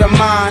 Out of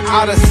mind,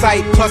 out of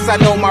sight. Plus I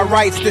know my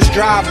rights. This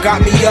drive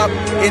got me up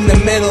in the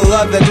middle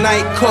of the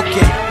night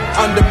cooking.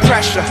 Under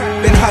pressure,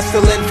 been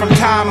hustling from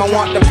time. I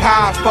want the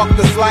pie, fuck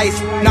the slice.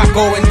 Not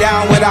going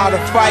down without a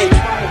fight.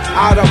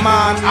 Out of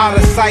mind, out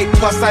of sight.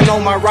 Plus I know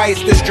my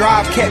rights. This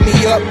drive kept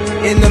me up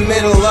in the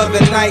middle of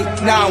the night.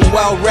 Now I'm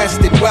well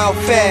rested, well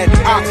fed.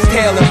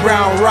 Oxtail and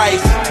brown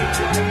rice.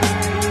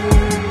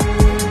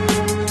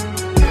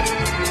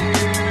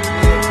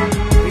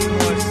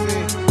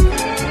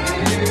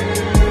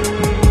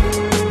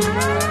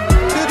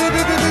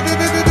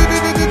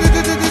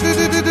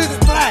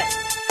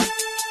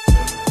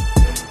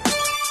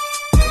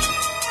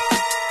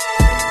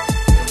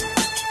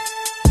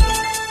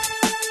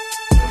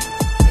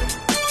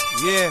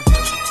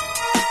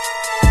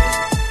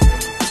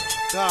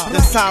 The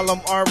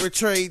solemn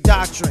arbitrary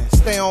doctrine.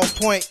 Stay on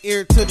point,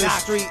 ear to the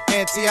street,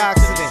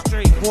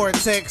 antioxidant.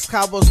 Vortex,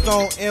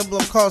 cobblestone,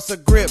 emblem costs a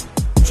grip.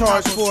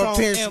 Charge for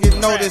appearance, get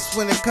noticed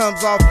when it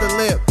comes off the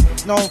lip.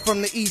 Known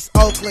from the East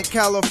Oakland,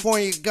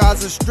 California,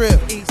 Gaza Strip.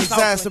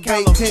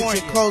 Exacerbate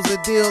tension, close the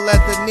deal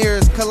at the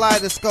nearest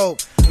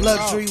kaleidoscope.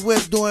 Luxury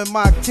whip doing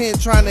Mach 10,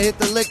 trying to hit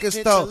the liquor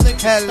store.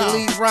 Had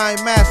elite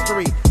rhyme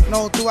mastery,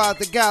 known throughout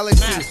the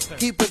galaxy.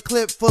 Keep a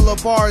clip full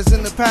of bars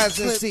in the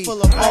passenger seat.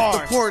 Off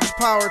the porch,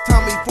 power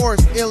Tommy Force,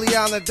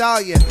 Ileana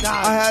Dahlia.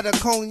 I had a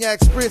cognac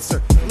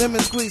spritzer,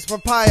 lemon squeeze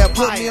papaya,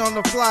 put me on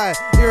the fly.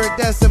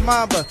 Iridescent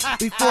Mamba,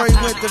 before he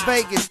went to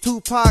Vegas.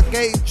 Tupac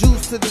gave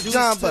juice to the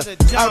Jamba.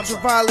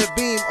 Ultraviolet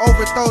beam,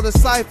 overthrow the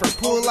cipher.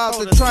 Pull out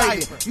the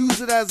trident, use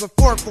it as a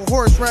fork for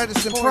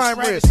horseradish and prime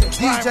rib.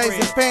 DJs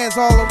and fans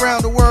all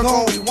around the world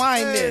gon'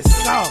 rewind this.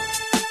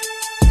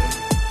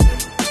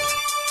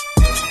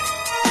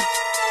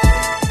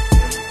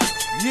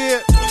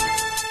 Yeah.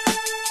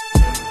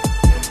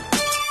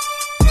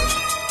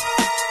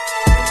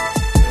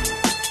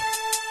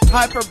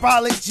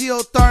 Hyperbolic,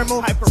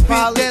 geothermal,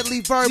 spit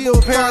deadly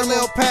verbal,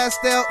 parallel,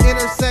 pastel,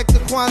 intersect the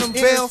quantum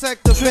veil,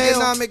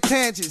 trigonomic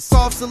tangent,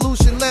 soft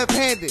solution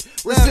left-handed,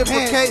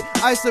 reciprocate,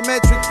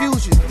 isometric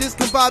fusion,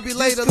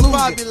 discombobulate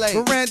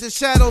illusion, Miranda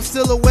shadow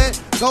silhouette,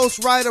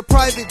 ghost rider,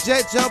 private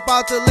jet, jump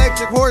out the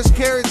electric horse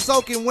carriage,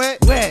 soaking wet,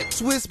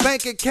 Swiss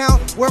bank account,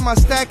 where my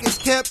stack is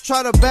kept,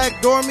 try to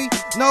backdoor me,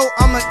 no,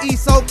 I'm an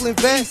East Oakland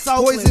vet,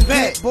 poison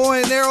vet, bow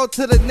and arrow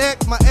to the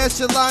neck, my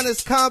echelon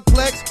is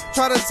complex,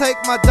 try to take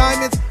my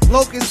diamonds,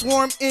 locust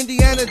swarm,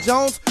 Indiana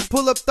Jones,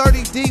 pull up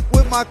 30 deep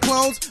with my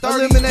clones,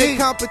 eliminate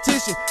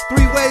competition,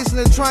 3 ways in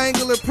a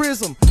triangular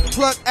prism,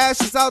 pluck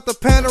ashes out the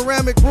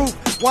panoramic roof,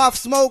 waft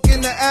smoke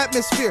in the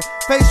atmosphere,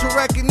 facial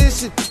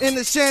recognition in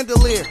the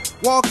chandelier,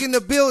 walk in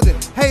the building,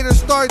 haters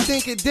start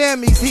thinking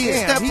damn he's here,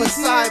 step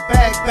aside,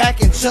 back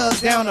and chug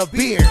down a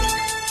beer.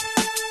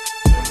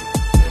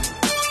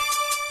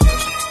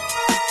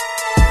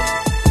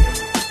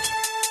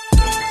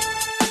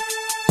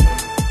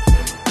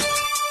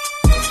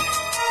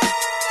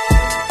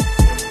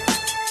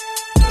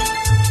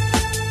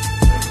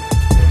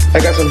 I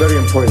got some very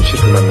important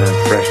shit with my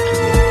man Fresh to do.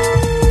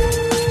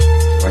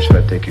 Why should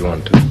I take you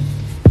on too?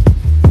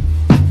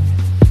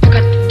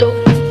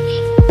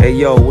 Hey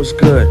yo, what's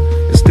good?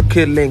 It's the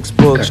Kid Links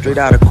book, straight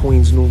out of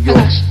Queens, New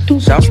York.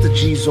 Shouts to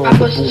G-Zone, the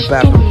Boom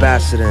Bap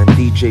Ambassador, and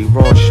DJ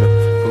Ronsha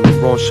from the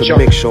Ronsha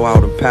Mix Show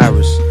out in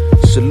Paris.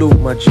 Salute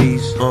my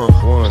G's. It's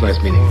nice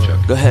meeting you,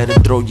 Chuck. Go ahead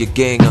and throw your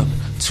gang up.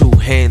 2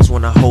 hands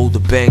when I hold the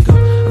banger.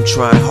 I'm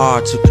trying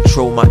hard to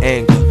control my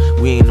anger.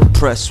 We ain't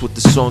impressed with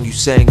the song you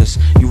sang us.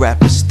 You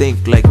rappers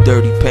stink like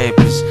dirty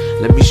Pampers.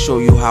 Let me show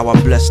you how I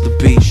bless the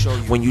beat.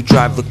 When you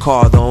drive the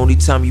car, the only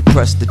time you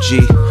press the G.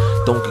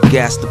 Don't get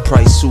gas, the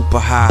price super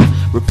high.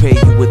 Repay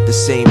you with the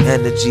same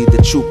energy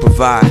that you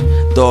provide.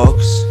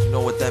 Dogs, you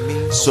know what that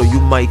means? So you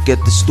might get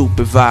the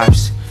stupid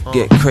vibes.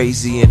 Get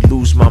crazy and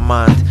lose my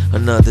mind.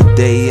 Another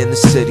day in the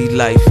city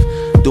life.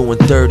 Doing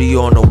 30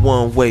 on a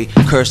one-way,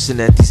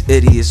 cursing at these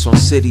idiots on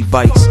city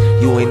bikes.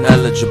 You ain't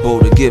eligible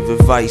to give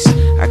advice.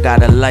 I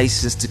got a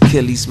license to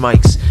kill these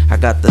mics. I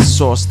got the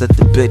sauce that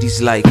the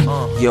biddies like.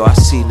 Yo, I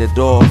seen it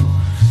all.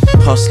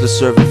 Hustler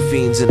serving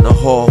fiends in the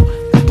hall.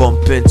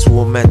 Bump into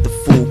him at the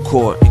food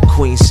court in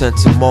Queens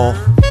Center Mall.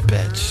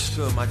 Bitch.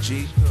 Good, my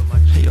G.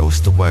 Hey, yo, it's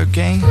the word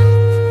gang.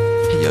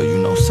 Hey, yo, you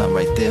know something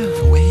right there?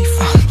 Where he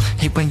from?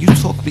 Hey, when you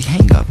talk, we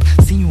hang up.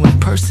 See you in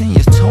person,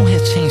 your tone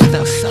has changed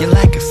up. Your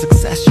lack of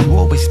success, you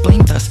always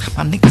blamed us.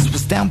 My niggas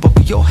was down, but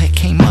we all had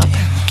came up.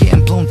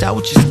 Getting blown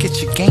out, just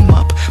get your game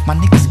up. My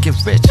niggas get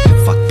rich,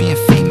 fuck being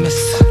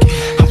famous.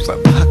 I'm right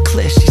with her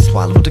clear, she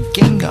swallowed the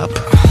gang up.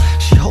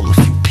 She hold a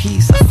few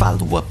P's, I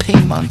follow her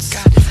payments.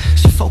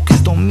 She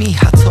focused on me,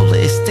 I told her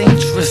it's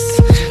dangerous.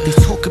 They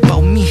talk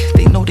about me,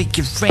 they know they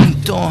get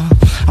rained on.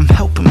 I'm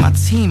helping my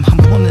team, I'm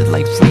on it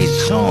like Ray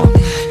Sean.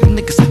 You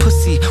niggas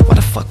pussy, why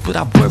the fuck would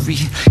I worry?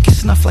 Get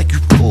snuff like you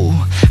pool,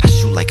 I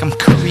shoot like I'm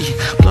Curry.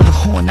 Blow the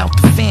horn out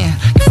the van,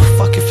 give a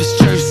fuck if it's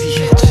Jersey.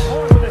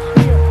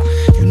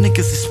 You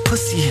niggas is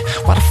pussy,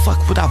 why the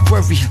fuck would I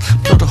worry?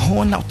 Blow the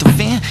horn out the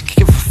van,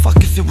 give a fuck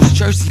if it was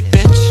Jersey,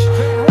 bitch.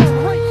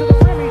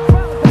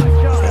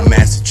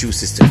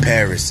 Massachusetts to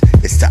Paris,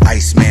 it's the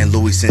Iceman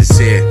Louis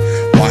Sincere.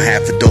 One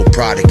half a dope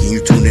product, and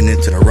you tuning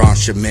into the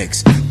Ronsha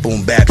Mix.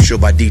 Boom Bap Show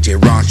by DJ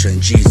Ronsha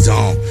and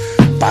G-Zone.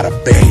 Bada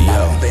bang,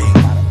 yo.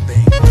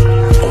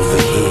 Over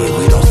here,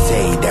 we don't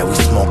say that we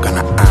smoke on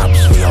the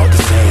ops. We all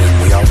the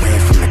same, we all ran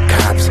from the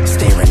cops.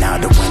 Staring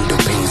out the window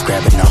panes,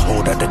 grabbing a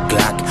hold of the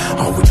Glock.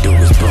 All we do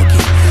is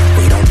boogie.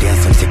 We don't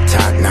dance on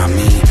TikTok, not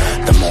me.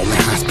 The moment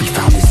Hospi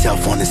found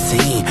himself on the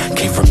scene,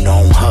 came from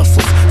known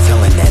hustles,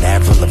 selling that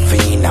Avril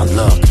Lavigne. Now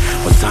look,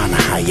 was on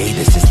a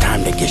hiatus, it's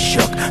time to get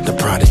shook. The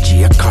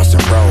prodigy of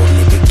Carson Road,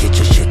 nigga, get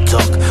your shit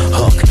took.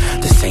 Hook,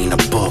 this ain't a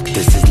book,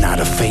 this is not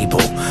a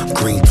fable.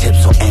 Green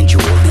tips will end you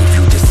or leave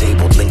you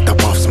disabled, linked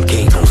up off some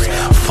cables.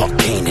 Fuck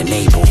Cain and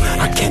Abel,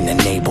 I can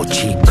enable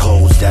cheat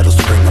codes that'll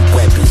spring up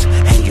weapons,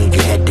 and you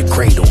head to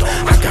cradle.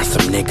 I got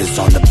some niggas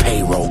on the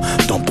payroll,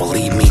 don't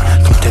believe me?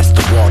 Come test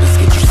the waters,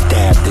 get you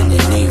stabbed in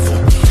your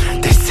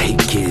navel. They say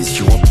kids,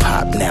 you a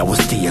pop, now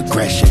it's the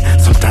aggression.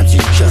 Sometimes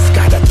you just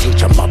gotta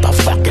teach a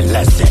motherfucking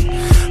lesson.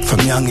 From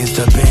youngins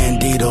to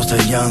banditos to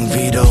young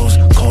Vitos,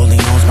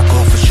 Corleones, my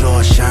call for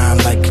sure, shine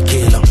like a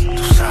kilo.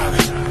 Tú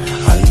sabes,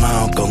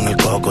 almao con el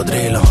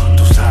cocodrilo.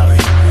 Tú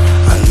sabes,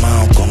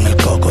 almao con el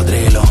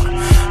cocodrilo.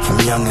 From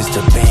youngins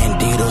to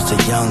banditos to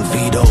young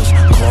Vitos,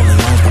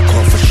 Corleones, my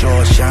call for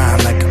sure,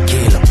 shine like a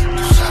kilo.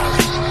 Tú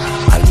sabes,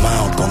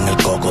 almao con el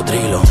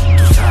cocodrilo.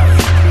 Tú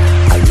sabes,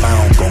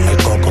 almao con el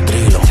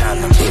cocodrilo.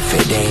 If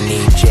it ain't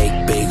E,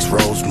 Jake, Biggs,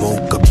 Rose,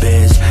 Mooka,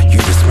 Biz, you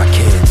just my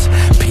kids.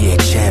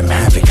 PHM,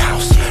 Havoc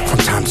House. From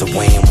times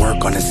away and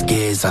work on the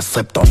skids, I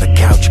slept on the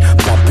couch,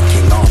 bumping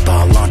King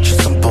Arthur, launching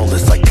some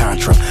bullets like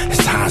Contra.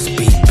 It's high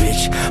speed,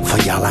 bitch. For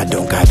y'all, I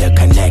don't got a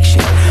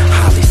connection.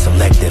 Highly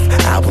selective,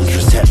 albums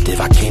receptive.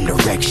 I came to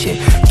wreck shit.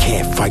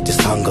 Can't fight this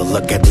hunger.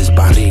 Look at this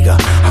barriga.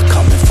 I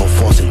come in full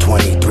force in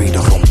 23 to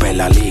romper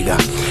la liga.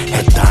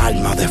 Esta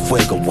alma de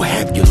fuego will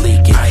have you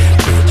leaking.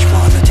 Bitch,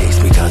 wanna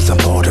taste me 'cause I'm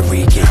Puerto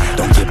Rican.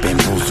 Don't get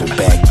bamboozled,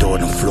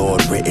 backdoored and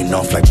floored, written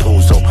off like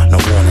Puzo. No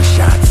warning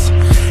shots.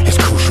 It's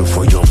crucial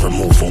for your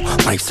removal.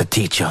 Life's a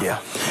teacher,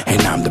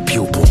 and I'm the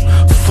pupil.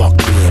 Fuck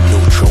being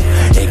neutral.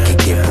 It can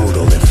get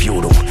brutal and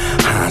futile.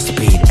 High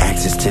speed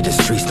access to the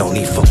streets, no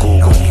need for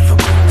Google.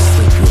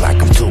 Sleep you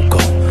like I'm Tuco,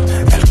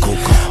 El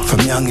Cuco. From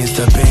youngins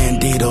to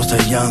banditos to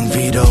young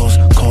Vitos,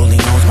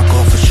 Corleones, my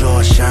call for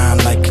sure, shine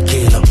like a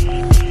kilo.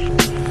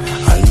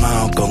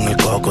 Almao con el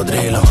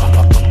cocodrilo.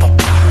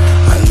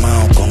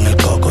 Almao con el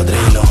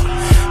cocodrilo.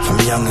 From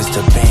youngins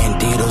to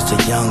banditos to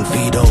young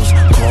Vitos,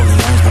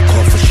 Corleones, my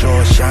call for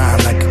sure,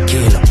 shine like a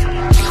kilo.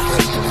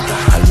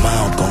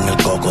 Almao con el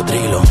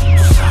cocodrilo.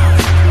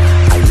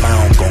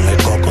 Almao con el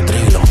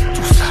cocodrilo.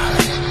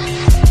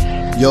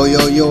 Yo,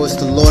 yo, yo, it's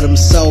the Lord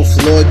himself,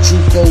 Lord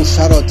Juco.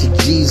 Shout out to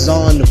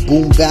G-Zon, the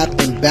Boom Bap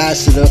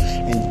Ambassador,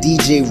 and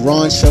DJ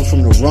Ronsha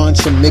from the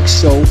Ronsha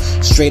Mix Show,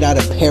 straight out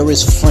of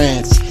Paris,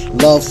 France.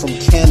 Love from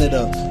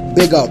Canada.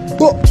 Big up.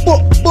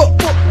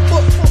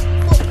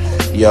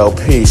 Yo,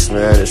 peace,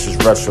 man. This is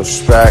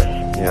Retrospect.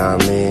 You know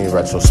what I mean?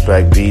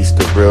 Retrospect Beats,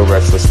 the real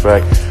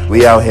Retrospect.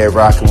 We out here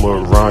rocking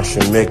with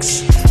Ronsha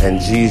Mix and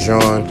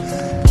G-Zon.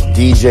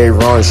 DJ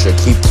Ronsha,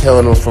 keep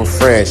killing them from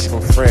France.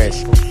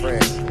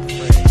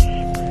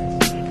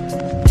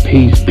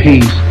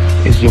 Peace.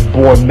 It's your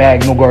boy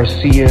Magno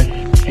Garcia,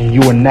 and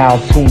you are now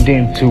tuned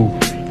into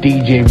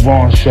DJ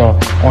Ronsha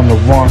on the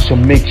Ronsha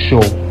Mix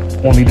Show.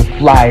 Only the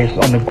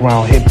flyest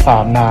underground hip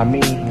hop, nah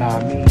me. Yeah,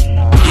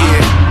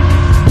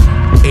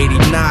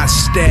 89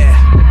 stare,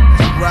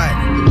 right?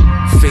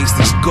 Face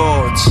these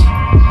gods.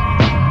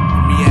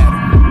 Me at 'em.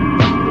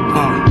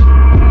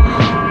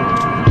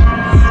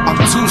 I'm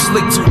too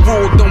slick to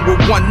rule them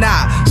with one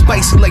eye.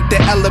 Spicy like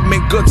the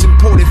element, goods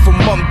imported from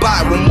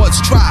Mumbai. When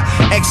much try,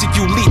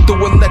 execute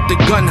lethal and let the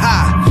gun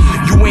high.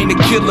 You ain't a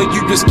killer,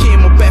 you just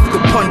came up after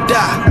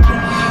Punda.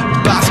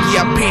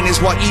 Basquiat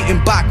paintings while eating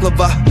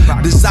baklava.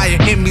 Desire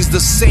enemies, the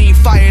same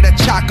fire that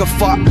Chaka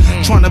fought.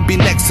 Tryna be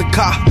next to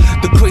Ka.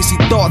 The crazy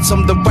thoughts,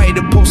 I'm the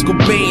writer post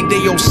Cobain.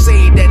 They all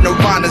say that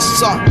Nirvana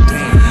sucked.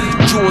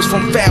 Jewels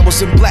from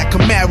Pharaohs and black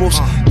Camaros.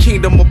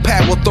 Kingdom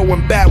apparel,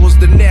 throwing barrels.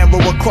 The narrow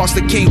across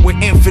the king with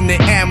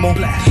infinite ammo.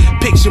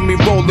 Picture me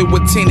rolling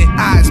with tinted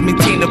eyes,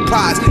 maintain the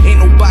prize. Ain't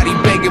nobody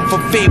begging for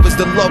favors,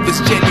 the love is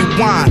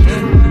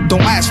genuine.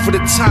 Don't ask for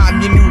the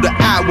time, you knew the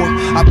hour.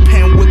 I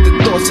pen with the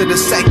thoughts of the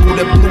cycle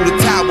that blew the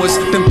towers.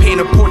 Then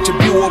paint a portrait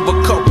view of a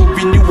couple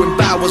renewing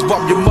bowers.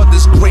 Rob your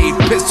mother's grave,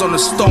 piss on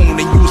the stone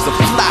and use the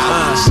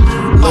flowers.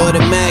 Lord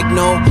and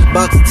Magno,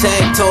 about to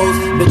tag toes.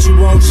 Bet you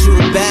won't shoot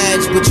a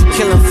badge, but you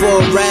killing for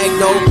a rag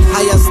though.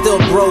 How y'all still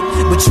broke,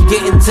 but you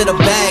getting to the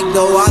bag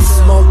though. I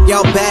smoke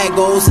y'all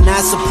bagos, and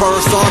that's a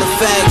purse, all the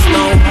fags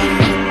know.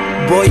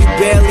 Boy, you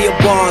barely a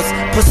boss.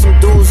 Put some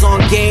dudes on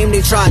game,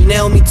 they try to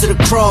nail me to the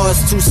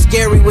cross. Too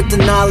scary with the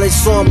knowledge,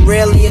 so I'm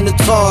rarely in the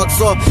talks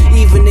or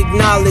even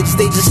acknowledge.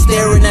 They just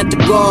staring at the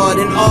guard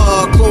in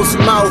awe, close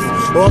mouth,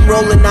 or I'm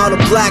rolling out a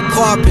black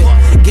carpet.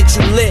 Get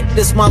you lit,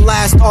 this my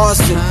last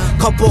arson.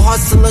 Couple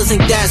hustlers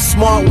ain't that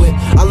smart with.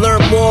 I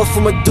learned more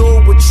from a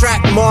dude with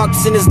track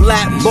marks in his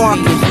lap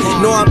barking.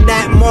 No, I'm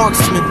that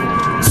marksman.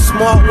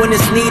 Smart when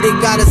it's needed,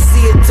 gotta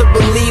see it to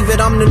believe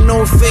it. I'm the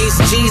known face,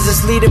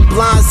 Jesus leading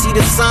blind, see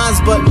the signs,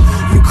 but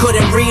you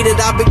couldn't read it.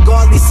 I've been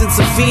godly since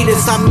a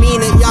fetus, I mean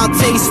it, y'all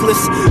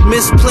tasteless.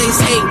 Misplaced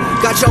hate,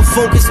 got y'all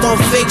focused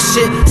on fake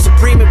shit.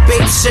 Supreme and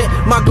babe shit,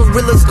 my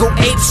gorillas go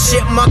ape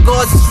shit. My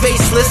guards is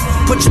faceless,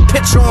 put your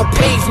picture on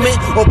pavement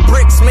or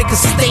bricks, make a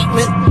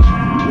statement.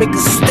 Make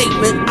a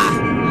statement.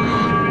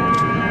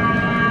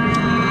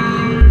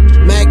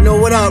 Magno,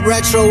 what up?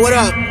 Retro, what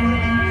up?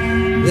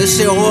 This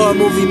shit horror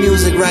movie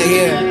music right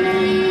here.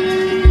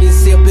 You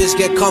see a bitch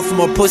get cut from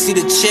her pussy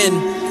to chin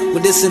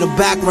with this in the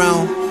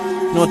background.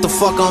 You know what the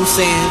fuck I'm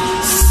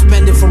saying?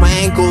 Suspended from my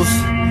ankles.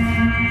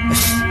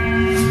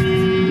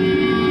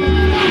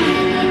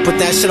 Put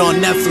that shit on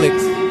Netflix.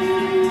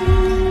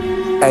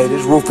 Hey,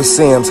 this Rufus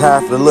Sims,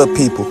 half of the little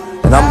people,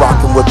 and I'm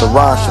rocking with the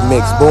Ransha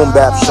Mix Boom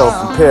Bap Show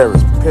from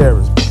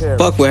Paris.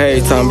 Fuck what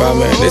Harry talking about,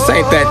 man. This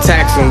ain't that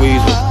taxing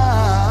weasel.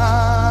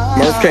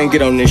 Murph can't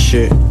get on this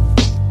shit.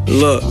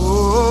 Look.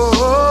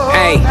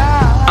 Hey,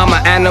 I'm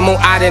an animal,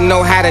 I didn't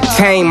know how to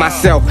tame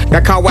myself.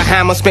 Got caught with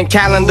hammer, spent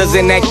calendars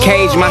in that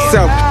cage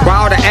myself.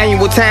 While all the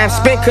annual time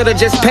spent could've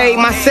just paid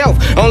myself.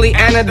 Only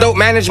antidote,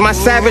 manage my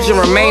savage and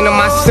remain to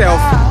myself.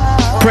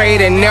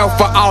 Prayed and knelt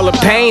for all the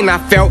pain I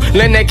felt.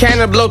 Letting that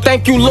cannon blow,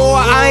 thank you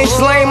Lord, I ain't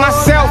slain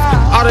myself.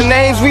 All the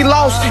names we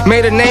lost,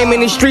 made a name in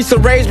these streets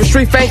of rage, but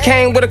street fame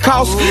came with a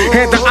cost.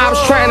 Had the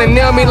ops trying to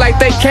nail me like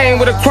they came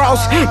with a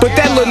cross, but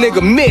that little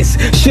nigga missed.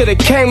 Shoulda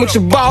came with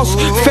your boss,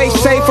 face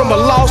safe from a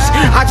loss.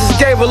 I just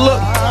gave a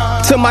look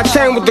to my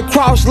chain with the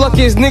cross.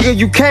 Luckiest nigga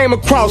you came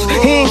across.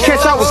 He ain't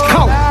catch, I was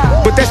caught,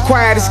 but that's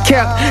quiet as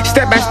kept.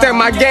 Step by step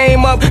my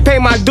game up, pay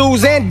my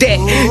dues and debt.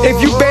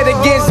 If you bet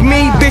against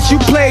me, bitch, you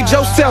played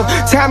yourself.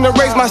 Time to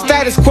raise my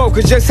status quo,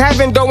 cause just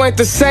having dough ain't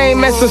the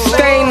same as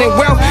sustaining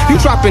wealth. You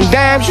dropping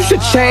dimes, you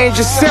should change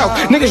yourself.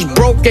 Niggas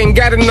broke, ain't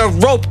got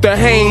enough rope to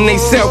hang they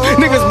self.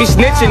 Niggas be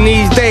snitching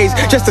these days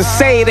just to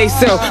say they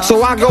self.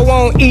 So I go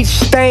on each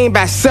stain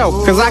by self,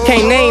 cause I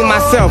can't name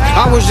myself.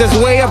 I was just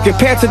way up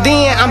compared to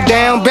then, I'm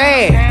down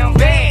bad.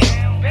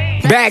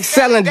 Back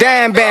selling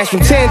dime bags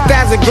from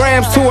 10,000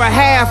 grams to a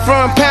half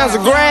from pounds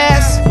of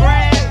grass.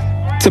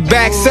 To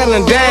back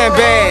selling dime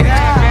bags.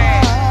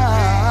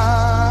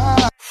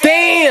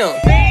 Damn!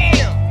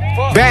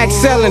 Back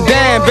selling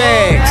dime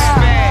bags.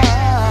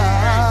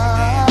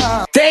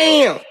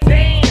 Damn!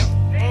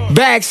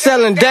 Back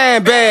selling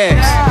dime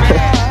bags.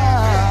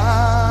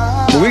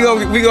 We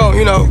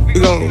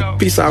gon'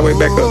 peace our way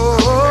back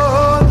up.